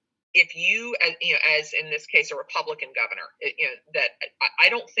if you, as in this case, a Republican governor, that I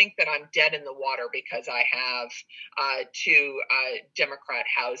don't think that I'm dead in the water because I have 2 Democrat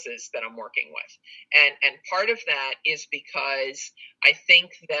houses that I'm working with, and part of that is because I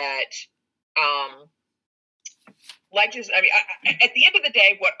think that. At the end of the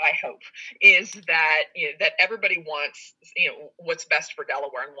day, what I hope is that that everybody wants what's best for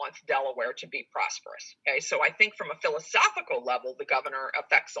Delaware and wants Delaware to be prosperous. Okay, so I think from a philosophical level, the governor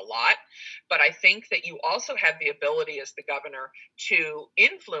affects a lot, but I think that you also have the ability as the governor to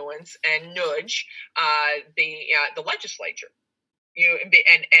influence and nudge the legislature.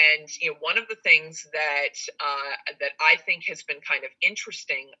 One of the things that I think has been kind of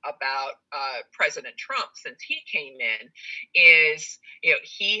interesting about President Trump since he came in is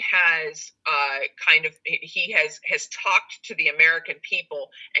he has has talked to the American people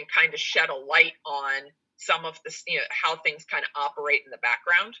and kind of shed a light on some of the how things kind of operate in the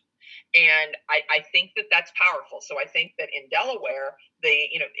background. And I think that that's powerful. So I think that in Delaware,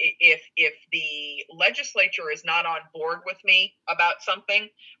 if the legislature is not on board with me about something,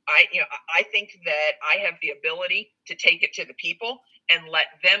 I think that I have the ability to take it to the people and let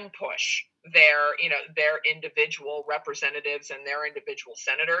them push their individual representatives and their individual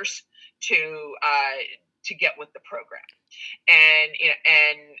senators to get with the program.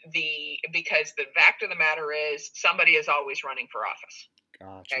 Because the fact of the matter is somebody is always running for office.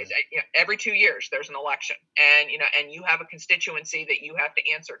 Gotcha. Okay, so, every 2 years there's an election, and and you have a constituency that you have to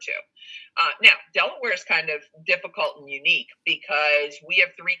answer to. Now, Delaware is kind of difficult and unique because we have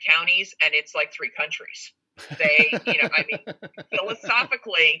 3 counties, and it's like 3 countries. They, I mean,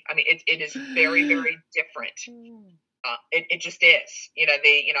 philosophically, I mean, it is very, very different. It just is.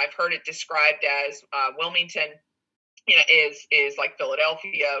 I've heard it described as Wilmington is like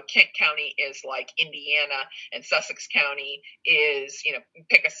Philadelphia. Kent County is like Indiana, and Sussex County is,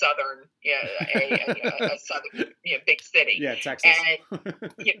 pick a southern, a southern, big city. Yeah, Texas.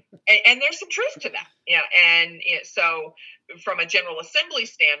 And there's some truth to that. And so from a General Assembly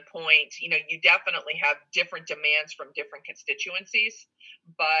standpoint, you definitely have different demands from different constituencies.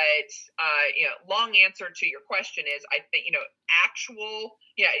 But long answer to your question is, I think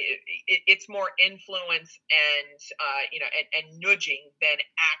it's more influence and nudging than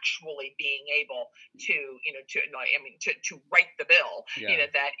actually being able to write the bill.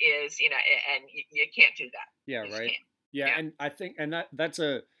 That is and you can't do that. Yeah, right. Yeah, and I think that's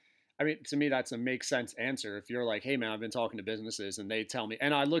to me, that's a make sense answer. If you're like, hey man, I've been talking to businesses and they tell me,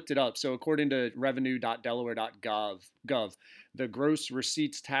 and I looked it up. So according to revenue.delaware.gov, the gross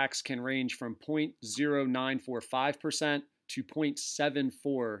receipts tax can range from 0.0945% to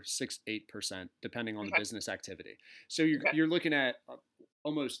 0.7468%, depending on the business activity. So you're looking at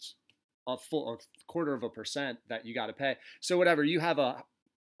almost a quarter of a percent that you got to pay. So whatever, you have a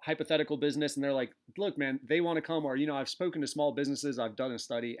hypothetical business and they're like, look, man, they want to come, or, I've spoken to small businesses, I've done a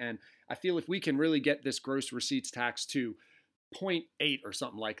study, and I feel if we can really get this gross receipts tax to 0.8 or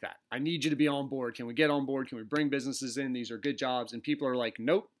something like that, I need you to be on board. Can we get on board? Can we bring businesses in? These are good jobs. And people are like,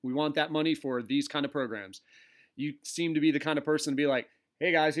 nope, we want that money for these kind of programs. You seem to be the kind of person to be like,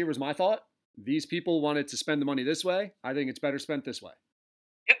 hey guys, here was my thought. These people wanted to spend the money this way. I think it's better spent this way.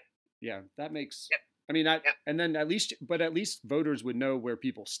 Yep. Yeah, that makes... Yep. I mean, and then at least voters would know where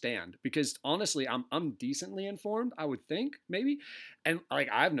people stand, because honestly, I'm decently informed, I would think, maybe. And like,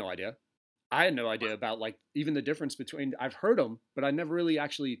 I have no idea. I had no idea about like even the difference between, I've heard them, but I never really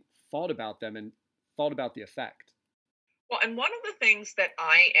actually thought about them and thought about the effect. Well, and one of the things that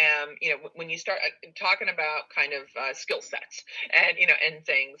I am, when you start talking about kind of skill sets and, and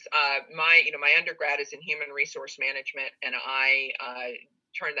things, my undergrad is in human resource management, and I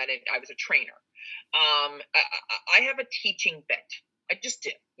turned that in. I was a trainer. I have a teaching bent. I just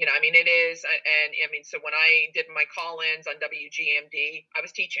do. It is. And so when I did my call-ins on WGMD, I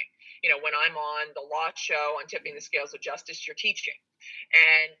was teaching. When I'm on the Law Show on Tipping the Scales of Justice, you're teaching.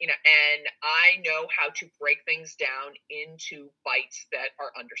 And, and I know how to break things down into bites that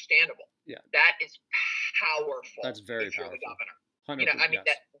are understandable. Yeah. That is powerful. That's very if you're powerful. the governor.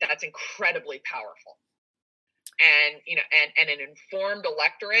 Yes. That's incredibly powerful. And, and an informed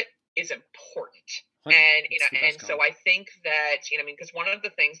electorate is important. And, and so I think that, because one of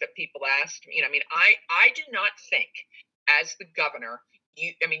the things that people asked me, I do not think as the governor,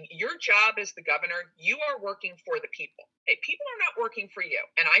 your job as the governor, you are working for the people. Okay? People are not working for you.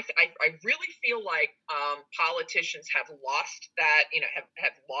 And I really feel like politicians have lost that,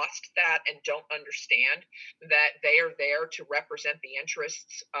 have lost that and don't understand that they are there to represent the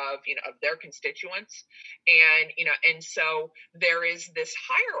interests of, of their constituents. And, and so there is this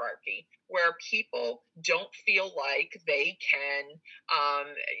hierarchy where people don't feel like they can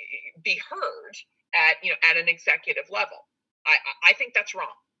be heard at, at an executive level. I think that's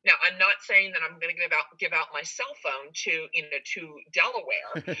wrong. Now, I'm not saying that I'm going to give out my cell phone to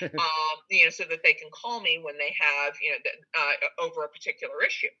Delaware, so that they can call me when they have, over a particular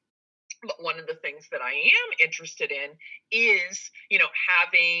issue. But one of the things that I am interested in is,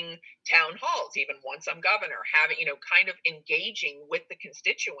 having town halls, even once I'm governor, having, kind of engaging with the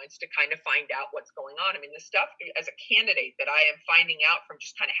constituents to kind of find out what's going on. The stuff as a candidate that I am finding out from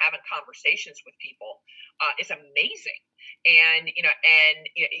just kind of having conversations with people is amazing. And,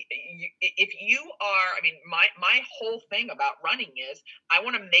 if you are, my whole thing about running is I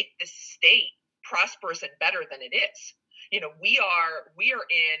want to make this state prosperous and better than it is. We are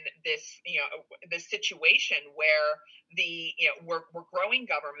in this, this situation where we're growing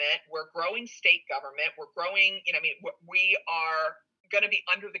government, we're growing state government, we're growing, we are going to be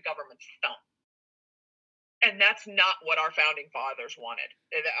under the government's thumb. And that's not what our founding fathers wanted.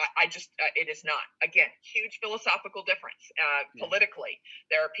 It is not. Again, huge philosophical difference. Politically,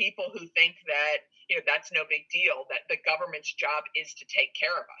 there are people who think that, that's no big deal, that the government's job is to take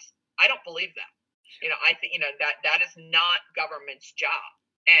care of us. I don't believe that. I think, that is not government's job.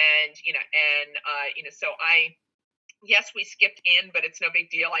 And, so Yes, we skipped in, but it's no big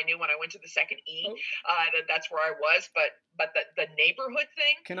deal. I knew when I went to the second E that's where I was. But the neighborhood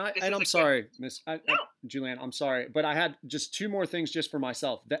thing. Can I? And I'm sorry, Miss Julianne. I'm sorry, but I had just two more things just for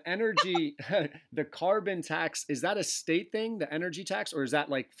myself. The energy, the carbon tax. Is that a state thing? The energy tax, or is that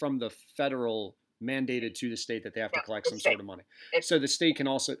like from the federal mandated to the state that they have to collect some sort of money? So the state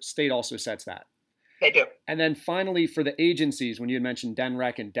also sets that. They do. And then finally, for the agencies, when you had mentioned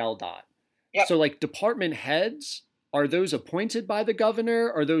DNREC and DelDOT, so like department heads. Are those appointed by the governor?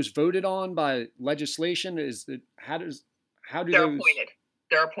 Are those voted on by legislation? How do they're those... appointed?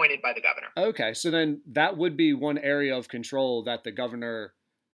 They're appointed by the governor. Okay, so then that would be one area of control that the governor.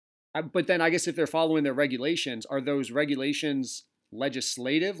 But then I guess if they're following their regulations, are those regulations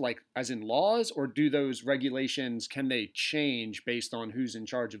legislative, like as in laws, or do those regulations can they change based on who's in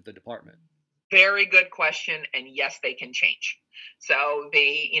charge of the department? Very good question, and yes, they can change. So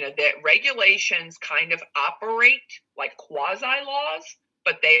the regulations kind of operate like quasi laws,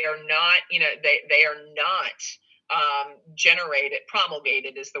 but they are not, they are not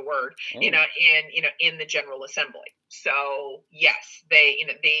promulgated is the word, in the General Assembly. So yes,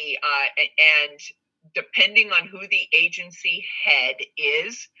 and depending on who the agency head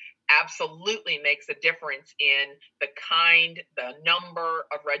is, absolutely makes a difference in the number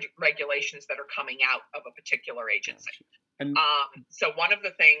of regulations that are coming out of a particular agency. And so one of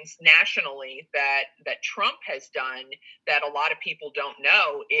the things nationally that Trump has done that a lot of people don't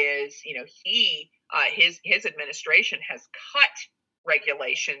know is, his administration has cut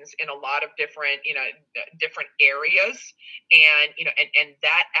regulations in a lot of different areas, and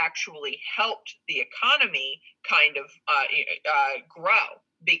that actually helped the economy kind of grow.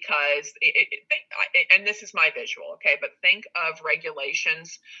 Because and this is my visual, okay, but think of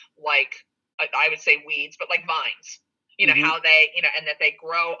regulations like, I would say weeds, but like vines, how they, and that they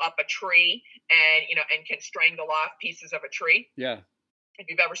grow up a tree and, and can strangle off pieces of a tree. Yeah. If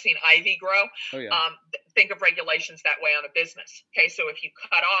you've ever seen ivy grow, think of regulations that way on a business. Okay, so if you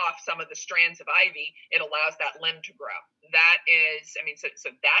cut off some of the strands of ivy, it allows that limb to grow. That is, so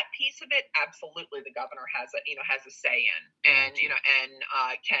that piece of it, absolutely, the governor has a say in, and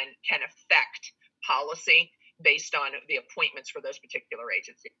can affect policy based on the appointments for those particular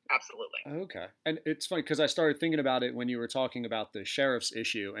agencies. Absolutely. Okay. And it's funny because I started thinking about it when you were talking about the sheriff's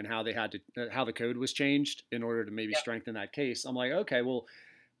issue and how they had to, how the code was changed in order to maybe strengthen that case. I'm like, okay, well,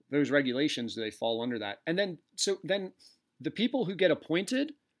 those regulations, do they fall under that? And then, so then the people who get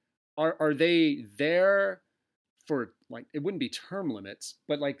appointed, are they there for, like, it wouldn't be term limits,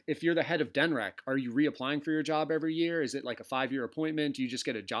 but like if you're the head of DNREC, are you reapplying for your job every year? Is it like a 5-year appointment? Do you just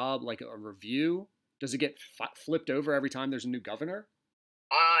get a job, like a review? Does it get flipped over every time there's a new governor?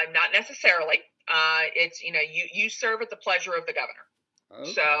 Not necessarily. It's, you serve at the pleasure of the governor.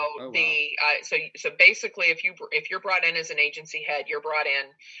 Okay. So so basically, if you're brought in as an agency head, you're brought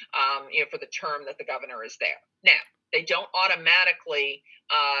in, for the term that the governor is there. Now, they don't automatically,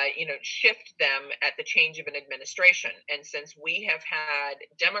 shift them at the change of an administration. And since we have had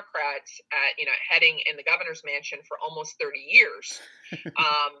Democrats, heading in the governor's mansion for almost 30 years,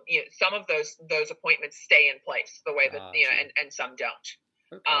 some of those appointments stay in place the way that, and some don't.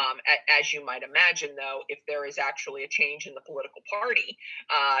 Okay. As you might imagine, though, if there is actually a change in the political party,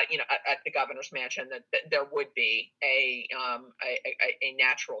 at the governor's mansion, that there would be a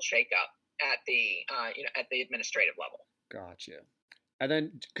natural shakeup at the administrative level. Gotcha. And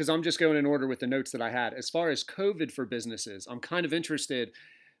then, because I'm just going in order with the notes that I had, as far as COVID for businesses, I'm kind of interested.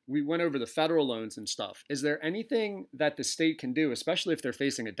 We went over the federal loans and stuff. Is there anything that the state can do, especially if they're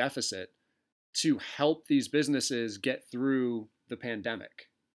facing a deficit, to help these businesses get through the pandemic?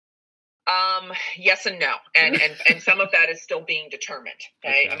 Yes and no, and some of that is still being determined.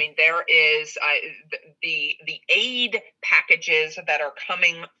 Okay, there is the aid packages that are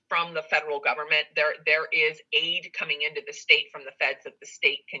coming from the federal government. There is aid coming into the state from the feds that the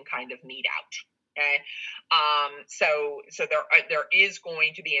state can kind of mete out. Okay, so there is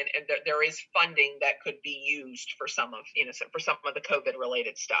going to be there is funding that could be used for some of the COVID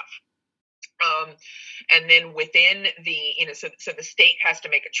related stuff. And then within the, so the state has to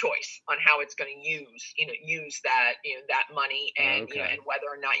make a choice on how it's going to use that, that money, and, and whether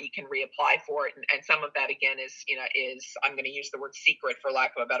or not you can reapply for it. And some of that, again, is I'm going to use the word secret for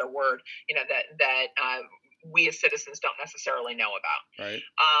lack of a better word, that we as citizens don't necessarily know about. Right.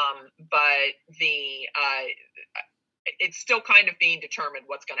 But it's still kind of being determined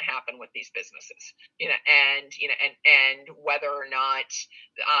what's going to happen with these businesses, and whether or not,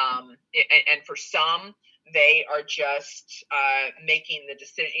 and for some, they are just making the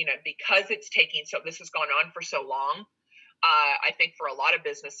decision, because it's taking, so this has gone on for so long. I think for a lot of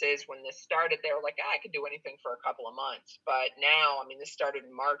businesses, when this started, they were like, I could do anything for a couple of months. But now, I mean, this started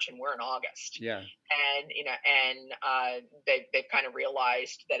in March and we're in August. Yeah. And, they've kind of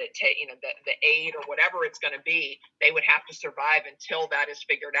realized that the aid or whatever it's going to be, they would have to survive until that is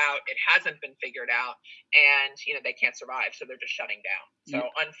figured out. It hasn't been figured out, and, they can't survive. So they're just shutting down. So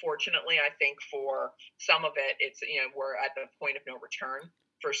unfortunately, I think for some of it, it's, we're at the point of no return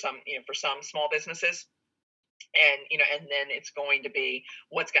for some small businesses. And, and then it's going to be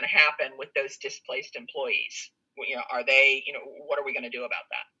what's going to happen with those displaced employees. Are they, what are we going to do about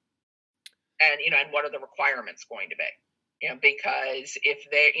that? And, and what are the requirements going to be? Because if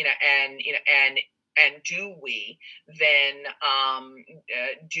they, and do we then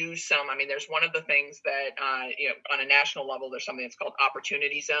do some, I mean, there's one of the things that, on a national level, there's something that's called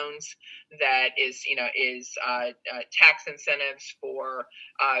opportunity zones that is tax incentives for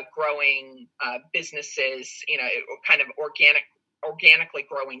growing businesses, kind of organically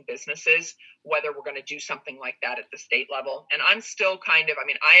growing businesses, whether we're going to do something like that at the state level. And I'm still I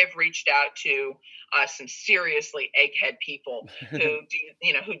have reached out to some seriously egghead people who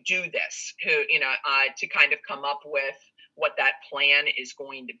do this, to kind of come up with what that plan is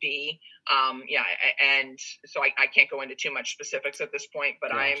going to be. And so I can't go into too much specifics at this point,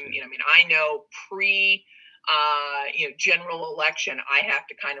 but gotcha. I know general election, I have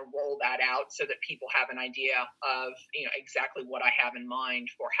to kind of roll that out so that people have an idea of, exactly what I have in mind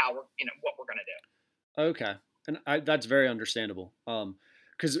for how we're, what we're going to do. Okay. And that's very understandable.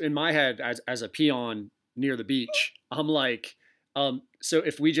 Because in my head, as a peon near the beach, I'm like, so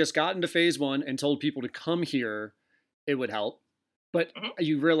if we just got into phase one and told people to come here, it would help. But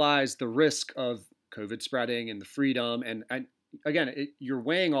you realize the risk of COVID spreading and the freedom and again, you're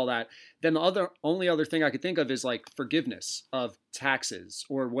weighing all that. Then the only other thing I could think of is like forgiveness of taxes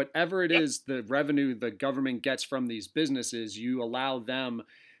or whatever it is, the revenue the government gets from these businesses. You allow them,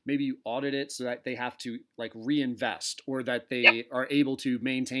 maybe you audit it so that they have to like reinvest or that they are able to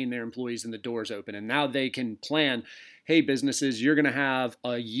maintain their employees and the doors open. And now they can plan, hey, businesses, you're going to have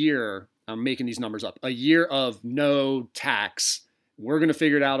a year, I'm making these numbers up, a year of no tax. We're going to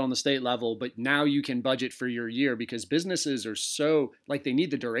figure it out on the state level, but now you can budget for your year because businesses are so like they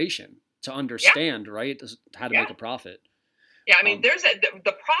need the duration to understand, right? How to make a profit. Yeah. I mean, there's the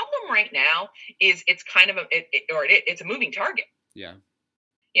problem right now is it's kind of it's a moving target. Yeah.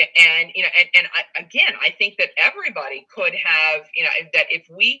 Yeah, and I think that everybody could have, that if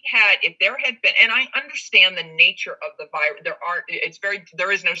there had been, and I understand the nature of the virus, there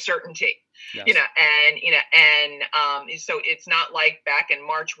is no certainty, yes. So it's not like back in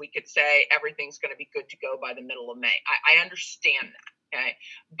March we could say everything's going to be good to go by the middle of May. I understand that. Okay.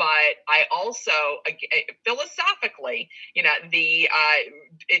 But I also, philosophically,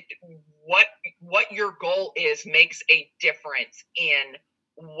 what your goal is makes a difference in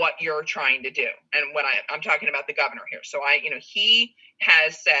what you're trying to do. And when I'm talking about the governor here. So he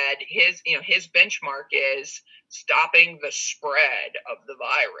has said his benchmark is stopping the spread of the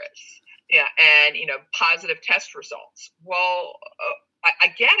virus. Yeah. And, positive test results. Well, I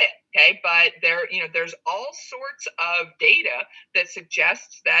get it. Okay. But there's all sorts of data that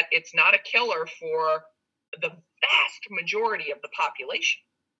suggests that it's not a killer for the vast majority of the population.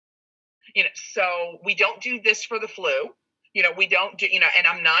 So we don't do this for the flu. We don't do, and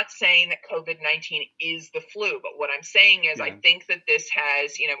I'm not saying that COVID-19 is the flu, but what I'm saying is I think that this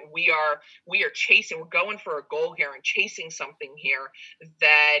has, we are we're going for a goal here and chasing something here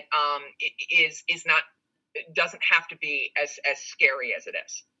that doesn't have to be as scary as it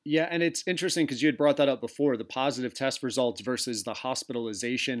is. Yeah, and it's interesting because you had brought that up before, the positive test results versus the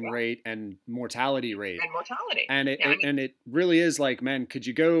hospitalization rate and mortality rate. And it really is like, man, could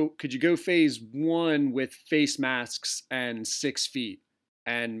you go phase one with face masks and 6 feet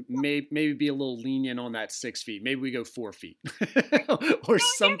and maybe be a little lenient on that 6 feet. Maybe we go 4 feet or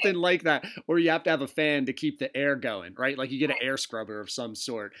something like that. Or you have to have a fan to keep the air going, right? Like you get an air scrubber of some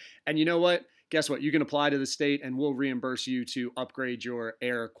sort. And you know what? Guess what? You can apply to the state and we'll reimburse you to upgrade your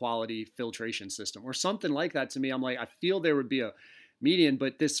air quality filtration system or something like that. To me, I'm like, I feel there would be a median,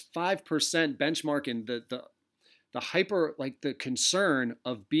 but this 5% benchmark and the hyper, like the concern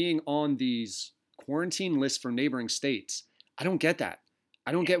of being on these quarantine lists for neighboring states. I don't get that.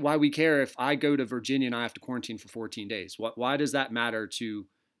 I don't get why we care if I go to Virginia and I have to quarantine for 14 days. Why does that matter to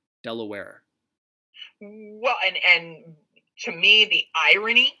Delaware? Well, and to me, the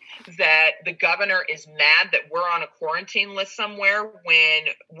irony that the governor is mad that we're on a quarantine list somewhere when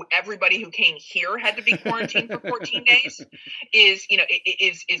everybody who came here had to be quarantined for 14 days is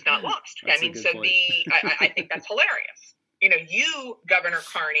not lost. That's I think that's hilarious. You, Governor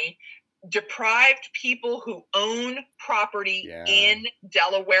Carney, deprived people who own property in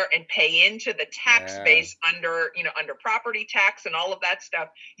Delaware and pay into the tax base under property tax and all of that stuff.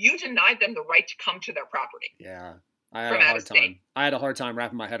 You denied them the right to come to their property. Yeah. I had a hard time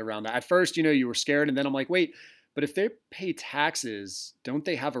wrapping my head around that. At first, you were scared, and then I'm like, wait, but if they pay taxes, don't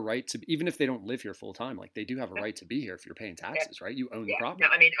they have a right to, even if they don't live here full time, like they do have a right to be here if you're paying taxes, right? You own the property. No,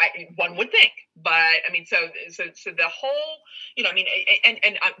 I mean, one would think, but I mean, so the whole, and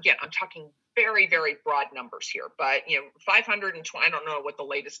again, I'm talking very, very broad numbers here, but 520, I don't know what the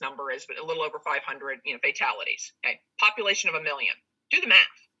latest number is, but a little over 500, fatalities. Okay, population of 1 million. Do the math.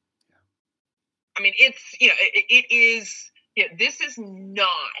 I mean, it's, it is, this is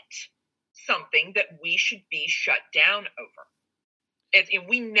not something that we should be shut down over.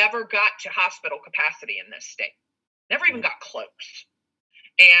 We never got to hospital capacity in this state. Never even got close.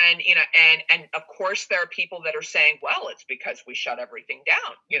 And, and of course there are people that are saying, well, it's because we shut everything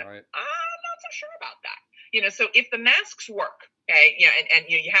down. Right. I'm not so sure about that. So if the masks work, okay, and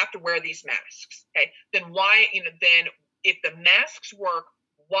you have to wear these masks, okay, then why, then if the masks work,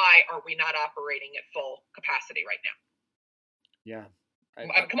 why are we not operating at full capacity right now? Yeah.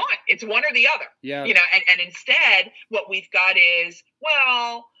 Come on, it's one or the other. Yeah. And instead, what we've got is,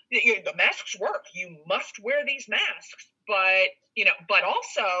 well, the masks work. You must wear these masks, but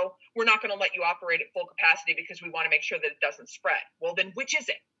also we're not going to let you operate at full capacity because we want to make sure that it doesn't spread. Well, then which is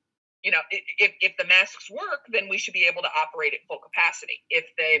it? If the masks work, then we should be able to operate at full capacity. If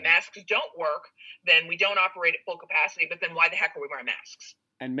the masks don't work, then we don't operate at full capacity. But then why the heck are we wearing masks?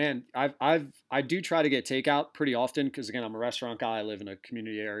 And man, I do try to get takeout pretty often because, again, I'm a restaurant guy. I live in a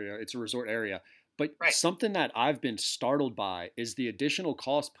community area. It's a resort area. But something that I've been startled by is the additional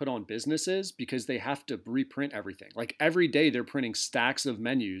cost put on businesses because they have to reprint everything. Like every day they're printing stacks of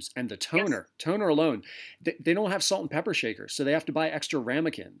menus, and the toner alone, they don't have salt and pepper shakers. So they have to buy extra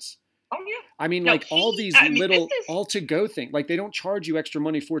ramekins. Oh, yeah. I mean, all these little all to go things, like they don't charge you extra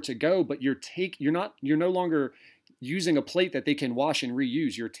money for to go, but you're no longer using a plate that they can wash and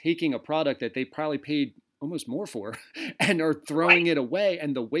reuse. You're taking a product that they probably paid almost more for and are throwing it away,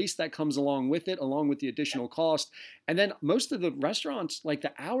 and the waste that comes along with it, along with the additional cost. And then most of the restaurants, like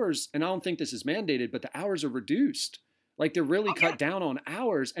the hours, and I don't think this is mandated, but the hours are reduced. Like they're really cut down on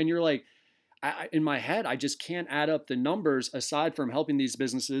hours. And you're like, in my head, I just can't add up the numbers aside from helping these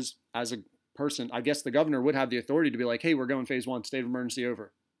businesses. As a person, I guess the governor would have the authority to be like, hey, we're going phase 1, state of emergency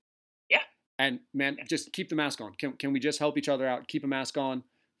over. And man, just keep the mask on. Can we just help each other out? Keep a mask on.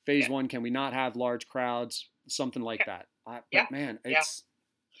 Phase 1, can we not have large crowds? Something like that. Man, it's.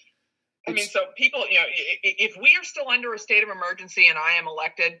 I mean, so people, if we are still under a state of emergency and I am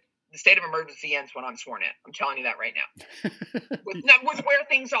elected, the state of emergency ends when I'm sworn in. I'm telling you that right now. with where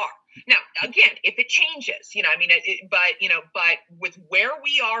things are. Now, again, if it changes, but with where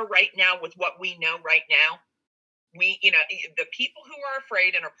we are right now, with what we know right now, we, the people who are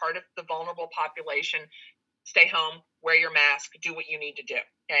afraid and are part of the vulnerable population, stay home, wear your mask, do what you need to do.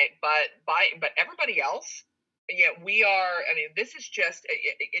 Okay. But everybody else, we are, I mean, this is just,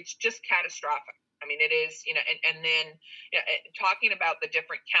 it's just catastrophic. I mean, it is, and then talking about the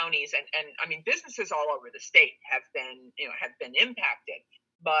different counties and I mean, businesses all over the state have been impacted,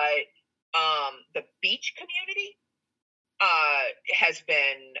 but the beach community has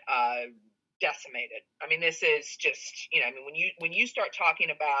been decimated. I mean, this is just, when you start talking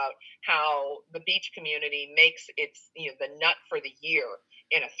about how the beach community makes its, the nut for the year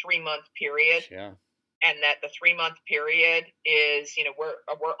in a 3-month period. Yeah. And that the 3-month period is,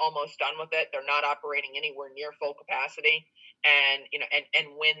 we're almost done with it. They're not operating anywhere near full capacity. And, and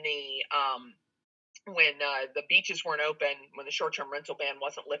when the beaches weren't open, when the short-term rental ban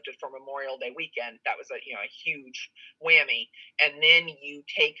wasn't lifted for Memorial Day weekend, that was a huge whammy. And then you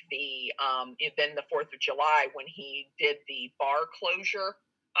take then the 4th of July when he did the bar closure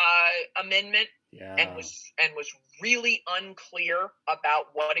amendment. Yeah. And was really unclear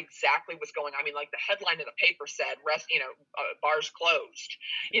about what exactly was going on. I mean, like the headline of the paper said, bars closed,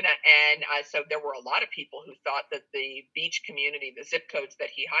 and so there were a lot of people who thought that the beach community, the zip codes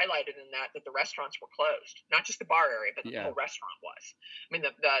that he highlighted in that the restaurants were closed, not just the bar area, but the whole restaurant was. I mean,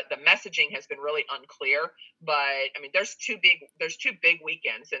 the messaging has been really unclear, but I mean, there's two big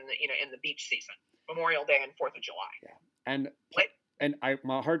weekends in the beach season, Memorial Day and 4th of July. Yeah. And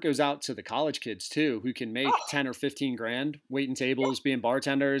my heart goes out to the college kids too, who can make 10 or 15 grand waiting tables, being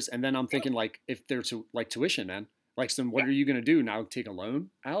bartenders. And then I'm thinking, like, if they're tuition, man, like, so what are you going to do now? Take a loan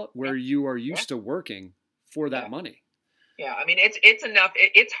out where you are used to working for that money. Yeah. I mean, it's enough.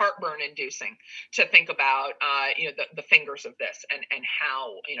 It's heartburn inducing to think about, the fingers of this and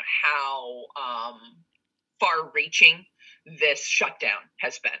how far reaching this shutdown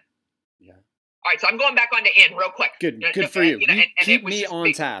has been. Yeah. All right, so I'm going back on to Ann real quick. Good for you. And keep me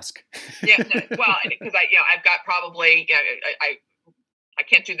on task. Yeah, well, because I've got probably I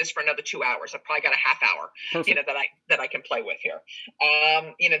can't do this for another 2 hours. I've probably got a half hour, Perfect. that I can play with here.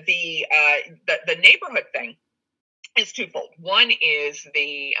 The neighborhood thing is twofold. One is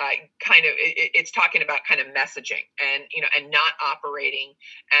the it's talking about kind of messaging and not operating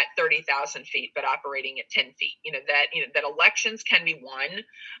at 30,000 feet, but operating at 10 feet. That elections can be won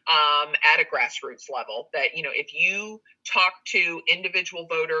at a grassroots level. That if you talk to individual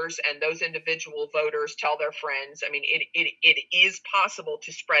voters and those individual voters tell their friends, I mean, it is possible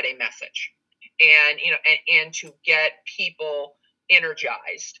to spread a message, and to get people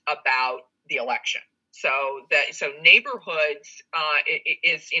energized about the election. So neighborhoods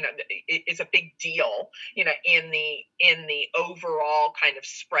is a big deal, in the overall kind of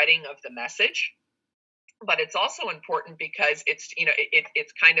spreading of the message. But it's also important because it's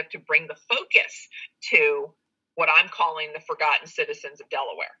kind of to bring the focus to what I'm calling the forgotten citizens of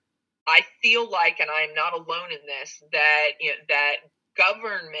Delaware. I feel like, and I am not alone in this, that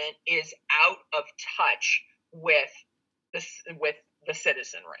government is out of touch with the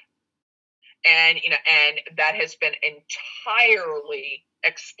citizenry. And that has been entirely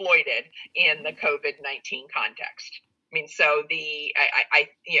exploited in the COVID-19 context. I mean, so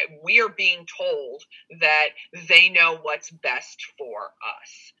we are being told that they know what's best for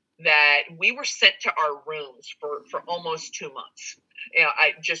us. That we were sent to our rooms for almost 2 months.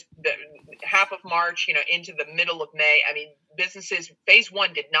 Half of March, into the middle of May. I mean, businesses, phase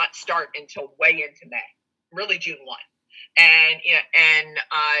 1 did not start until way into May, really June 1.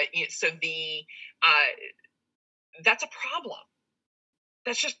 So that's a problem.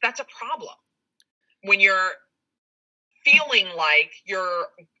 That's a problem when you're feeling like your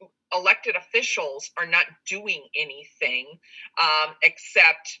elected officials are not doing anything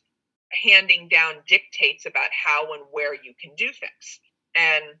except handing down dictates about how and where you can do things.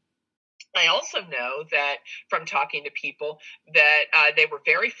 And I also know that from talking to people that they were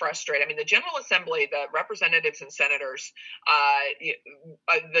very frustrated. I mean, the General Assembly, the representatives and senators,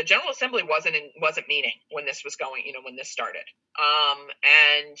 the General Assembly wasn't meeting when this was going, when this started.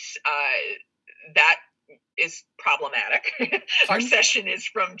 And that is problematic. Our session is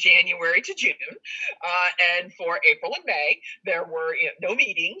from January to June. And for April and May, there were no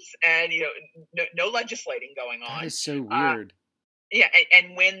meetings and no legislating going on. That is so weird.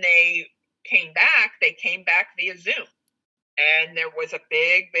 And when they came back via Zoom. And there was a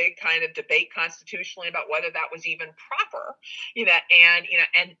big kind of debate constitutionally about whether that was even proper,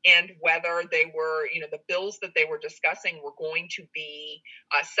 and whether they were, the bills that they were discussing were going to be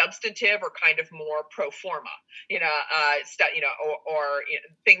substantive or kind of more pro forma, or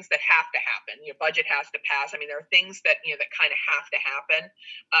things that have to happen. Budget has to pass. I mean, there are things that that kind of have to happen,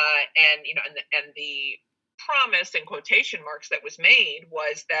 and the promise in quotation marks that was made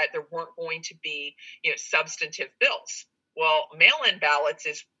was that there weren't going to be substantive bills. Well, mail-in ballots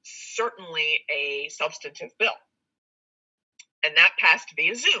is certainly a substantive bill, and that passed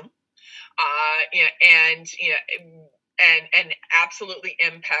via Zoom, and absolutely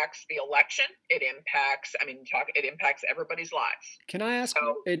impacts the election. It impacts everybody's lives. Can I ask?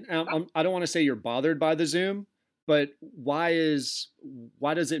 I don't want to say you're bothered by the Zoom, but why does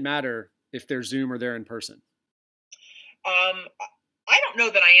it matter if they're Zoom or they're in person? I don't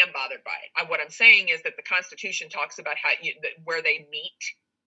know that I am bothered by it. What I'm saying is that the Constitution talks about where they meet,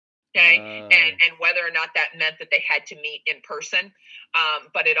 okay, and whether or not that meant that they had to meet in person.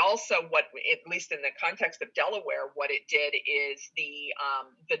 But it also, at least in the context of Delaware, what it did is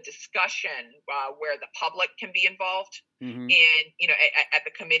the discussion where the public can be involved in at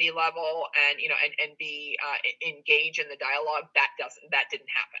the committee level and be engage in the dialogue. That didn't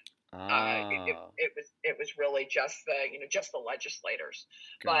happen. It was really just the legislators.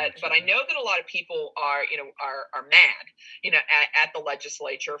 Gotcha. But I know that a lot of people are mad at the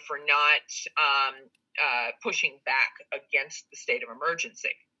legislature for not pushing back against the state of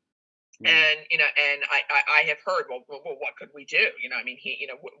emergency. And I have heard, well, what could we do? I mean,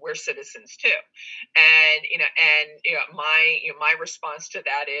 we're citizens too, and my response to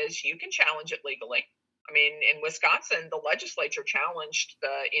that is you can challenge it legally. I mean, in Wisconsin, the legislature challenged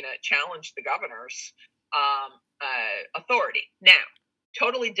the governor's authority. Now,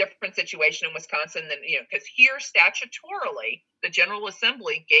 totally different situation in Wisconsin than because here statutorily, the General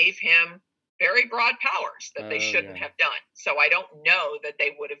Assembly gave him very broad powers that they shouldn't have done. So I don't know that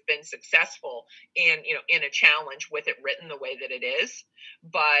they would have been successful in a challenge with it written the way that it is.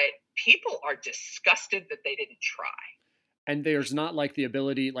 But people are disgusted that they didn't try. And there's not like the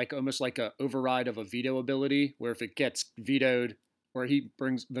ability, like almost like a override of a veto ability, where if it gets vetoed, or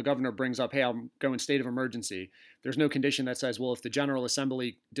the governor brings up, hey, I'm going state of emergency. There's no condition that says, well, if the General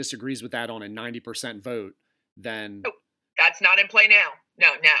Assembly disagrees with that on a 90% vote, then. Oh, that's not in play now. No.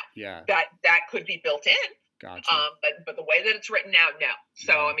 Yeah. That could be built in. Gotcha. But the way that it's written now, no.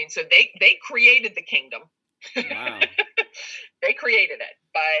 So, I mean, so they created the kingdom. Wow. They created it,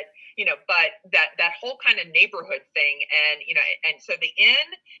 but that whole kind of neighborhood thing, and so the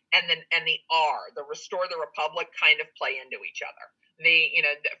N and the R, the restore the republic, kind of play into each other.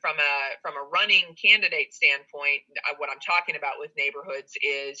 From a running candidate standpoint, what I'm talking about with neighborhoods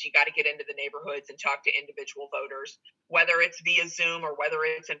is you got to get into the neighborhoods and talk to individual voters, whether it's via Zoom or whether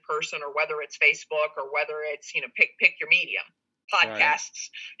it's in person or whether it's Facebook or whether it's pick your medium,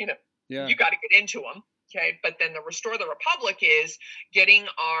 podcasts. Right. You got to get into them. Okay, but then the restore the republic is getting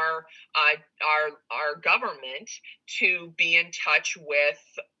our government to be in touch with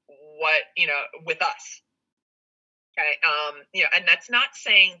with us. Okay, and that's not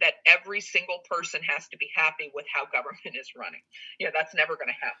saying that every single person has to be happy with how government is running. That's never going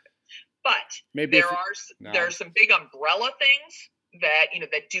to happen. But maybe there are some big umbrella things that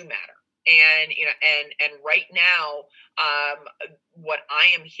that do matter. And right now, what I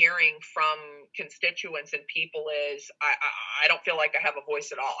am hearing from constituents and people is I don't feel like I have a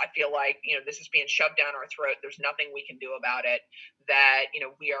voice at all. I feel like this is being shoved down our throat. There's nothing we can do about it. That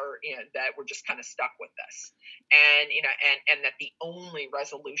we are that we're just kind of stuck with this. And that the only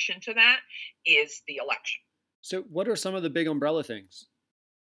resolution to that is the election. So, what are some of the big umbrella things?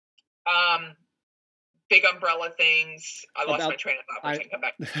 Big umbrella things. I lost my train of thought. I can come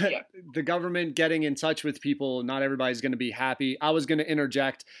back. Yeah. The government getting in touch with people. Not everybody's going to be happy. I was going to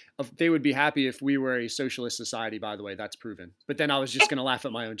interject. They would be happy if we were a socialist society. By the way, that's proven. But then I was just going to laugh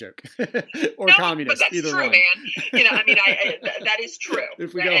at my own joke. Or communist. But that's either true, one. Man. That is true.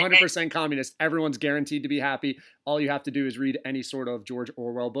 If we go 100% communist, everyone's guaranteed to be happy. All you have to do is read any sort of George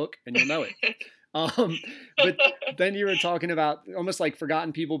Orwell book, and you'll know it. But then you were talking about almost like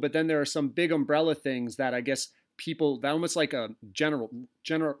forgotten people, but then there are some big umbrella things that I guess people, that almost like a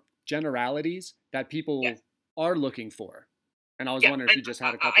generalities that people are looking for. And I was wondering if you just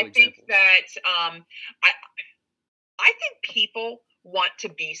had a couple examples. I think that I think people want to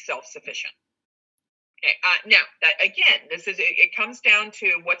be self-sufficient. Okay. Now that again, it comes down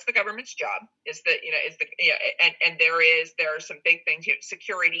to what's the government's job and there are some big things.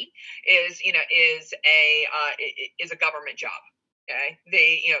 Security is a government job. Okay,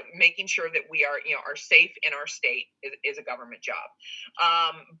 making sure that we are safe in our state is a government job.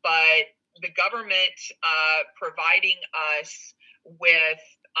 But the government providing us with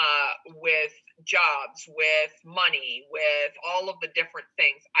jobs, with money, with all of the different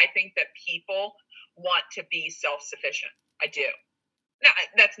things, I think that people want to be self-sufficient. I do. Now,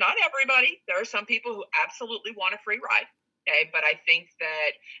 that's not everybody. There are some people who absolutely want a free ride. Okay, but I think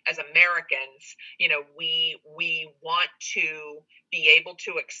that as Americans, we want to be able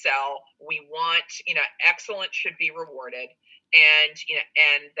to excel. We want, excellence should be rewarded, and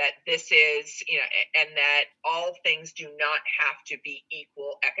that this is, and that all things do not have to be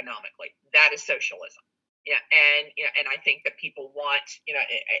equal economically. That is socialism. Yeah, and I think that people want,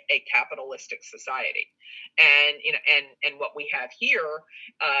 a capitalistic society, and what we have here,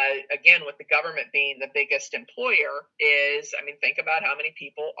 again, with the government being the biggest employer, is, think about how many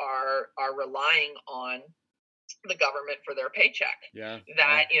people are relying on the government for their paycheck. Yeah,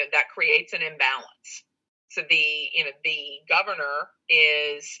 that creates an imbalance. So the governor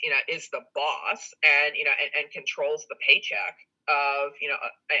is the boss and controls the paycheck of,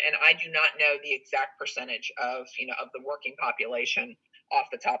 and I do not know the exact percentage of the working population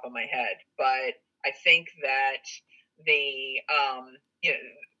off the top of my head, but I think that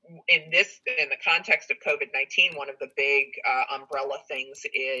in the context of COVID-19, one of the big umbrella things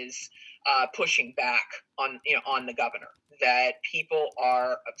is pushing back on the governor, that people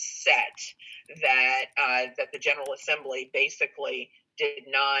are upset that the General Assembly basically did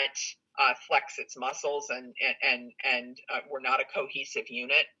not flex its muscles and were not a cohesive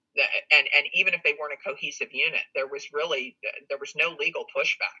unit. And even if they weren't a cohesive unit, there was no legal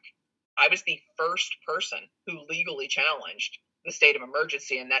pushback. I was the first person who legally challenged the state of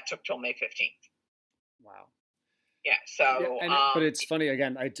emergency, and that took till May 15th. Wow. Yeah. So, but it's funny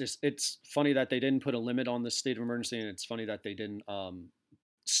again. It's funny that they didn't put a limit on the state of emergency, and it's funny that they didn't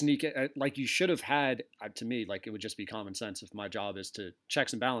sneak it. Like you should have had. To me, like it would just be common sense. If my job is to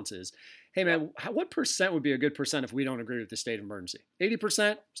checks and balances, hey man, what percent would be a good percent if we don't agree with the state of emergency?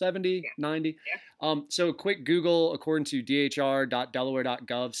 80%, 70, 90. Yeah. So a quick Google, according to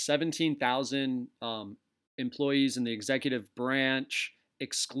dhr.delaware.gov, 17,000 employees in the executive branch,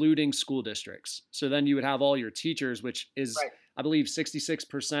 excluding school districts. So then you would have all your teachers, which is, I believe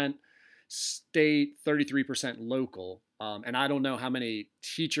 66% state, 33% local. And I don't know how many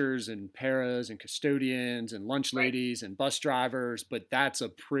teachers and paras and custodians and lunch ladies and bus drivers, but that's a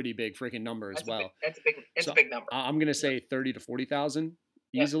pretty big freaking number as well. It's a big number. I'm going to say 30 to 40,000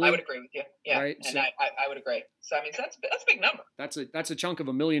 easily. I would agree with you. Yeah. Right? And so, I would agree. So, I mean, so that's a big number. That's a chunk of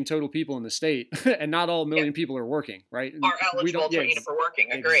 1 million total people in the state, and not all 1 million people are working, right? Are eligible for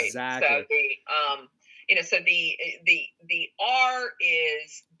working. Agreed. Exactly. So the R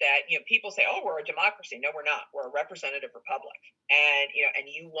is that, people say, oh, we're a democracy. No, we're not. We're a representative republic. And, and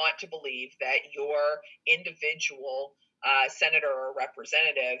you want to believe that your individual senator or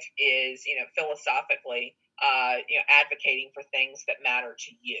representative is, philosophically, advocating for things that matter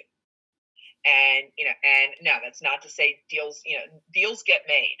to you. And, and no, that's not to say deals get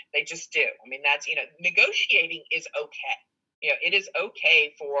made. They just do. I mean, that's, negotiating is okay. It is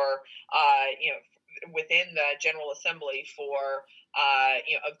okay for, within the General Assembly for,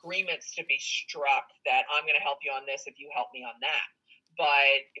 agreements to be struck that I'm going to help you on this if you help me on that.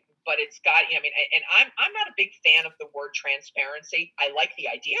 But it's got, and I'm not a big fan of the word transparency. I like the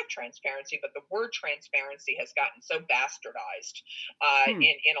idea of transparency, but the word transparency has gotten so bastardized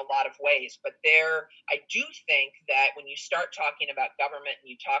in a lot of ways. But I do think that when you start talking about government and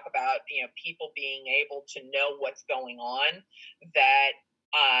you talk about, people being able to know what's going on, that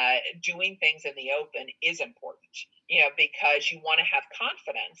doing things in the open is important, because you want to have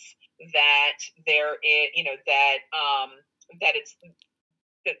confidence that there is,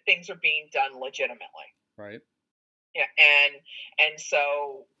 that things are being done legitimately. Right. Yeah. And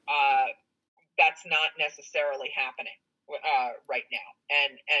so that's not necessarily happening right now.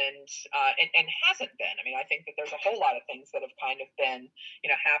 And hasn't been. I mean, I think that there's a whole lot of things that have kind of been,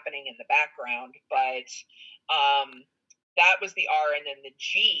 happening in the background, but that was the R. And then the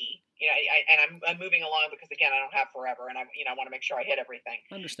G, I'm moving along because, again, I don't have forever, and I want to make sure I hit everything.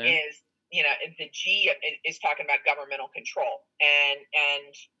 Understand. The G is talking about governmental control,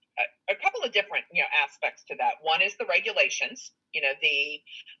 and a couple of different, aspects to that. One is the regulations, and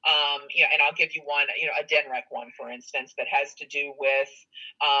I'll give you one, a DNREC one, for instance, that has to do with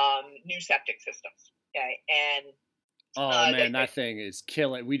new septic systems. Okay. And that thing is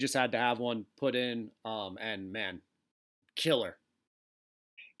killing. We just had to have one put in, and man, killer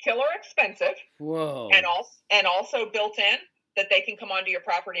expensive. Whoa. And also built in that they can come onto your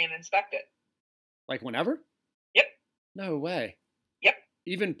property and inspect it. Like whenever? Yep. No way. Yep.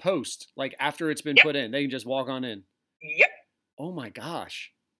 Even post, like after it's been put in, they can just walk on in. Yep. Oh my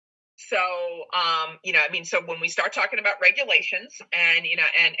gosh. So, so when we start talking about regulations and,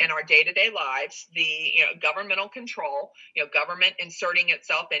 and our day-to-day lives, the, governmental control, government inserting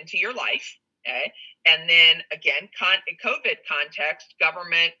itself into your life. Okay. And then again, COVID context,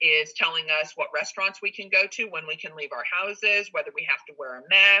 government is telling us what restaurants we can go to, when we can leave our houses, whether we have to wear a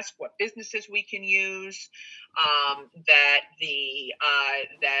mask, what businesses we can use,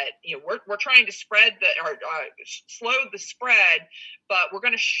 we're trying to slow the spread, but we're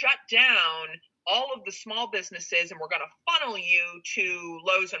going to shut down all of the small businesses, and we're going to funnel you to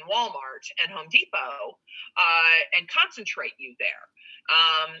Lowe's and Walmart and Home Depot, and concentrate you there.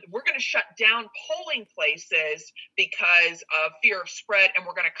 We're going to shut down polling places because of fear of spread, and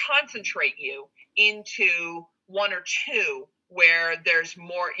we're going to concentrate you into one or two where there's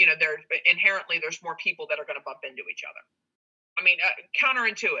more, there's more people that are going to bump into each other. I mean,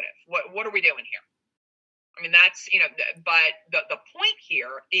 counterintuitive. What are we doing here? I mean, that's, but the point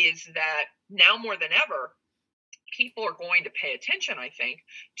here is that now more than ever, people are going to pay attention, I think,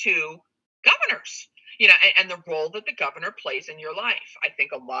 to governors. And the role that the governor plays in your life. I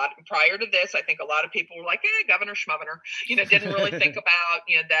think prior to this, I think a lot of people were like, governor schmovernor, didn't really think about,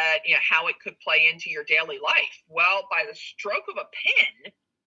 that, how it could play into your daily life. Well, by the stroke of a pen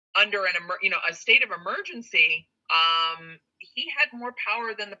under a state of emergency, he had more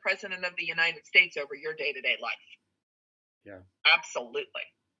power than the president of the United States over your day-to-day life. Yeah, absolutely.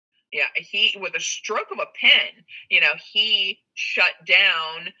 Yeah, he, with a stroke of a pen, he shut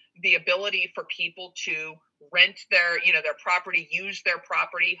down the ability for people to rent their property, use their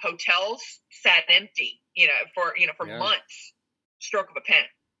property. Hotels sat empty, for months. Stroke of a pen.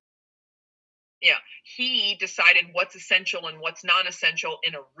 Yeah, he decided what's essential and what's non-essential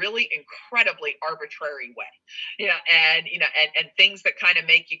in a really incredibly arbitrary way. And things that kind of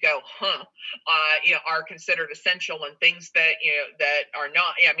make you go, are considered essential, and things that that are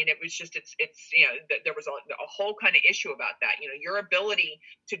not. I mean, it was just there was a whole kind of issue about that. Your ability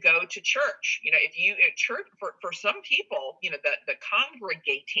to go to church. If you church for some people, the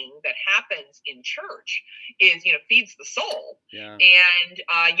congregating that happens in church is feeds the soul. Yeah.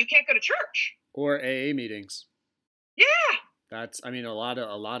 And you can't go to church. Or AA meetings. Yeah. That's, I mean, a lot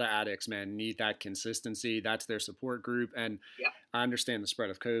of addicts, man, need that consistency. That's their support group. And I understand the spread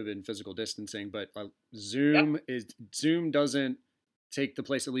of COVID and physical distancing, but Zoom doesn't take the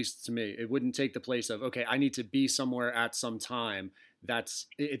place, at least to me. It wouldn't take the place of, okay, I need to be somewhere at some time.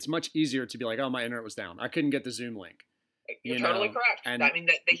 It's much easier to be like, oh, my internet was down, I couldn't get the Zoom link. You're totally correct. And I mean,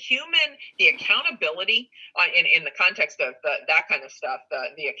 the accountability in the context of that kind of stuff,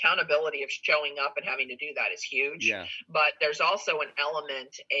 the accountability of showing up and having to do that is huge. Yeah. But there's also an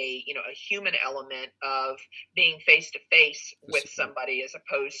element, a human element of being face to face with somebody as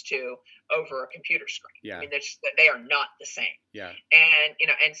opposed to over a computer screen. Yeah. I mean, they are not the same. Yeah.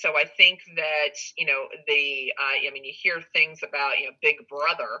 And so I think that, you hear things about, Big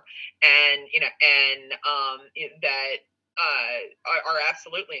Brother and that are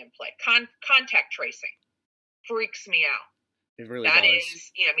absolutely in play. Contact tracing freaks me out. It really that does.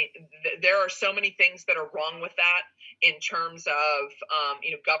 Is, there are so many things that are wrong with that in terms of,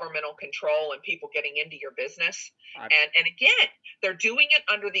 governmental control and people getting into your business. And again, they're doing it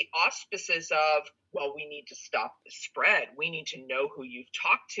under the auspices of, well, we need to stop the spread. We need to know who you've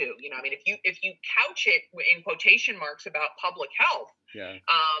talked to. If you couch it in quotation marks about public health,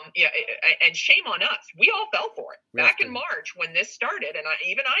 and shame on us. We all fell for it back in March when this started. And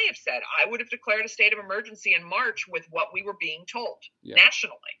I have said I would have declared a state of emergency in March with what we were being told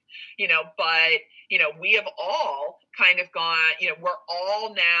nationally, but we have all kind of gone, we're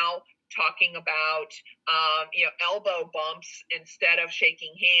all now talking about, elbow bumps instead of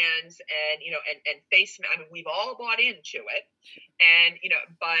shaking hands and face. I mean, we've all bought into it. And,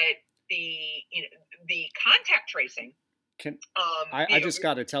 but the contact tracing, I just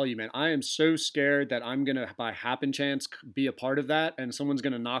got to tell you, man, I am so scared that I'm going to, by happen chance, be a part of that. And someone's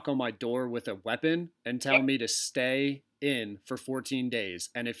going to knock on my door with a weapon and tell me to stay in for 14 days.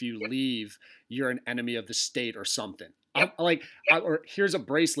 And if you leave, you're an enemy of the state or something. Or here's a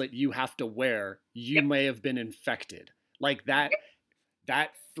bracelet you have to wear. You may have been infected. Like that,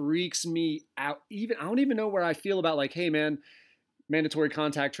 that freaks me out. I don't even know where I feel about like, hey man, mandatory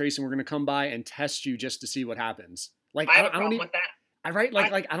contact tracing. We're going to come by and test you just to see what happens. Like, I have a problem with that.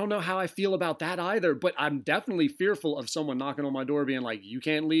 I don't know how I feel about that either, but I'm definitely fearful of someone knocking on my door being like, you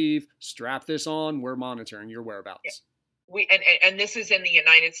can't leave, strap this on, we're monitoring your whereabouts. Yeah. And this is in the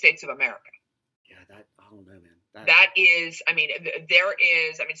United States of America. Yeah, I don't know, man.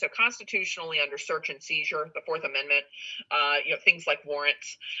 So constitutionally under search and seizure, the Fourth Amendment, things like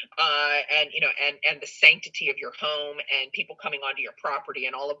warrants, and the sanctity of your home and people coming onto your property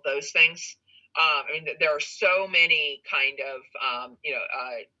and all of those things. There are so many kind of,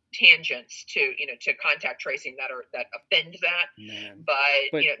 tangents to contact tracing that offend that. Man.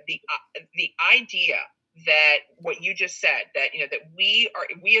 But the idea that what you just said, that we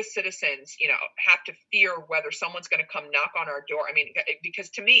as citizens, have to fear whether someone's going to come knock on our door. I mean, because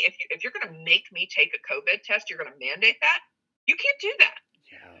to me, if you're going to make me take a COVID test, you're going to mandate that. You can't do that.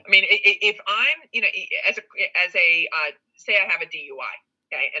 Yeah. I mean, if I'm, as a say I have a DUI,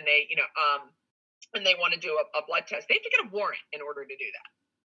 okay, and they, and they want to do a blood test, they have to get a warrant in order to do that.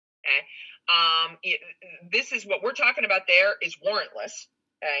 Okay. This is what we're talking about. There is warrantless.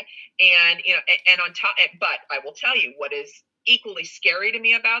 Okay. And on top, but I will tell you what is equally scary to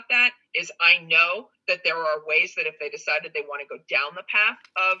me about that is I know that there are ways that if they decided they want to go down the path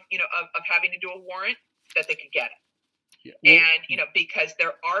of, of having to do a warrant, that they could get it. Yeah. And, because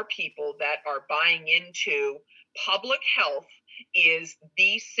there are people that are buying into public health is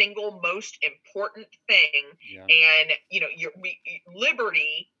the single most important thing. Yeah. And,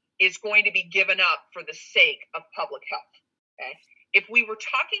 liberty is going to be given up for the sake of public health. Okay. If we were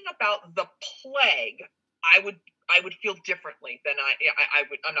talking about the plague, I would feel differently than I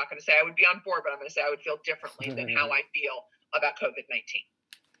would. I'm not going to say I would be on board, but I'm going to say I would feel differently than how I feel about COVID-19.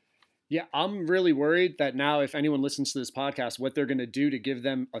 Yeah, I'm really worried that now if anyone listens to this podcast, what they're going to do to give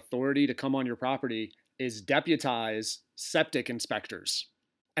them authority to come on your property is deputize septic inspectors.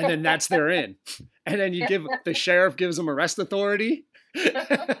 And then that's their in. And then the sheriff gives them arrest authority.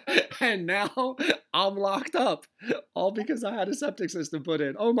 And now I'm locked up all because I had a septic system put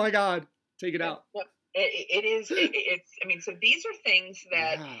in. Oh my God, take it out. So these are things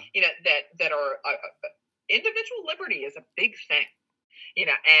that, that are individual liberty is a big thing,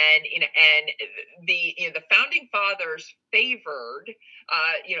 and the founding fathers favored,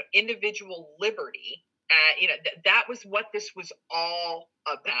 individual liberty. That was what this was all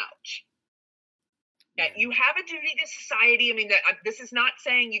about. You have a duty to society. I mean, this is not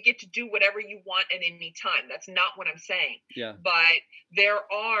saying you get to do whatever you want at any time. That's not what I'm saying. Yeah. But there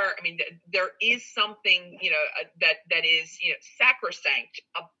is something, that is, sacrosanct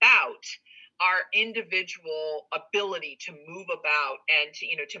about, our individual ability to move about and to,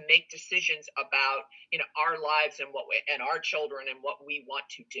 to make decisions about, our lives and and our children and what we want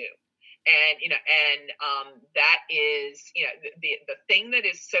to do. And that is, the thing that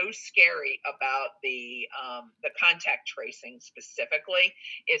is so scary about the contact tracing specifically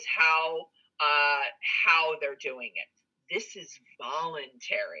is how they're doing it. This is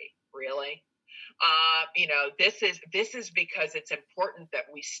voluntary, really. This is because it's important that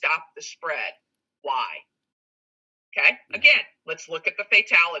we stop the spread. Why? Okay. Again, let's look at the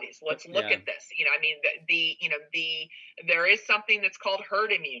fatalities. Let's look at this. There is something that's called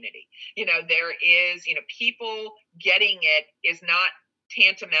herd immunity. There is, people getting it is not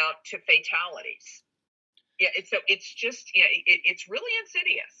tantamount to fatalities. Yeah. It's just, it's really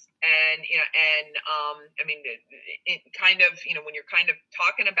insidious. And, it kind of, when you're kind of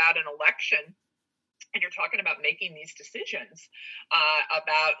talking about an election, and you're talking about making these decisions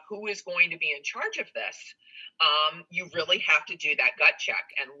about who is going to be in charge of this, you really have to do that gut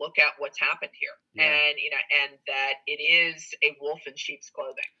check and look at what's happened here. Yeah. And that it is a wolf in sheep's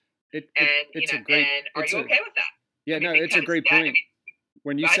clothing. Are you okay with that? Yeah, it's a great point.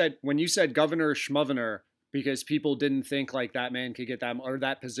 When you said Governor Schmovner, because people didn't think like that man could get that, or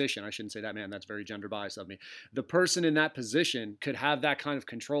that position. I shouldn't say that man. That's very gender biased of me. The person in that position could have that kind of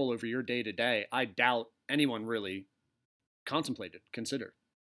control over your day to day. I doubt anyone really considered.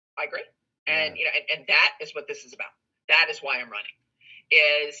 I agree. And, and that is what this is about. That is why I'm running,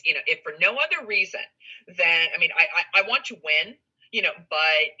 is, if for no other reason than, I want to win,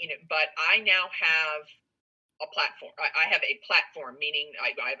 but I now have a platform. I have a platform, meaning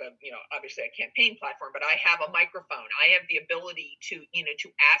I have a, obviously a campaign platform, but I have a microphone. I have the ability to, to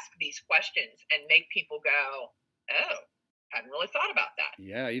ask these questions and make people go, oh, hadn't really thought about that.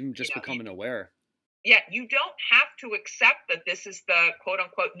 Yeah. Even just becoming aware. Yeah. You don't have to accept that this is the quote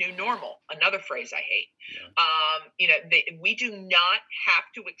unquote new normal. Another phrase I hate. Yeah. We do not have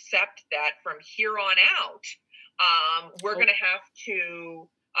to accept that from here on out. We're going to have to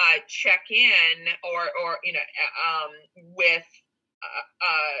check in or with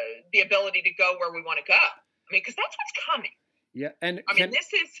the ability to go where we want to go. Because that's what's coming. Yeah, and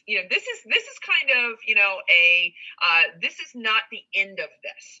this is kind of this is not the end of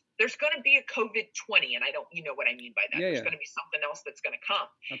this. There's going to be a COVID-20, and I don't, what I mean by that. There's going to be something else that's going to come.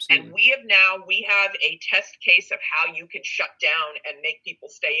 Absolutely. And we have a test case of how you can shut down and make people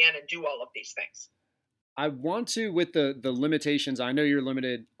stay in and do all of these things. I want to, with the limitations, I know you're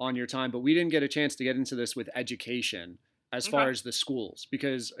limited on your time, but we didn't get a chance to get into this with education as far as the schools.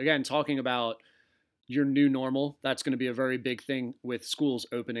 Because, again, talking about your new normal, that's going to be a very big thing with schools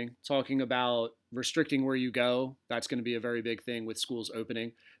opening. Talking about restricting where you go, that's going to be a very big thing with schools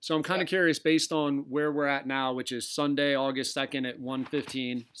opening. So I'm kind of curious, based on where we're at now, which is Sunday, August 2nd at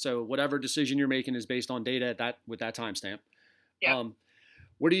 1:15. So whatever decision you're making is based on data with that timestamp. Yeah.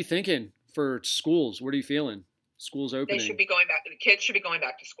 What are you thinking for schools? What are you feeling? Schools opening. They should be going back. The kids should be going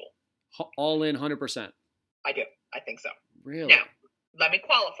back to school. All in 100%. I do. I think so. Really? Now, let me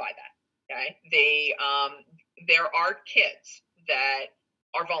qualify that. Okay. There are kids that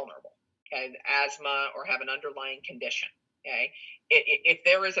are vulnerable, okay, asthma or have an underlying condition. Okay. If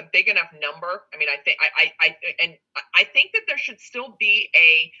there is a big enough number, I think that there should still be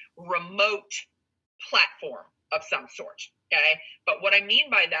a remote platform of some sort. Okay. But what I mean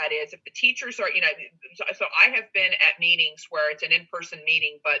by that is if the teachers are, so I have been at meetings where it's an in-person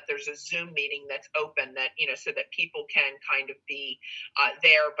meeting, but there's a Zoom meeting that's open that, so that people can kind of be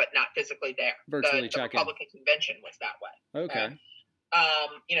there, but not physically there. Virtually the Republican convention was that way. Okay.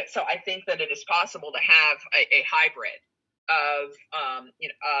 So I think that it is possible to have a hybrid of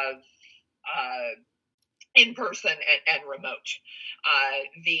in-person and remote.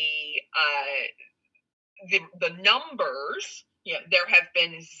 The numbers, there have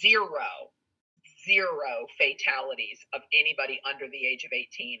been zero fatalities of anybody under the age of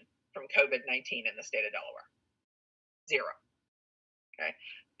 18 from COVID-19 in the state of Delaware. Zero. Okay.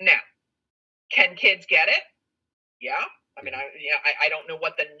 Now, can kids get it? Yeah. I don't know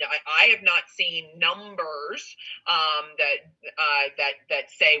I have not seen numbers that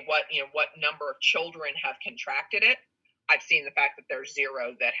say what number of children have contracted it. I've seen the fact that there's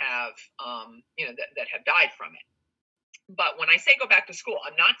zero that have, that have died from it. But when I say go back to school,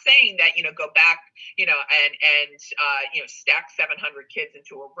 I'm not saying that, go back, and stack 700 kids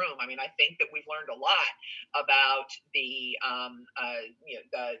into a room. I think that we've learned a lot about the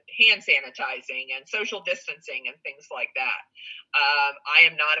hand sanitizing and social distancing and things like that. I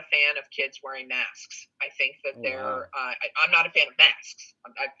am not a fan of kids wearing masks. I think that I'm not a fan of masks.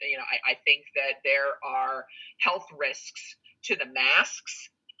 I think that there are health risks to the masks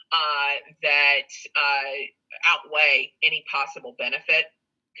that outweigh any possible benefit.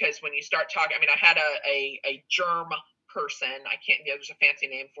 Because when you start talking, I mean, I had a germ person, I can't, there's a fancy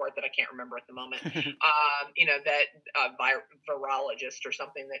name for it that I can't remember at the moment, that virologist or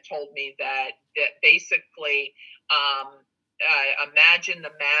something that told me that basically imagine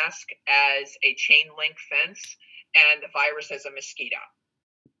the mask as a chain link fence and the virus as a mosquito.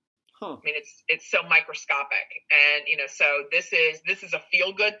 Huh. I mean, it's so microscopic, and so this is a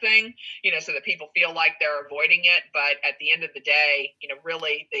feel good thing, so that people feel like they're avoiding it. But at the end of the day,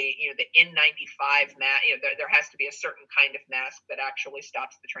 really the N95 mask, there has to be a certain kind of mask that actually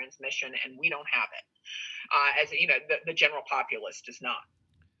stops the transmission, and we don't have it. As the general populace does not.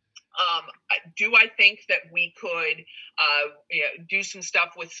 Do I think that we could do some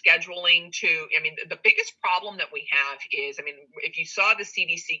stuff with scheduling the biggest problem that we have is, if you saw the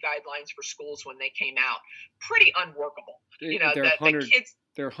CDC guidelines for schools when they came out, pretty unworkable.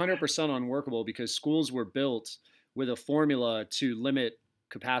 They're 100% unworkable because schools were built with a formula to limit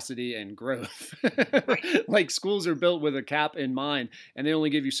capacity and growth. Right. Like schools are built with a cap in mind, and they only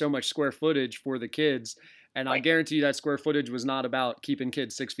give you so much square footage for the kids. And right. I guarantee you that square footage was not about keeping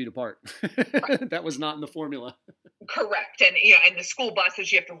kids 6 feet apart. Right. That was not in the formula. Correct. And and the school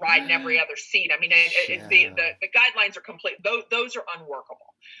buses, you have to ride in every other seat. I mean, the guidelines are complete. Those are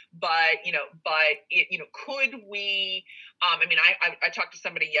unworkable. But could we? I talked to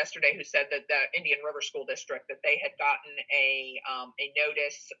somebody yesterday who said that the Indian River School District, that they had gotten a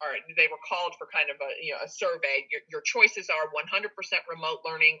notice, or they were called for kind of a survey. Your choices are 100% remote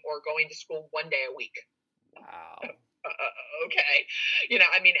learning or going to school 1 day a week. Wow. Okay.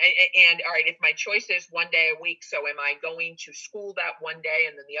 And all right, if my choice is 1 day a week, so am I going to school that 1 day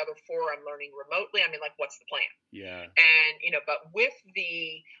and then the other 4 I'm learning remotely? What's the plan? Yeah. And, but with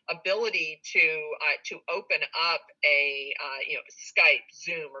the ability to open up a, Skype,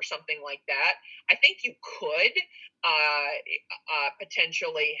 Zoom, or something like that, I think you could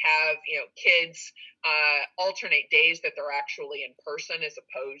potentially have, kids alternate days that they're actually in person as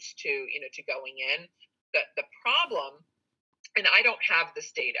opposed to, to going in. The problem, and I don't have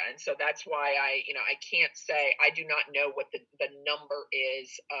this data, and so that's why I can't say, I do not know what the number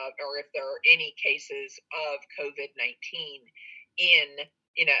is, or if there are any cases of COVID-19 in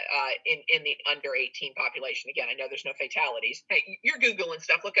the under 18 population. Again, I know there's no fatalities. Hey, you're Googling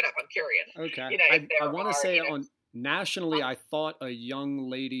stuff. Look it up. I'm curious. Okay. I want to say nationally, I thought a young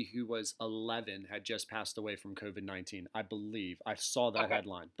lady who was 11 had just passed away from COVID-19. I believe I saw that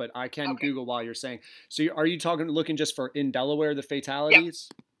headline, but I can Google while you're saying. So are you looking just for in Delaware, the fatalities?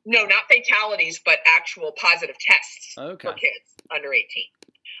 Yep. No, not fatalities, but actual positive tests for kids under 18.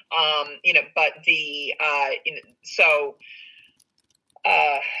 But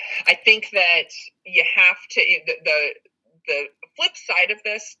I think that you have to, the flip side of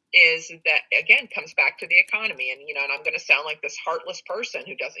this is that, again, comes back to the economy. And, and I'm going to sound like this heartless person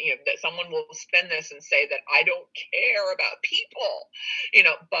who doesn't, that someone will spin this and say that I don't care about people,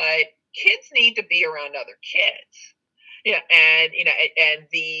 but kids need to be around other kids. Yeah. And, and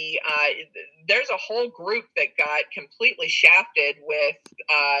there's a whole group that got completely shafted with,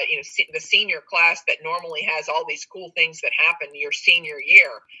 the senior class that normally has all these cool things that happen your senior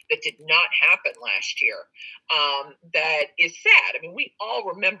year that did not happen last year. That is sad. We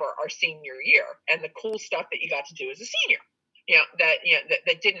all remember our senior year and the cool stuff that you got to do as a senior.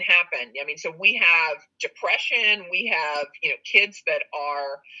 That didn't happen. So we have depression. We have, kids that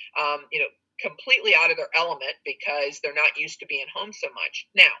are, completely out of their element because they're not used to being home so much.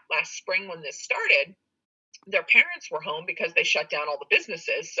 Now, last spring when this started, their parents were home because they shut down all the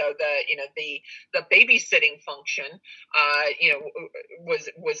businesses. So the babysitting function,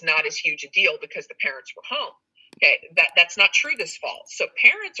 was not as huge a deal because the parents were home. Okay, that's not true this fall. So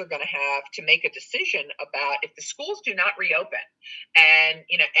parents are going to have to make a decision about if the schools do not reopen, and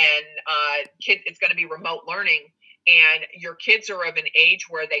kids, it's going to be remote learning. And your kids are of an age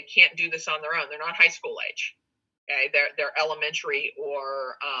where they can't do this on their own. They're not high school age. Okay, they're elementary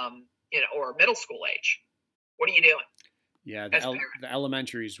or middle school age. What are you doing? Yeah, the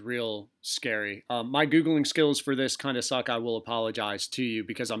elementary is real scary. My Googling skills for this kind of suck. I will apologize to you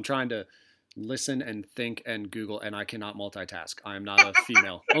because I'm trying to listen and think and Google, and I cannot multitask. I am not a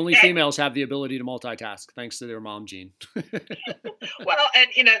female. Only females have the ability to multitask, thanks to their mom gene. Well,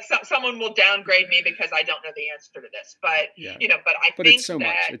 and someone will downgrade me because I don't know the answer to this, but but it's so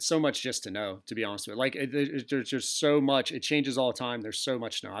much. It's so much just to know, to be honest with you. Like there's just so much. It changes all the time. There's so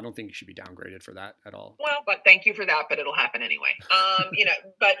much to know. I don't think you should be downgraded for that at all. Well, but thank you for that. But it'll happen anyway.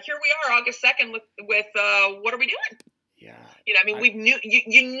 But here we are, August 2nd, with what are we doing? Yeah. I mean,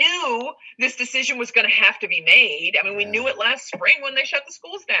 you knew this decision was going to have to be made. I mean, we knew it last spring when they shut the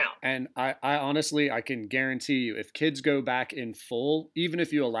schools down. And I honestly, I can guarantee you, if kids go back in full, even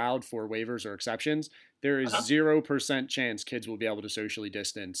if you allowed for waivers or exceptions, there is 0% chance kids will be able to socially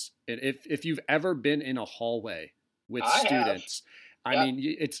distance. And if you've ever been in a hallway with students, I mean,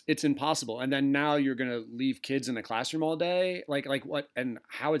 it's impossible. And then now you're going to leave kids in the classroom all day. Like what? And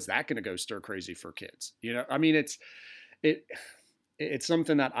how is that going to go stir crazy for kids? I mean, it's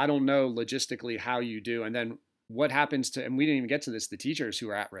something that I don't know logistically how you do. And then what happens to, and we didn't even get to this, the teachers who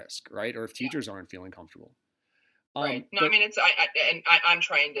are at risk, right? Or if teachers aren't feeling comfortable. Right. No, I mean, I'm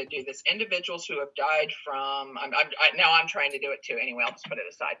trying to do this. Individuals who have died from, I'm trying to do it too. Anyway, I'll just put it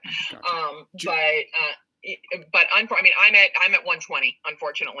aside. Gotcha. But I'm at 120,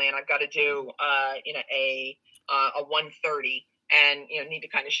 unfortunately, and I've got to do, a 130. And need to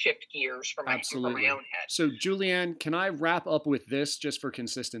kind of shift gears for my own head. So, Julianne, can I wrap up with this just for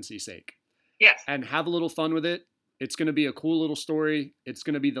consistency's sake? Yes. And have a little fun with it. It's going to be a cool little story. It's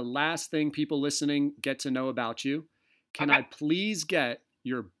going to be the last thing people listening get to know about you. Can I please get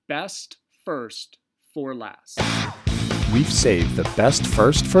your best first for last? We've saved the best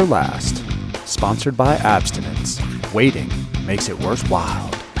first for last. Sponsored by Abstinence. Waiting makes it worthwhile.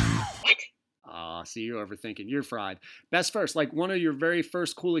 See, you're overthinking. You're fried. Best first, like one of your very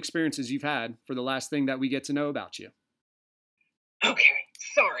first cool experiences you've had for the last thing that we get to know about you. Okay,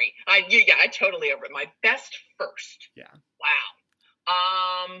 sorry. I totally over it. My best first. Yeah.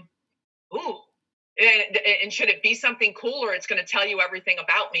 Wow. Ooh. And should it be something cool, or it's going to tell you everything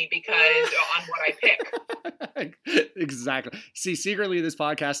about me because on what I pick? Exactly. See, secretly, this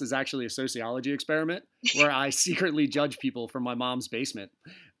podcast is actually a sociology experiment where I secretly judge people from my mom's basement.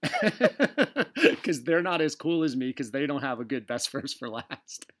 Because they're not as cool as me because they don't have a good best first for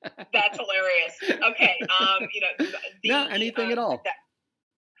last. That's hilarious. Okay. Anything at all.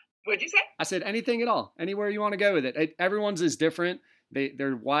 What'd you say? I said anything at all. Anywhere you want to go with it. Everyone's is different.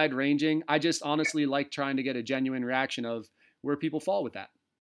 They're wide ranging. I just honestly like trying to get a genuine reaction of where people fall with that.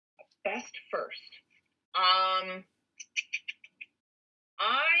 Best first. I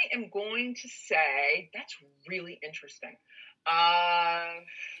am going to say that's really interesting.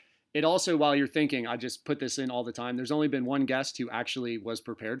 It also, while you're thinking, I just put this in all the time. There's only been one guest who actually was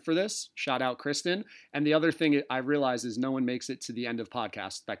prepared for this. Shout out Kristen. And the other thing I realize is no one makes it to the end of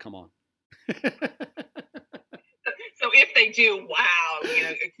podcasts that come on. So if they do, wow,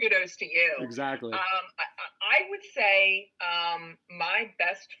 kudos to you. Exactly. I would say my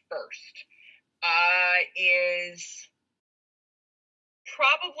best first is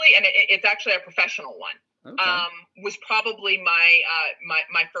probably, and it's actually a professional one. Okay. Was probably my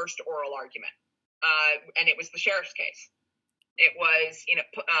first oral argument, and it was the sheriff's case. It was,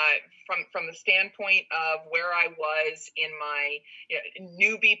 from the standpoint of where I was in my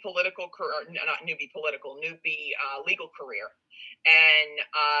newbie legal career, and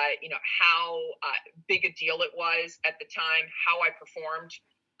how big a deal it was at the time, how I performed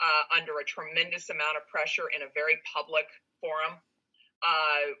under a tremendous amount of pressure in a very public forum.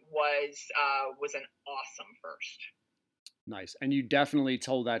 Was an awesome first. Nice. And you definitely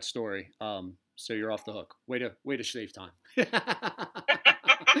told that story. So you're off the hook. Way to save time.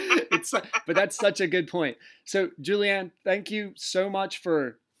 But that's such a good point. So Julianne, thank you so much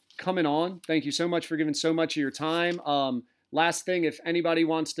for coming on. Thank you so much for giving so much of your time. Last thing, if anybody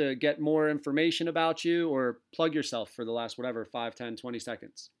wants to get more information about you or plug yourself for the last, 5, 10, 20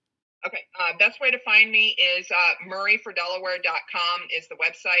 seconds. Okay. Best way to find me is murrayfordelaware.com is the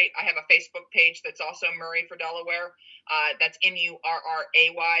website. I have a Facebook page that's also Murray for Delaware. That's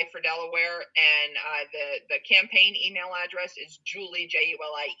MURRAY for Delaware. And the campaign email address is Julie,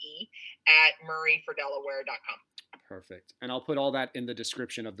 JULIE, @murrayfordelaware.com. Perfect. And I'll put all that in the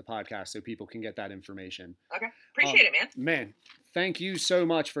description of the podcast so people can get that information. Okay. Appreciate it, man. Man, thank you so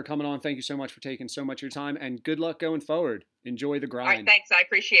much for coming on. Thank you so much for taking so much of your time, and good luck going forward. Enjoy the grind. All right, thanks. I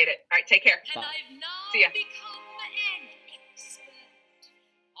appreciate it. All right, take care. Bye. See ya. Become an expert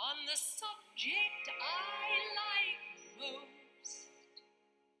on the subject I like most.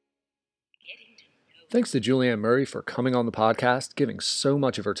 Getting to know. Thanks to Julianne Murray for coming on the podcast, giving so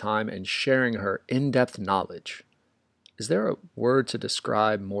much of her time, and sharing her in-depth knowledge. Is there a word to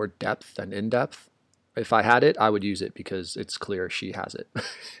describe more depth than in-depth? If I had it, I would use it because it's clear she has it.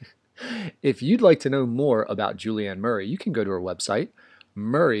 If you'd like to know more about Julianne Murray, you can go to her website,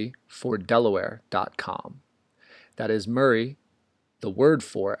 murrayfordelaware.com. That is Murray, the word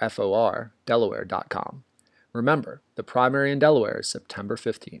for F-O-R, Delaware.com. Remember, the primary in Delaware is September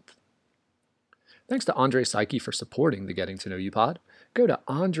 15th. Thanks to Andre Psyche for supporting the Getting to Know You pod. Go to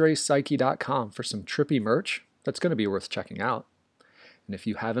andrepsyche.com for some trippy merch that's going to be worth checking out. And if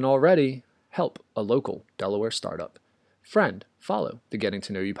you haven't already, help a local Delaware startup. Friend, follow the Getting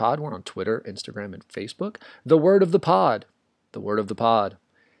to Know You Pod. We're on Twitter, Instagram, and Facebook. The word of the pod. The word of the pod.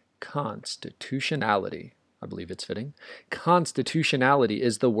 Constitutionality. I believe it's fitting. Constitutionality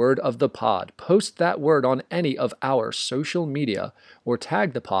is the word of the pod. Post that word on any of our social media or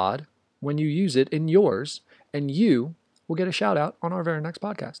tag the pod when you use it in yours, and you will get a shout out on our very next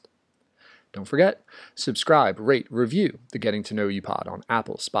podcast. Don't forget, subscribe, rate, review the Getting to Know You Pod on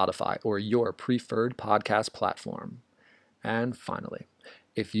Apple, Spotify, or your preferred podcast platform. And finally,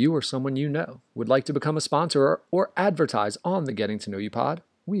 if you or someone you know would like to become a sponsor or advertise on the Getting to Know You Pod,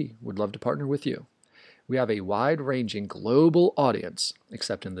 we would love to partner with you. We have a wide-ranging global audience,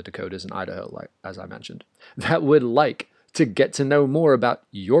 except in the Dakotas and Idaho, as I mentioned, that would like to get to know more about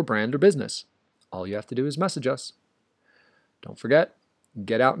your brand or business. All you have to do is message us. Don't forget,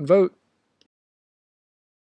 get out and vote.